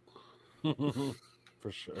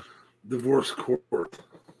 For sure. Divorce court.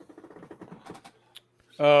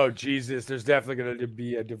 Oh, Jesus. There's definitely going to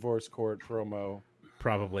be a divorce court promo.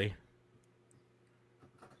 Probably.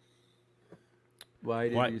 Why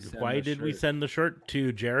did we send the shirt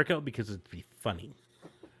to Jericho? Because it'd be funny.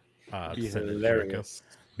 Be hilarious.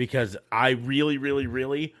 Because I really, really,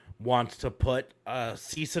 really want to put a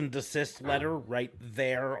cease and desist letter right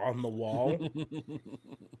there on the wall.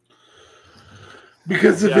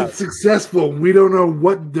 Because if it's successful, we don't know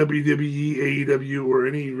what WWE, AEW, or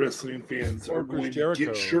any wrestling fans are going to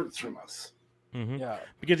get shirts from us. Mm-hmm. Yeah.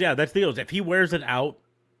 Because, that's the deal. If he wears it out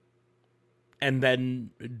and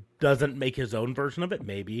then doesn't make his own version of it,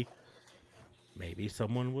 maybe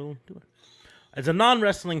someone will do it. As a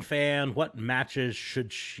non-wrestling fan, what matches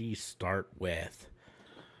should she start with?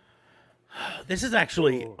 This is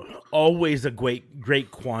actually always a great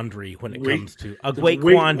quandary when it comes to a great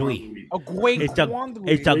quandary. It's a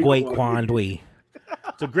great quandary.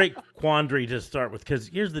 It's a great quandary to start with, because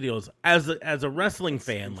here's the deal: is as a wrestling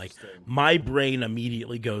fan, like my brain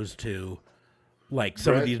immediately goes to like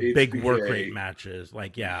some of these big work rate matches,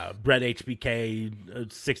 like Bret HBK,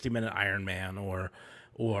 60-minute Iron Man, or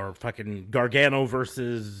fucking Gargano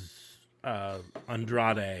versus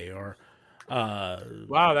Andrade, or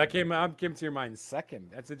wow, that came to your mind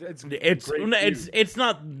second. It's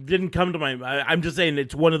not didn't come to my mind. I'm just saying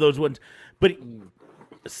it's one of those ones. But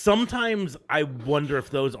sometimes I wonder if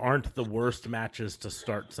those aren't the worst matches to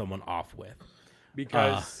start someone off with,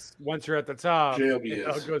 because once you're at the top,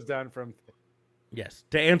 it goes down from. Yes,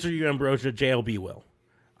 to answer you, Ambrosia, JLB will.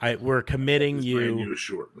 We're committing you a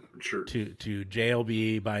shirt to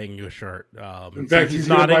JLB buying you a shirt. In fact, he's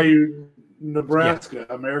going to buy you Nebraska,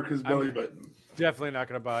 America's belly button. Definitely not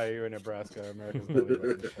going to buy you a Nebraska, America's belly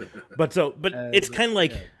button. But it's kind of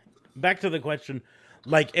like, back to the question,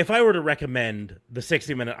 like if I were to recommend the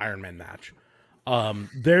 60-minute Iron Man match,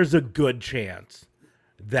 there's a good chance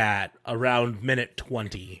that around minute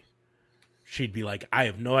 20, she'd be like, I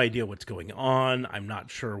have no idea what's going on. I'm not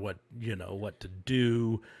sure what to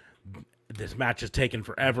do. This match is taking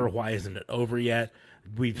forever. Why isn't it over yet?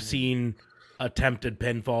 We've seen attempted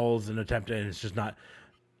pinfalls and it's just not,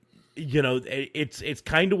 it's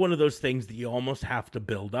kind of one of those things that you almost have to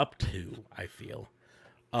build up to, I feel.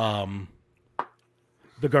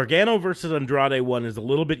 The Gargano versus Andrade one is a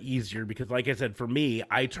little bit easier because, like I said, for me,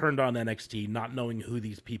 I turned on NXT not knowing who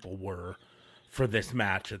these people were for this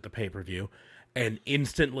match at the pay-per-view and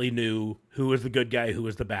instantly knew who was the good guy, who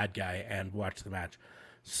was the bad guy, and watched the match.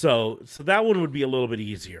 So that one would be a little bit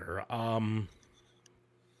easier.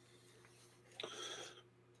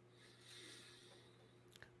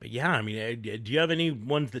 But yeah, I mean, do you have any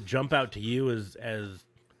ones that jump out to you as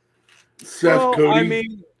Seth, Cody? I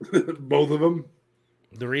mean, both of them.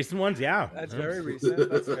 the recent ones? Yeah, that's very recent.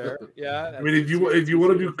 That's fair. Yeah. I mean, if you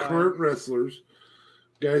want to do current wrestlers,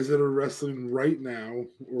 guys that are wrestling right now,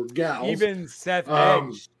 or gals, even Seth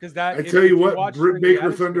Edge, because that I tell you what, Britt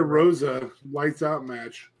Baker Thunder Rosa lights out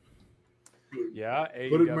match. Yeah,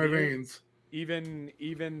 put it in my veins. Even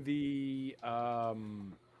the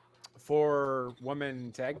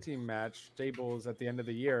 4-woman tag team match tables at the end of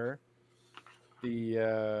the year.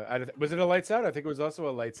 Was it a lights out? I think it was also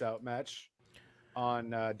a lights out match on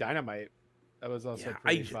Dynamite. That was also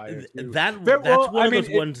pretty fire too. That's one of those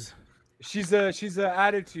ones. She's a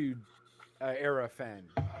Attitude Era fan.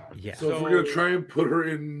 Yeah. So if we're gonna try and put her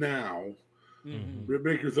in now, Britt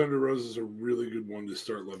Baker Thunder Rosa is a really good one to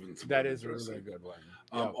start loving. That is a really good one.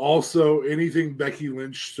 Yep. Also, anything Becky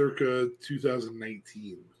Lynch circa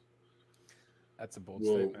 2019. That's a bold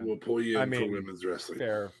statement. We'll pull you in for women's wrestling.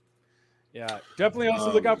 Fair. Yeah, definitely.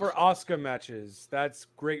 Also look out for Asuka matches. That's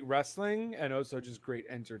great wrestling and also just great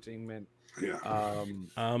entertainment. Yeah.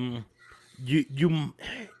 I'm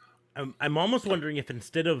almost wondering if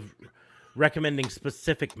instead of recommending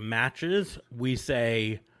specific matches, we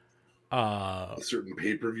say a certain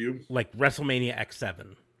pay-per-view, like WrestleMania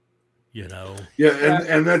X7. You know. Yeah,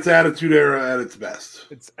 and that's Attitude Era at its best.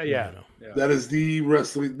 It's That is the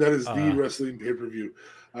wrestling. That is the wrestling pay-per-view.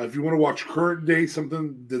 If you want to watch current day,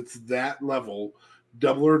 something that's that level,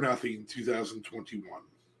 Double or Nothing, 2021.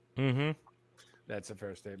 Mm-hmm. That's a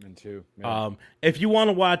fair statement too. Yeah. If you want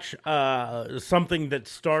to watch something that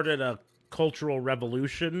started a cultural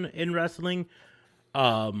revolution in wrestling,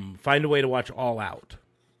 find a way to watch All Out.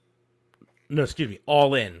 No, excuse me,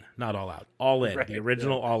 All In, not All Out. All In, right, the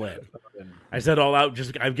original All In. I said All Out,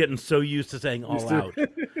 just I'm getting so used to saying All Out.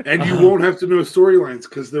 And you won't have to know storylines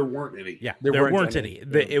because there weren't any. Yeah, there weren't any.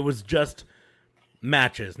 It was just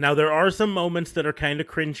matches. Now, there are some moments that are kind of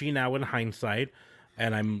cringy now in hindsight,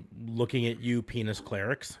 and I'm looking at you, penis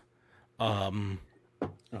clerics. But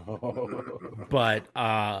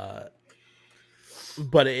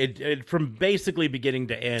it from basically beginning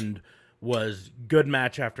to end was good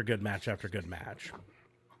match after good match after good match.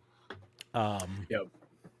 Yep.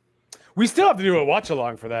 We still have to do a watch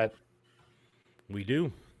along for that. We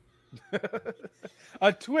do.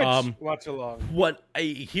 A Twitch watch along.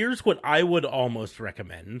 Here's what I would almost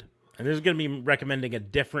recommend, and this is going to be recommending a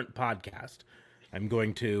different podcast. I'm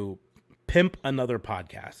going to pimp another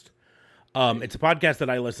podcast. It's a podcast that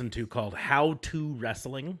I listen to called How to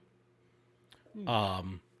Wrestling.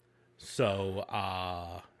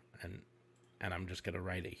 And I'm just going to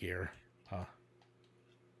write it here.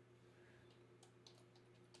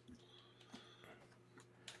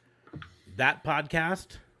 That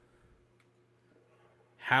podcast,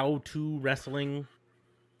 How to Wrestling,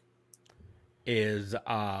 is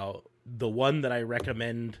the one that I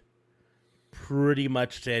recommend pretty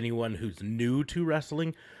much to anyone who's new to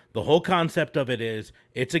wrestling. The whole concept of it is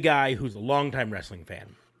it's a guy who's a longtime wrestling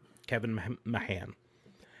fan, Kevin Mahan.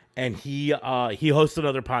 And he hosts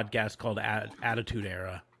another podcast called Attitude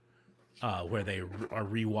Era, where they are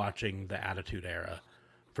rewatching the Attitude Era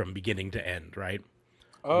from beginning to end, right?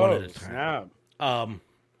 One at a time.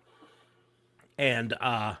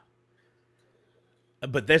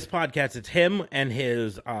 But this podcast, it's him and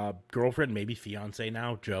his girlfriend, maybe fiance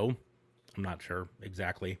now, Joe. I'm not sure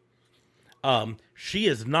exactly. She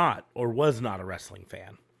is not or was not a wrestling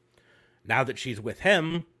fan. Now that she's with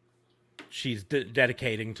him, she's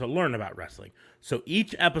dedicating to learn about wrestling. So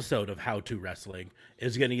each episode of How to Wrestling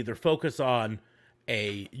is going to either focus on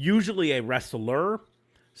usually a wrestler,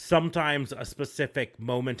 sometimes a specific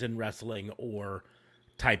moment in wrestling or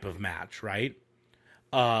type of match, right?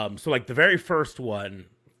 So like the very first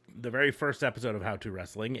episode of How to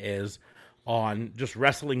Wrestling is on just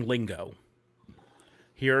wrestling lingo.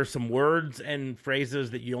 Here are some words and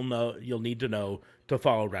phrases that you'll need to know to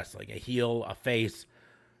follow wrestling. A heel, a face,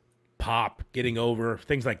 pop, getting over,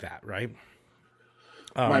 things like that, right?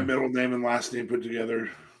 My middle name and last name put together,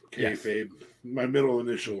 kayfabe. Yes. My middle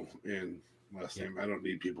initial and last name. I don't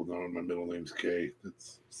need people knowing my middle name's K.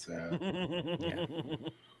 That's sad. Yeah.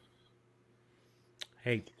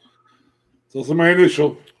 Hey, it's also my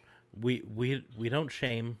initial. We don't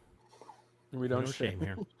shame. We don't shame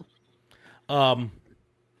here.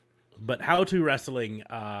 but How to Wrestling,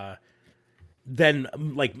 then,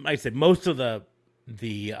 like I said, most of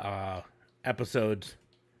the episodes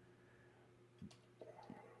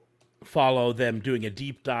follow them doing a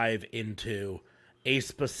deep dive into a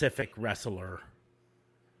specific wrestler,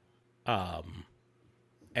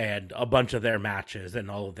 and a bunch of their matches and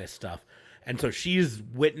all of this stuff. And so she's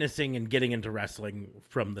witnessing and getting into wrestling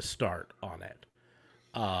from the start on it.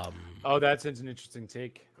 Oh, that's an interesting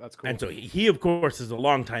take. That's cool. And so he, of course, is a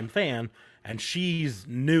longtime fan, and she's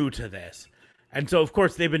new to this. And so, of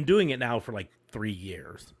course, they've been doing it now for like 3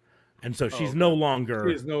 years. And so she's no longer...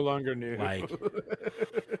 She is no longer new. Like,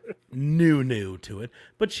 new to it.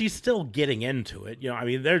 But she's still getting into it. You know, I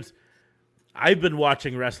mean, I've been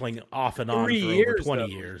watching wrestling off and on for over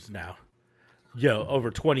 20 years now. Over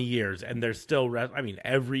 20 years. And there's still... I mean,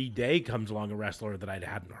 every day comes along a wrestler that I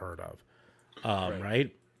hadn't heard of.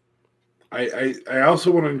 Right? I also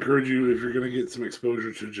want to encourage you, if you're going to get some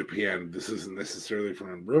exposure to Japan, this isn't necessarily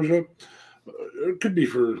for Ambrosia. It could be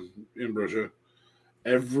for Ambrosia.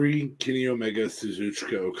 Every Kenny Omega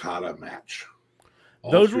Suzuka Okada match.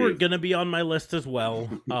 Those were going to be on my list as well.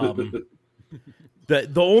 The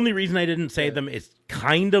only reason I didn't say them is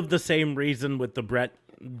kind of the same reason with the Brett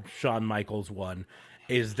Shawn Michaels one,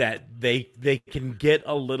 is that they can get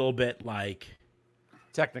a little bit like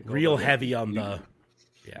technical, real heavy on the.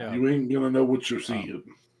 Yeah. You ain't gonna know what you're seeing.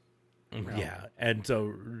 Yeah, and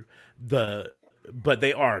so but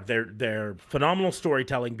they're phenomenal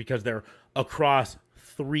storytelling because they're across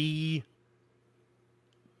 3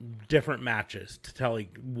 different matches to tell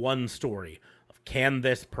one story of, can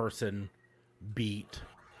this person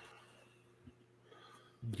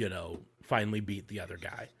finally beat the other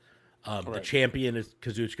guy. The champion is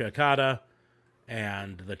Kazuchika Okada,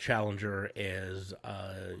 and the challenger is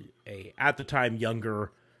a at the time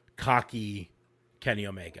younger, cocky Kenny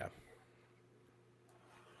Omega.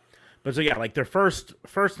 But so yeah, like their first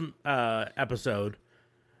episode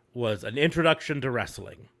was an introduction to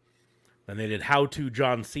wrestling. Then they did How to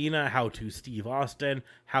John Cena, How to Steve Austin,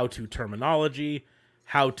 How to Terminology,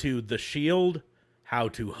 How to The Shield, How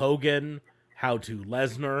to Hogan, How to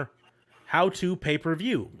Lesnar, How to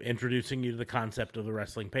Pay-Per-View, introducing you to the concept of the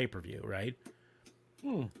wrestling pay-per-view, right?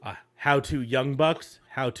 How to Young Bucks,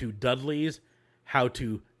 How to Dudleys, How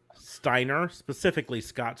to Steiner, specifically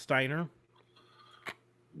Scott Steiner.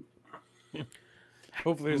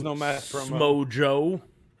 Hopefully there's no match from Smojo.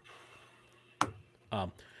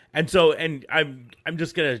 And I'm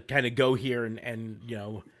just gonna kind of go here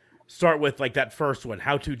and start with like that first one,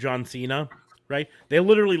 How to John Cena, right? They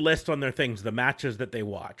literally list on their things the matches that they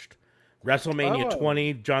watched. WrestleMania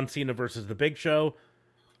 20, John Cena versus The Big Show.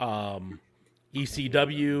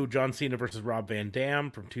 ECW, John Cena versus Rob Van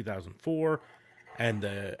Dam from 2004. And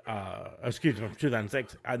from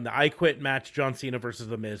 2006. And the I Quit match, John Cena versus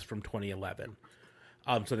The Miz from 2011.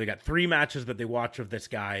 So they got 3 matches that they watch of this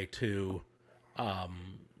guy to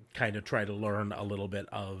kind of try to learn a little bit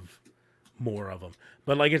of more of them.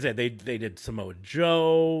 But like I said, they did Samoa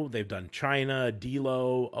Joe, they've done China,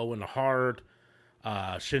 D'Lo, Owen Hart,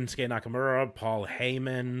 Shinsuke Nakamura, Paul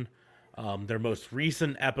Heyman. Their most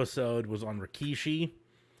recent episode was on Rikishi.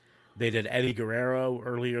 They did Eddie Guerrero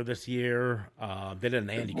earlier this year. They did an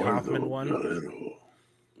Andy Kaufman one.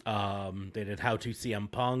 They did How to CM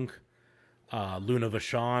Punk, Luna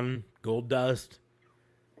Vachon, Goldust.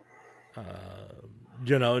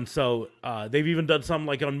 And so they've even done some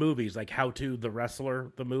like on movies, like How to The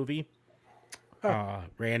Wrestler, the movie.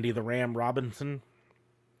 Randy the Ram Robinson.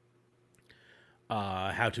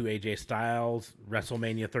 How to AJ Styles,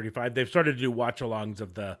 WrestleMania 35. They've started to do watch-alongs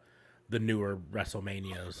of the newer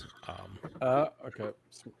WrestleManias. Okay.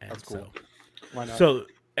 That's cool. Why not? So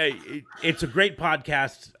it's a great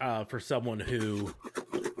podcast for someone who...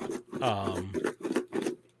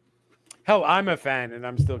 Hell, I'm a fan, and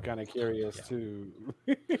I'm still kind of curious too.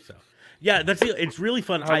 It's really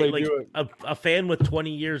fun. How I they like do it. a fan with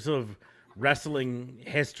 20 years of wrestling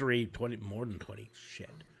history, more than 20.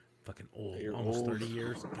 Shit. Fucking old. You're almost old. 30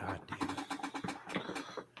 years. God damn it.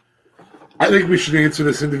 I think we should answer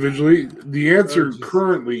this individually. The answer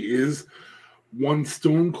currently is one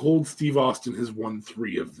Stone Cold Steve Austin has won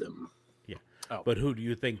 3 of them. Yeah. But who do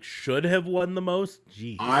you think should have won the most?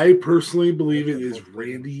 Jeez. I personally believe it is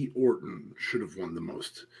Randy Orton should have won the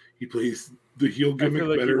most. He plays the heel I gimmick feel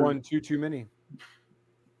like better. you won too many.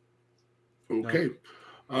 Okay.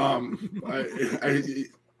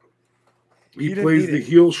 He didn't plays need the it.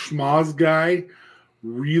 heel schmoz guy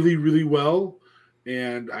really, really well.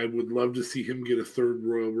 And I would love to see him get a 3rd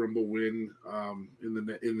Royal Rumble win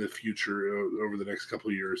in the future over the next couple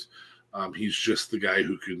of years. He's just the guy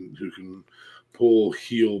who can pull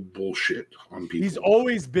heel bullshit on people. He's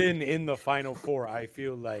always been in the Final Four, I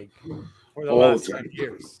feel like, for the All last the time. 10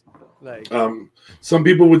 years. Like, Some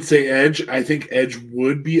people would say Edge. I think Edge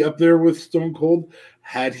would be up there with Stone Cold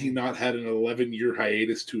had he not had an 11-year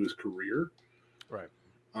hiatus to his career. right.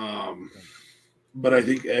 But I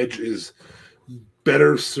think Edge is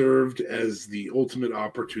better served as the ultimate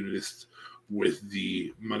opportunist with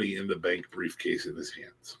the Money in the Bank briefcase in his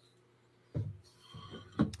hands.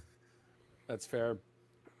 That's fair.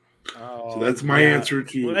 So that's my answer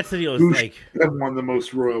to Well, that's the deal. Is who like should have won the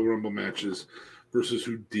most Royal Rumble matches versus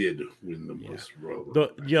who did win the most Royal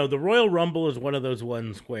Rumble. the Royal Rumble is one of those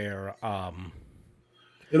ones where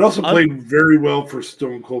It also played very well for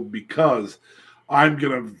Stone Cold because I'm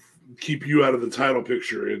going to keep you out of the title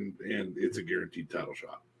picture and it's a guaranteed title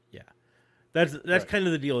shot. that's Right. kind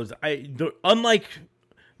of the deal. Is unlike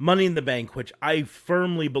Money in the Bank, which I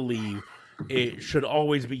firmly believe it should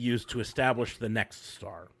always be used to establish the next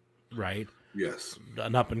star, right? Yes.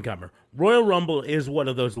 An up and comer. Royal Rumble is one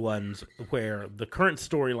of those ones where the current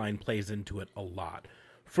storyline plays into it a lot.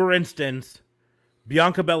 For instance,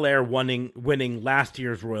 Bianca Belair winning last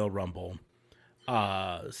year's Royal Rumble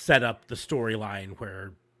set up the storyline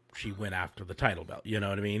where she went after the title belt. You know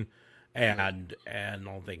what I mean? And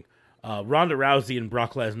all thing. Ronda Rousey and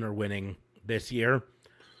Brock Lesnar winning this year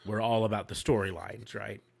were all about the storylines,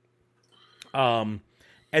 right?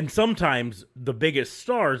 And sometimes the biggest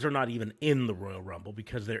stars are not even in the Royal Rumble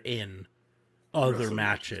because they're in other Wrestling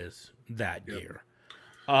matches that year.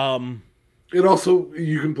 It also,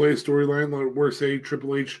 you can play a storyline like where, say,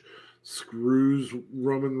 Triple H screws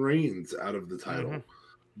Roman Reigns out of the title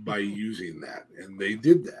by using that, and they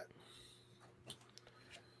did that.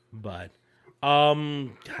 But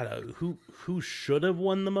who should have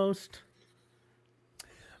won the most?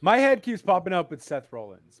 My head keeps popping up with Seth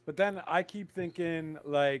Rollins, but then I keep thinking,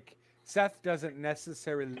 like, Seth doesn't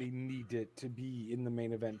necessarily need it to be in the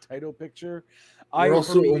main event title picture. We're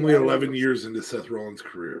also for me, only I 11 always- years into Seth Rollins'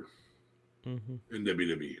 career in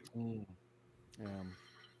WWE. Yeah.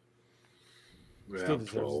 Yeah, Still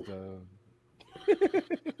deserves 12. the.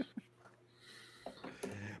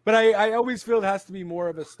 But I always feel it has to be more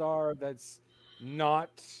of a star that's not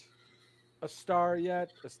a star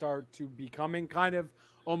yet, a star to becoming, kind of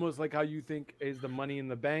almost like how you think is the Money in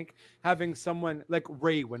the Bank, having someone like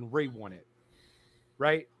Ray when Ray won it,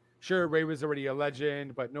 right? Sure, Ray was already a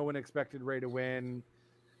legend, but no one expected Ray to win,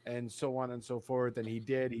 and so on and so forth. And he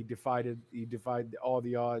did. He defied all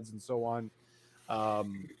the odds and so on.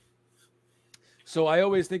 So I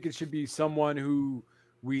always think it should be someone who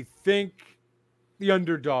we think the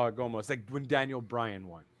underdog, almost like when Daniel Bryan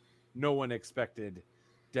won. No one expected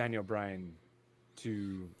Daniel Bryan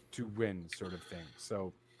to win, sort of thing.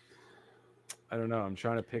 So I don't know. I'm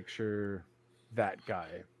trying to picture that guy.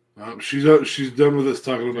 She's done with us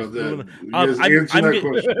talking about that. You guys answer that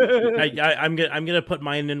question. I'm gonna put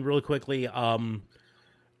mine in really quickly. I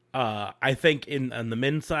think on the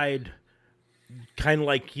men's side, kind of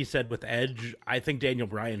like he said with Edge, I think Daniel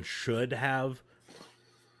Bryan should have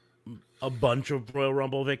a bunch of Royal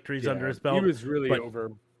Rumble victories under his belt. He was really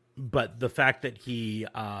over. But the fact that he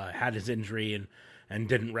had his injury and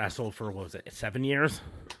didn't wrestle for, what was it, 7 years?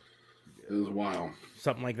 It was wild.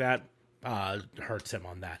 Something like that. Hurts him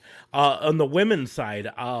on that. On the women's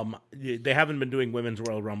side, they haven't been doing women's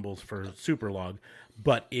Royal Rumbles for super long,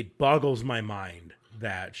 but it boggles my mind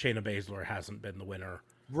that Shayna Baszler hasn't been the winner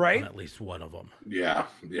on at least one of them. Yeah,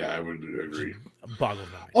 I would agree. Boggles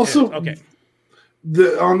my mind. Also, okay.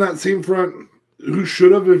 On that same front, who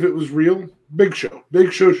should have, if it was real? Big Show.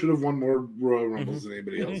 Big Show should have won more Royal Rumbles than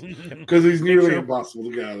anybody else because he's nearly impossible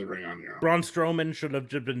to get out of the ring on your own. Braun Strowman should have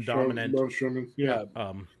just been dominant. Braun Strowman, yeah.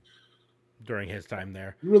 During his time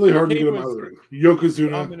there, really hard to get him out of the ring.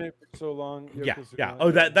 Yokozuna, dominant for so long. Yeah.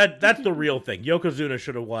 Oh, that's the real thing. Yokozuna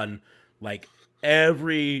should have won like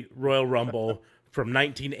every Royal Rumble from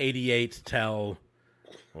 1988 till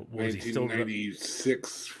what was he still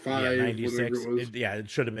 96, 5, yeah, 96. It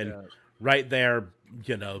should have been right there.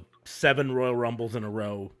 7 Royal Rumbles in a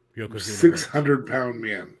row. Yokozuna 600-pound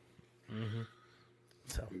man.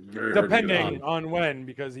 So very depending on when,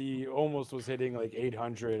 because he almost was hitting like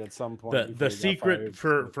 800 at some point. The secret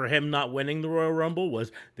for him not winning the Royal Rumble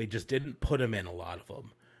was they just didn't put him in a lot of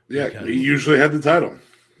them. Yeah, he usually had the title.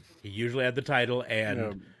 He usually had the title,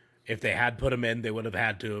 and if they had put him in, they would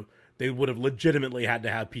have legitimately had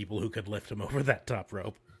to have people who could lift him over that top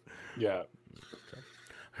rope. Yeah.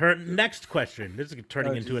 Her next question, this is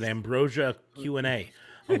turning into an Ambrosia Q&A.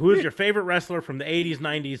 Who is your favorite wrestler from the 80s,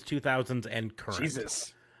 90s, 2000s, and current?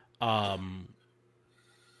 Jesus.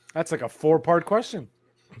 That's like a 4-part question.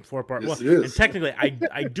 4-part. Yes, Well, it is. and technically,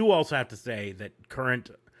 I do also have to say that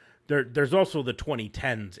there's also the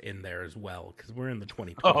 2010s in there as well because we're in the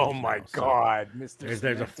 2020s. Oh my now, so God, Mr. there's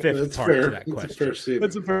a Semantics. fifth That's part fair. to that That's a question. fair statement.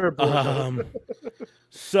 That's a fair point. So,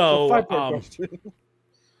 So 5-part question.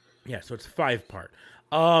 yeah, so it's 5-part.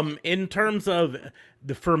 In terms of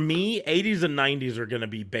for me, 80s and 90s are going to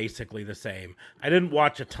be basically the same. I didn't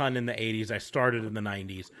watch a ton in the 80s. I started in the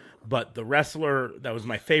 90s, but the wrestler that was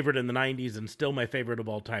my favorite in the 90s and still my favorite of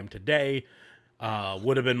all time today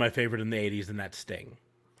would have been my favorite in the 80s, and that's Sting.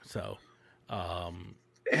 So,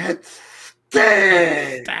 It's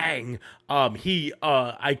Sting. Sting.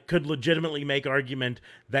 I could legitimately make argument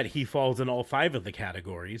that he falls in all 5 of the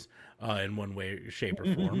categories in one way, shape, or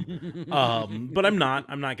form. But I'm not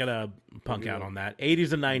gonna punk out on that.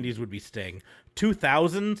 80s and 90s would be Sting.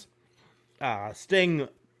 2000s, Sting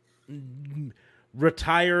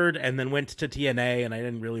retired and then went to TNA, and I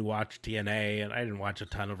didn't really watch TNA, and I didn't watch a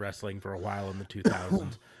ton of wrestling for a while in the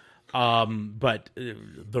 2000s. But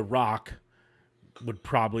The Rock would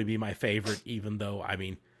probably be my favorite, even though, I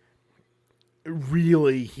mean,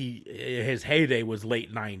 really, his heyday was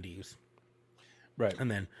late 90s. Right.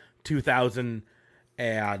 And then 2000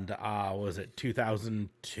 and was it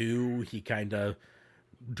 2002, he kind of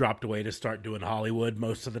dropped away to start doing Hollywood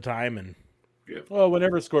most of the time. And Well,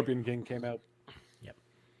 whenever Scorpion King came out.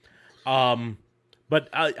 but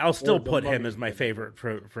I'll still Or the put him Mummy. as my favorite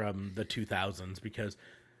from the 2000s because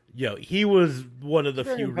he was one of the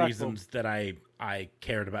Very few impactful. reasons that I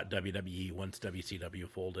cared about WWE once WCW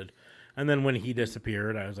folded. And then when he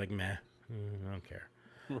disappeared, I was like, meh, I don't care.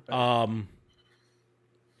 Right.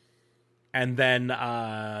 And then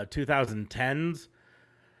 2010s,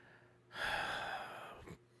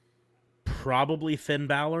 probably Finn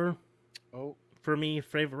Balor Oh, for me,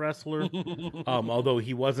 favorite wrestler. Although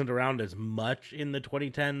he wasn't around as much in the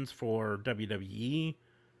 2010s for WWE.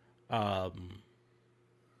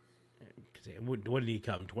 When did he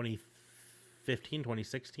come? 2015,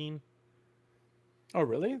 2016? oh,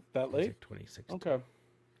 really? That Was late? it 2016? Okay.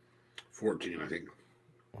 14, I think.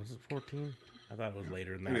 Was it 14? I thought it was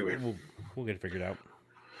later than that. Anyway. We'll get it figured out.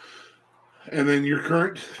 And then your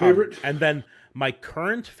current favorite? And then my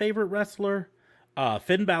current favorite wrestler,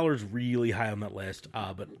 Finn Balor's really high on that list.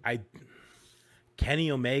 But Kenny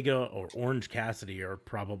Omega or Orange Cassidy are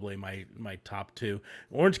probably my top 2.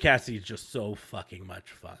 Orange Cassidy is just so fucking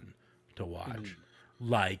much fun to watch.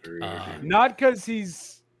 Like, Not because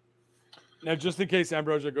he's. Now, just in case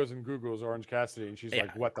Ambrosia goes and Googles Orange Cassidy and she's Yeah,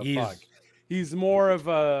 like, what the he's- fuck? He's more of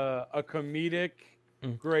a comedic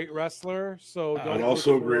great wrestler. So don't And look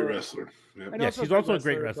also a great for- wrestler. Yep. and yes, he's also a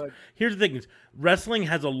great wrestler. but- Here's the thing: is wrestling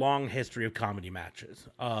has a long history of comedy matches,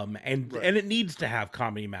 and it needs to have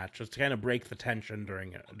comedy matches to kind of break the tension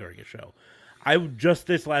during a show. I just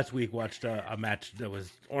this last week watched a match that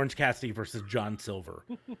was Orange Cassidy versus John Silver,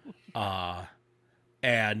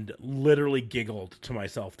 and literally giggled to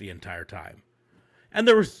myself the entire time. And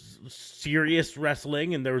there was serious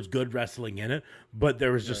wrestling and there was good wrestling in it, but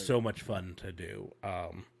there was just so much fun to do.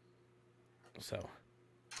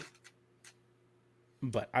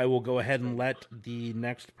 But I will go ahead and let the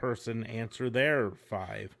next person answer their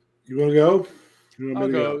 5. You want to go? You want I'll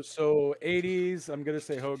me to go. So 80s, I'm gonna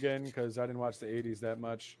say Hogan because I didn't watch the 80s that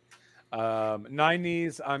much.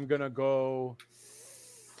 90s, I'm gonna go.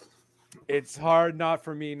 It's hard not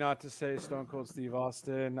for me not to say Stone Cold Steve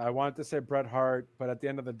Austin. I wanted to say Bret Hart, but at the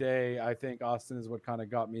end of the day, I think Austin is what kind of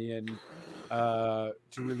got me in to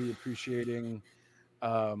really appreciating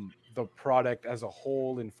the product as a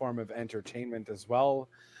whole in form of entertainment as well.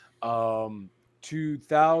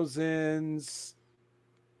 2000s.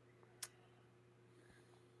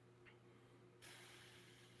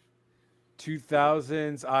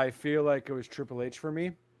 I feel like it was Triple H for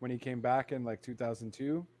me when he came back in like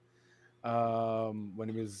 2002, when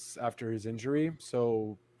he was after his injury.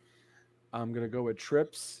 So I'm gonna go with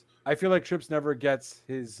Trips. I feel like Trips never gets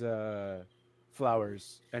his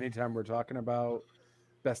flowers anytime we're talking about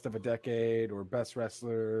best of a decade or best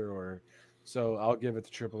wrestler, or so I'll give it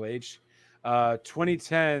to Triple H.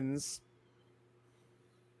 2010s.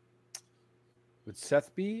 Would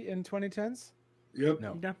Seth be in 2010s? Yep.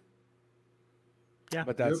 No. Yeah.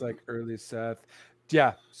 But that's Yep. like early Seth.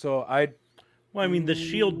 Yeah. So I Well, I mean, the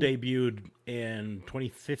Shield debuted in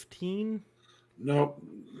 2015. No,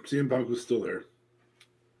 CM Punk was still there.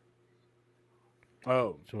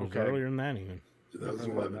 so So it was okay. earlier than that even.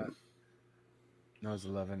 2011. That was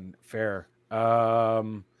 11. Fair.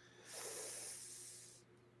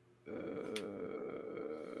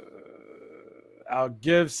 I'll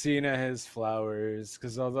give Cena his flowers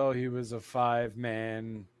because although he was a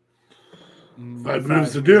 5-man, Five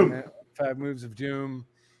Moves of Doom. 5 Moves of Doom,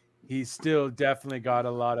 He's still definitely got a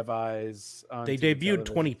lot of eyes on They TV debuted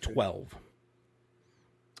television, too. 2012.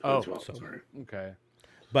 Oh, 12, so- sorry. okay.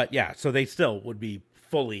 But yeah, so they still would be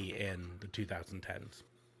fully in the 2010s.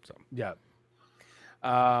 So Yeah.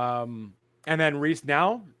 And then Reese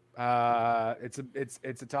now, it's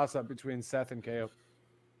a toss up between Seth and KO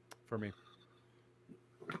for me.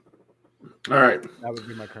 All right. That would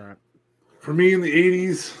be my current. For me in the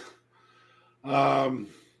 80s,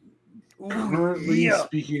 currently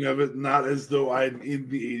speaking of it, not as though I'm in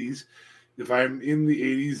the 80s. If I'm in the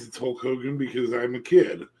 80s, it's Hulk Hogan because I'm a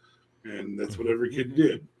kid, and that's what every kid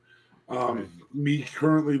did. Me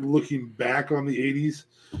currently looking back on the 80s,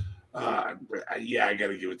 I got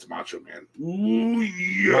to give it to Macho Man. Ooh,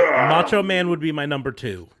 yeah. Macho Man would be my number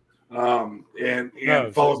 2. And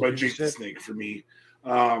No, followed so by it's a Jake the shit. Snake for me.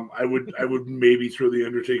 I would maybe throw the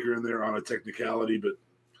Undertaker in there on a technicality, but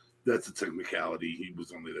that's a technicality. He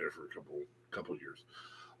was only there for a couple years.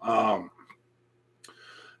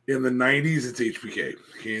 In the 90s, it's HBK.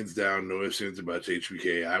 Hands down, no ifs, ands, or buts,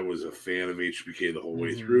 HBK. I was a fan of HBK the whole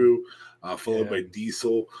way through, followed by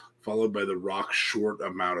Diesel, followed by The Rock short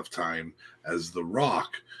amount of time as The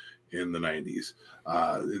Rock in the 90s.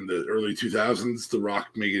 In the early 2000s, The Rock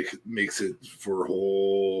makes it for a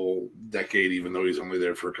whole decade, even though he's only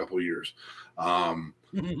there for a couple of years. I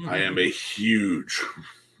am a huge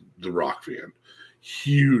The Rock fan.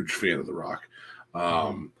 Huge fan of The Rock.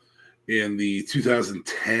 In the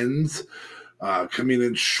 2010s, coming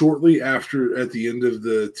in shortly after, at the end of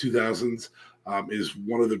the 2000s, is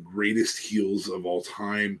one of the greatest heels of all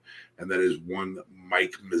time, and that is one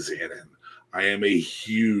Mike Mizanin. I am a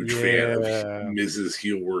huge fan of Miz's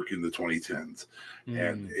heel work in the 2010s,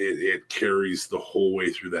 and it carries the whole way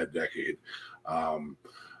through that decade.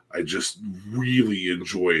 I just really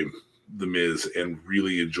enjoy The Miz and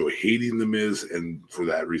really enjoy hating The Miz, and for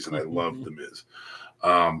that reason, I love The Miz.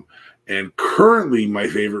 And currently, my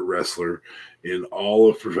favorite wrestler in all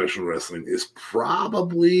of professional wrestling is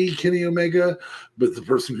probably Kenny Omega, but the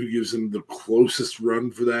person who gives him the closest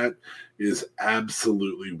run for that is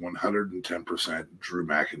absolutely 110% Drew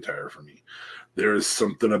McIntyre for me. There is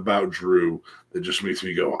something about Drew that just makes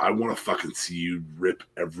me go, I want to fucking see you rip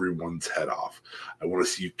everyone's head off. I want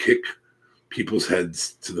to see you kick people's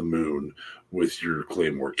heads to the moon with your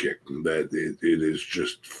Claymore kick. That it is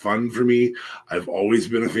just fun for me. I've always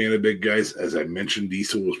been a fan of big guys. As I mentioned,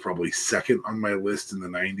 Diesel was probably second on my list in the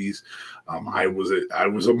 90s. I was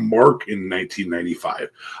a mark in 1995.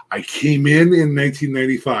 I came in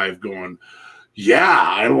 1995 going, yeah,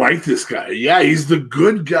 I like this guy. Yeah, he's the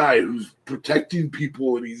good guy who's protecting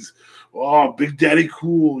people, and he's Big Daddy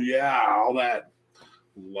Cool. Yeah, all that.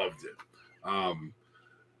 Loved it.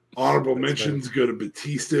 Honorable mentions go to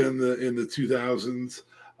Batista in the 2000s.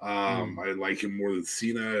 I like him more than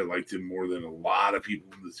Cena. I liked him more than a lot of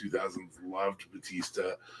people in the 2000s. Loved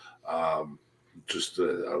Batista. Just a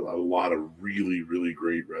lot of really, really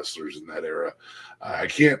great wrestlers in that era. I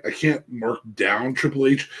can't mark down Triple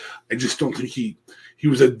H. I just don't think he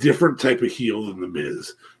was a different type of heel than The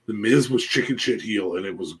Miz. The Miz was chicken shit heel, and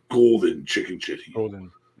it was golden chicken shit heel.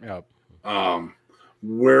 Golden, yeah.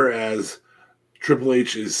 Whereas Triple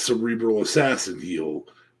H is cerebral assassin heel,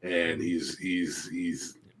 and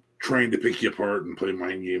he's trying to pick you apart and play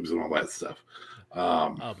mind games and all that stuff.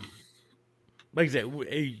 Like I said,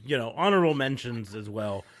 honorable mentions as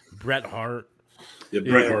well. Bret Hart. Yeah,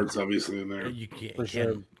 Bret Hart's obviously in there. You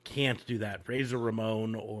can't do that. Razor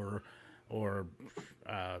Ramon or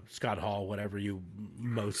Scott Hall, whatever you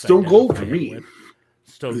most Stone Cold for me. With.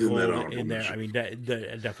 Stone Cold in there. I mean,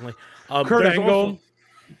 definitely. Kurt Angle.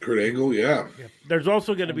 Kurt Angle, yeah. There's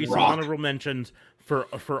also going to be some honorable mentions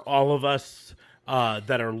for all of us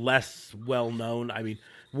that are less well known. I mean,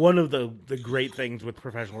 one of the great things with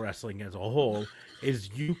professional wrestling as a whole is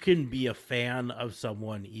you can be a fan of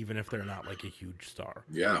someone even if they're not like a huge star.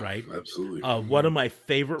 Yeah, right. Absolutely. One of my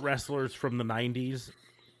favorite wrestlers from the 90s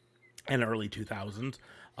and early 2000s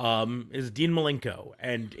is Dean Malenko,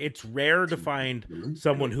 and it's rare to find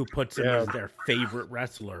someone who puts him as their favorite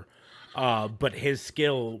wrestler. But his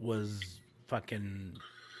skill was fucking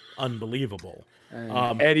unbelievable.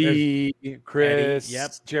 Eddie, Chris,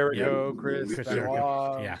 Jericho, Chris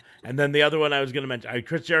Jericho. Yeah, and then the other one I was going to mention,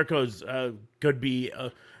 Chris Jericho's could be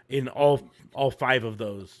in all five of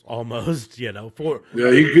those almost. He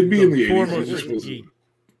could be in the 80s.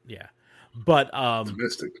 Yeah, but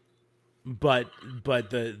optimistic. But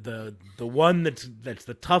the one that's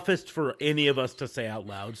the toughest for any of us to say out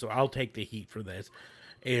loud, so I'll take the heat for this,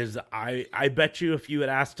 is I bet you if you had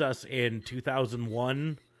asked us in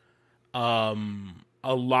 2001, a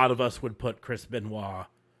lot of us would put Chris Benoit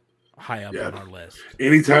high up on our list.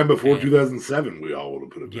 Anytime before 2007, we all would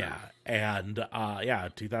have put him. Yeah, and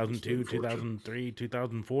 2002, 2003,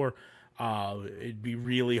 2004. It'd be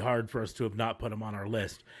really hard for us to have not put him on our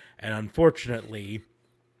list. And unfortunately,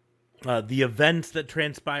 the events that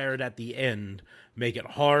transpired at the end make it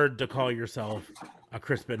hard to call yourself a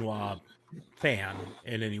Chris Benoit fan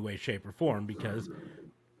in any way, shape, or form, because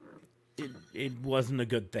it wasn't a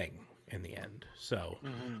good thing in the end. So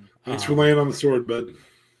thanks for laying on the sword, bud.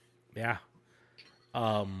 Yeah.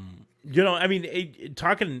 I mean,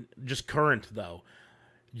 talking just current though,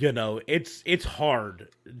 it's hard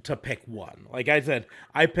to pick one. Like I said,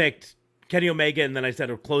 I picked Kenny Omega, and then I said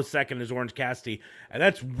a close second is Orange Cassidy, and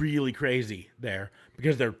that's really crazy there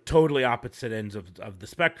because they're totally opposite ends of the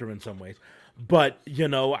spectrum in some ways. But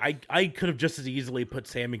I could have just as easily put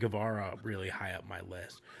Sammy Guevara really high up my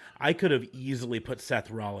list. I could have easily put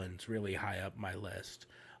Seth Rollins really high up my list.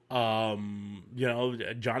 Johnny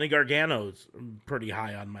Gargano's pretty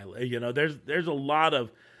high on my list. There's a lot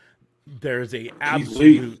of, there's a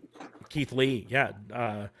absolute Keith Lee. Yeah.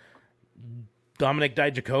 Dominik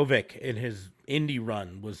Dijakovic in his indie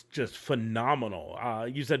run was just phenomenal.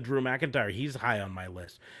 You said Drew McIntyre. He's high on my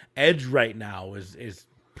list. Edge right now is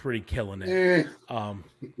pretty killing it. I'm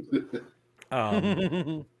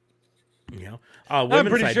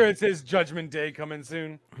pretty sure it says Judgment Day coming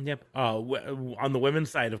soon. Yep. On the women's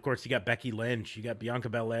side, of course, you got Becky Lynch, you got Bianca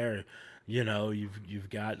Belair, you've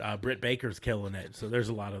got Britt Baker's killing it. So there's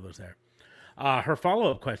a lot of those there. Her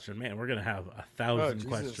follow-up question, man, we're gonna have 1,000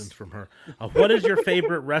 questions from her. What is your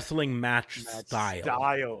favorite wrestling match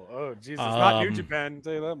style? Oh, Jesus, not New Japan. I'll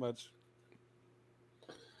tell you that much.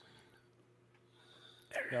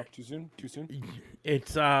 Yeah, too soon.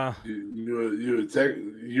 It's you're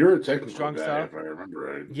a technical guy, if I remember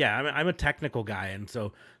right. Yeah, I'm a technical guy, and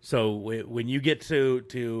so when you get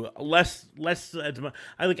to less,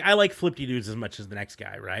 I like flip-de-doos as much as the next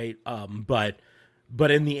guy, right? But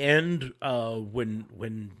in the end,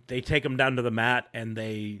 when they take them down to the mat and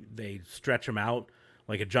they stretch them out,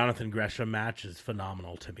 like a Jonathan Gresham match is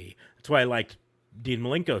phenomenal to me. That's why I liked Dean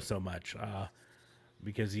Malenko so much.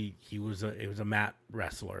 Because he was a mat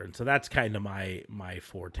wrestler, and so that's kind of my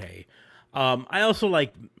forte. I also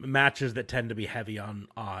like matches that tend to be heavy on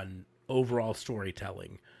overall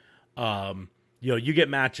storytelling. You get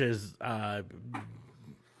matches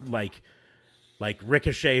like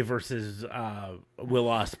Ricochet versus Will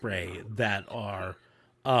Ospreay that are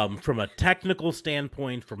from a technical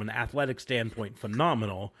standpoint, from an athletic standpoint,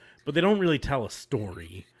 phenomenal, but they don't really tell a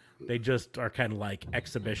story. They just are kind of like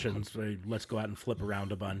exhibitions. Let's go out and flip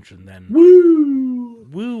around a bunch, and then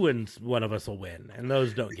woo, and one of us will win. And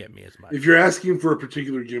those don't get me as much. If you're asking for a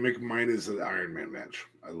particular gimmick, mine is the Iron Man match.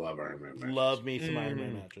 I love Iron Man matches. Love me some Iron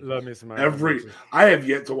Man matches. Love me some Iron Man matches. I have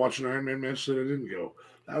yet to watch an Iron Man match that I didn't go,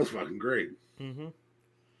 that was fucking great. Mm-hmm.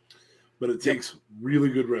 But it takes really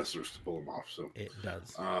good wrestlers to pull them off. So it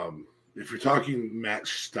does. If you're talking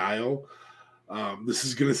match style, this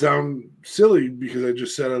is going to sound silly because I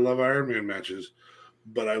just said I love Iron Man matches,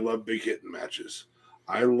 but I love big hitting matches.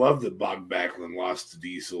 I love that Bob Backlund lost to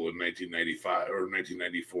Diesel in 1995 or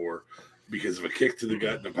 1994 because of a kick to the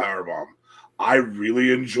gut and a powerbomb. I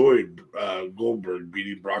really enjoyed Goldberg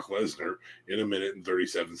beating Brock Lesnar in 1 minute and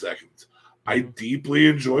 37 seconds. I deeply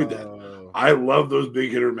enjoyed that. I love those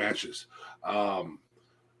big hitter matches.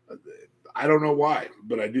 I don't know why,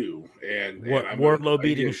 but I do. And Wardlow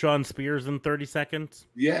beating Sean Spears in 30 seconds.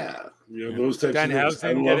 Yeah, those types of things.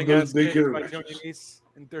 I love those big hitter matches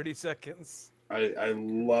in 30 seconds. I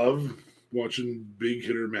love watching big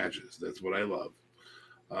hitter matches. That's what I love.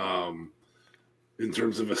 In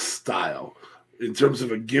terms of a style, in terms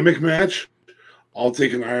of a gimmick match, I'll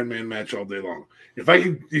take an Iron Man match all day long.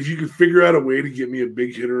 If you could figure out a way to get me a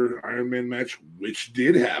big hitter Iron Man match, which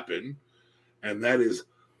did happen, and that is,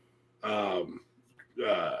 oh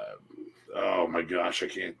my gosh, I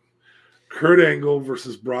can't. Kurt Angle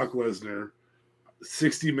versus Brock Lesnar,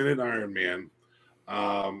 60-minute Iron Man.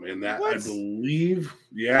 And that, what? I believe,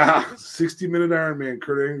 60-minute Iron Man,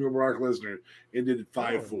 Kurt Angle, Brock Lesnar, ended at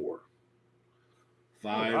 5-4.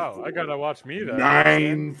 Wow, I gotta watch me that.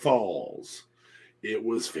 9 falls. It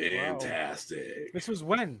was fantastic. Wow. This was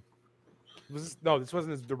when? This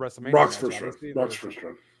wasn't the WrestleMania. Brock's first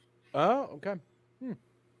run. Oh, okay.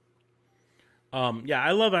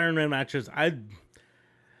 I love Iron Man matches. I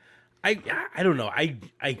don't know. I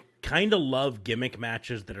kind of love gimmick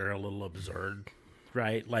matches that are a little absurd,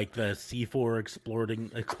 right? Like the C4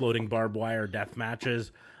 exploding barbed wire death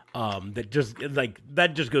matches.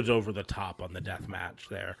 That just goes over the top on the death match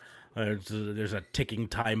there. There's a ticking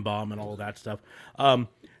time bomb and all of that stuff.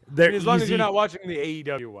 they're as long as easy- you're not watching the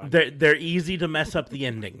AEW one. they're easy to mess up the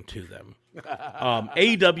ending to them.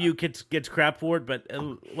 AEW gets crap for it, but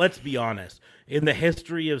let's be honest. In the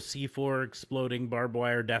history of C4 exploding barbed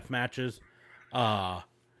wire death matches, a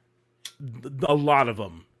lot of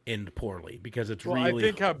them end poorly because it's Well, really I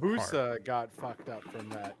think hard. Hayabusa got fucked up from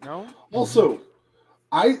that. No. Also,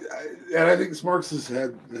 I think Smarks has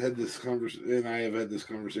had this conversation, and I have had this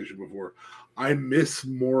conversation before. I miss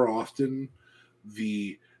more often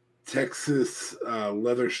the Texas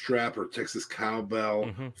leather strap or Texas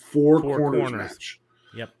cowbell four corners match.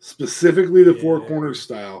 Yep. Specifically the four corners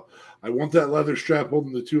style. I want that leather strap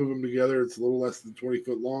holding the two of them together. It's a little less than 20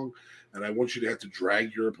 foot long, and I want you to have to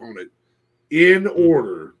drag your opponent in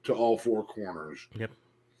order to all four corners. Yep.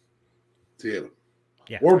 To hit them.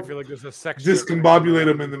 Yeah. Or I feel like there's a sex discombobulate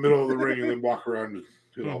them in the middle of the ring and then walk around and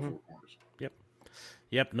hit all four corners.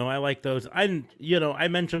 Yep. No, I like those. I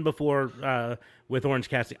mentioned before with Orange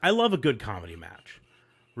Cassidy, I love a good comedy match,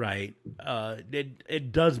 right?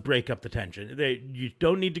 It does break up the tension. You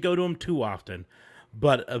don't need to go to them too often,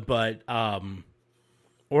 but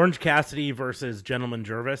Orange Cassidy versus Gentleman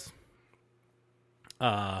Jervis,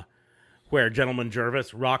 where Gentleman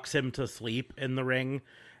Jervis rocks him to sleep in the ring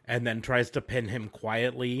and then tries to pin him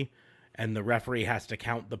quietly, and the referee has to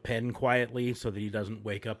count the pin quietly so that he doesn't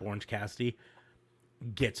wake up Orange Cassidy.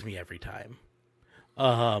 Gets me every time.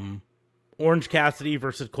 Orange Cassidy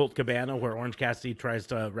versus Colt Cabana, where Orange Cassidy tries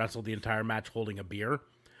to wrestle the entire match holding a beer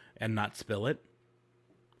and not spill it.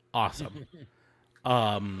 Awesome.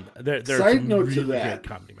 There's Side note really to that, good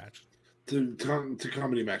comedy matches. To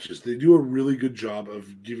comedy matches, they do a really good job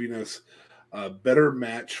of giving us a better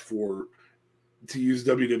match for, to use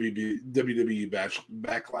WWE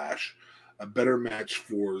Backlash, a better match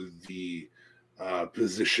for the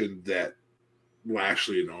position that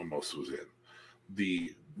Lashley and Omos was in.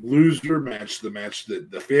 The loser match, the match that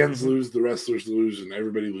the fans lose, the wrestlers lose, and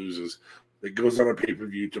everybody loses, that goes on a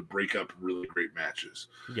pay-per-view to break up really great matches.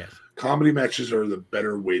 Yes. Comedy matches are the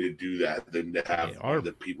better way to do that than to have They are. one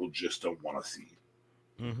that people just don't want to see.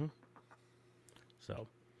 Mm-hmm. So,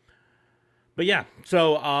 but yeah,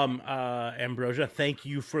 so Ambrosia, thank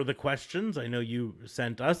you for the questions. I know you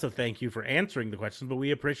sent us a thank you for answering the questions, but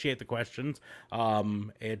we appreciate the questions.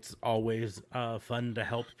 It's always fun to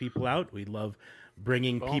help people out. We love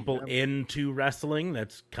bringing people into wrestling.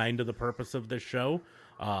 That's kind of the purpose of this show.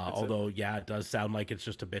 Although, it does sound like it's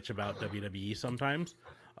just a bitch about WWE sometimes.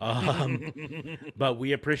 But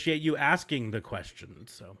we appreciate you asking the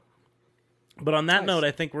questions. So, but on that note,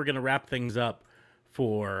 I think we're going to wrap things up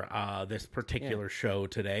for this particular show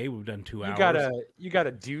today. We've done 2 hours. You got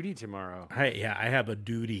a duty tomorrow. I have a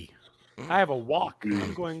duty. I have a walk.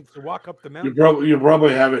 I'm going to walk up the mountain. You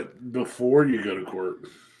probably have it before you go to court.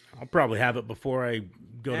 I'll probably have it before I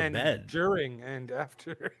go to bed. During and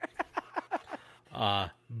after.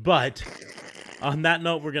 But on that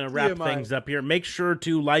note, we're going to wrap things up here. Make sure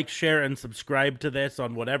to like, share, and subscribe to this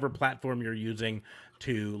on whatever platform you're using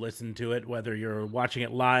to listen to it, whether you're watching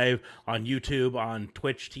it live on YouTube, on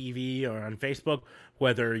Twitch TV, or on Facebook,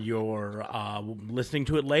 whether you're listening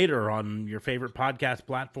to it later on your favorite podcast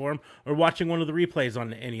platform, or watching one of the replays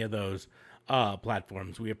on any of those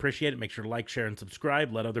platforms. We appreciate it. Make sure to like, share, and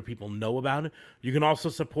subscribe. Let other people know about it. You can also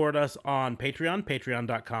support us on Patreon,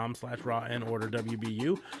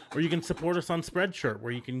 patreon.com/RawAndOrderWBU, or you can support us on Spreadshirt,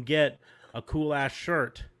 where you can get a cool-ass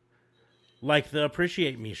shirt, like the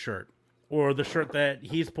Appreciate Me shirt, or the shirt that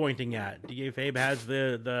he's pointing at. DA Fabe has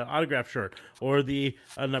the autograph shirt, or the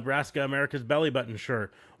Nebraska America's Belly Button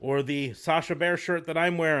shirt, or the Sasha Bear shirt that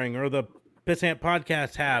I'm wearing, or the Pissant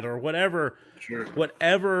Podcast hat, or whatever. Sure.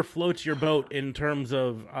 Whatever floats your boat in terms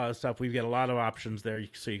of stuff. We've got a lot of options there,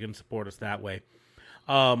 so you can support us that way.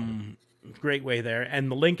 Great way there.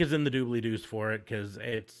 And the link is in the doobly-doos for it, because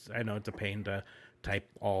I know it's a pain to type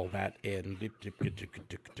all that in.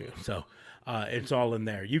 So it's all in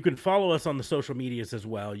there. You can follow us on the social medias as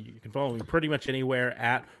well. You can follow me pretty much anywhere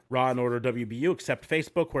at Raw and Order WBU, except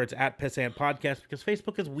Facebook, where it's at Pissant Podcast, because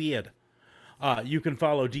Facebook is weird. You can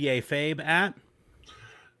follow DA Fabe at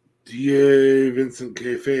DA Vincent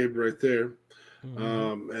K. Fabe right there.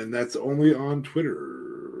 And that's only on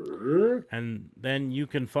Twitter. And then you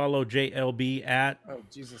can follow JLB at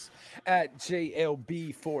At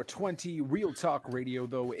JLB420. Real Talk Radio,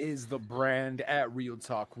 though, is the brand at Real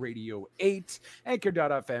Talk Radio 8.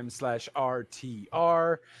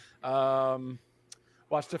 Anchor.fm/RTR.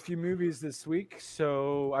 Watched a few movies this week,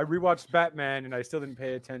 so I rewatched Batman, and I still didn't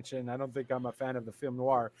pay attention. I don't think I'm a fan of the film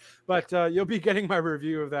noir, but you'll be getting my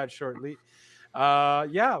review of that shortly. Are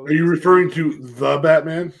you referring to The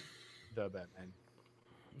Batman? The Batman?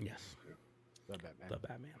 yes, The Batman. the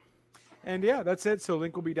Batman. And yeah, that's it. So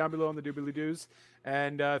link will be down below on the doobly doos.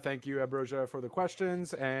 And thank you, Ambrosia, for the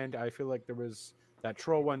questions. And I feel like there was that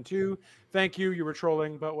troll one too. Thank you. You were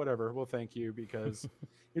trolling, but whatever. We'll thank you because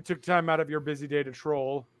you took time out of your busy day to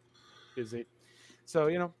troll. Busy. So,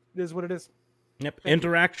 it is what it is. Yep.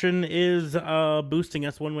 Interaction is boosting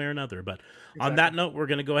us one way or another. But on that note, we're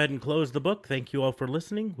going to go ahead and close the book. Thank you all for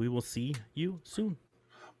listening. We will see you soon.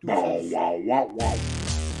 Wow, wow, wow, wow.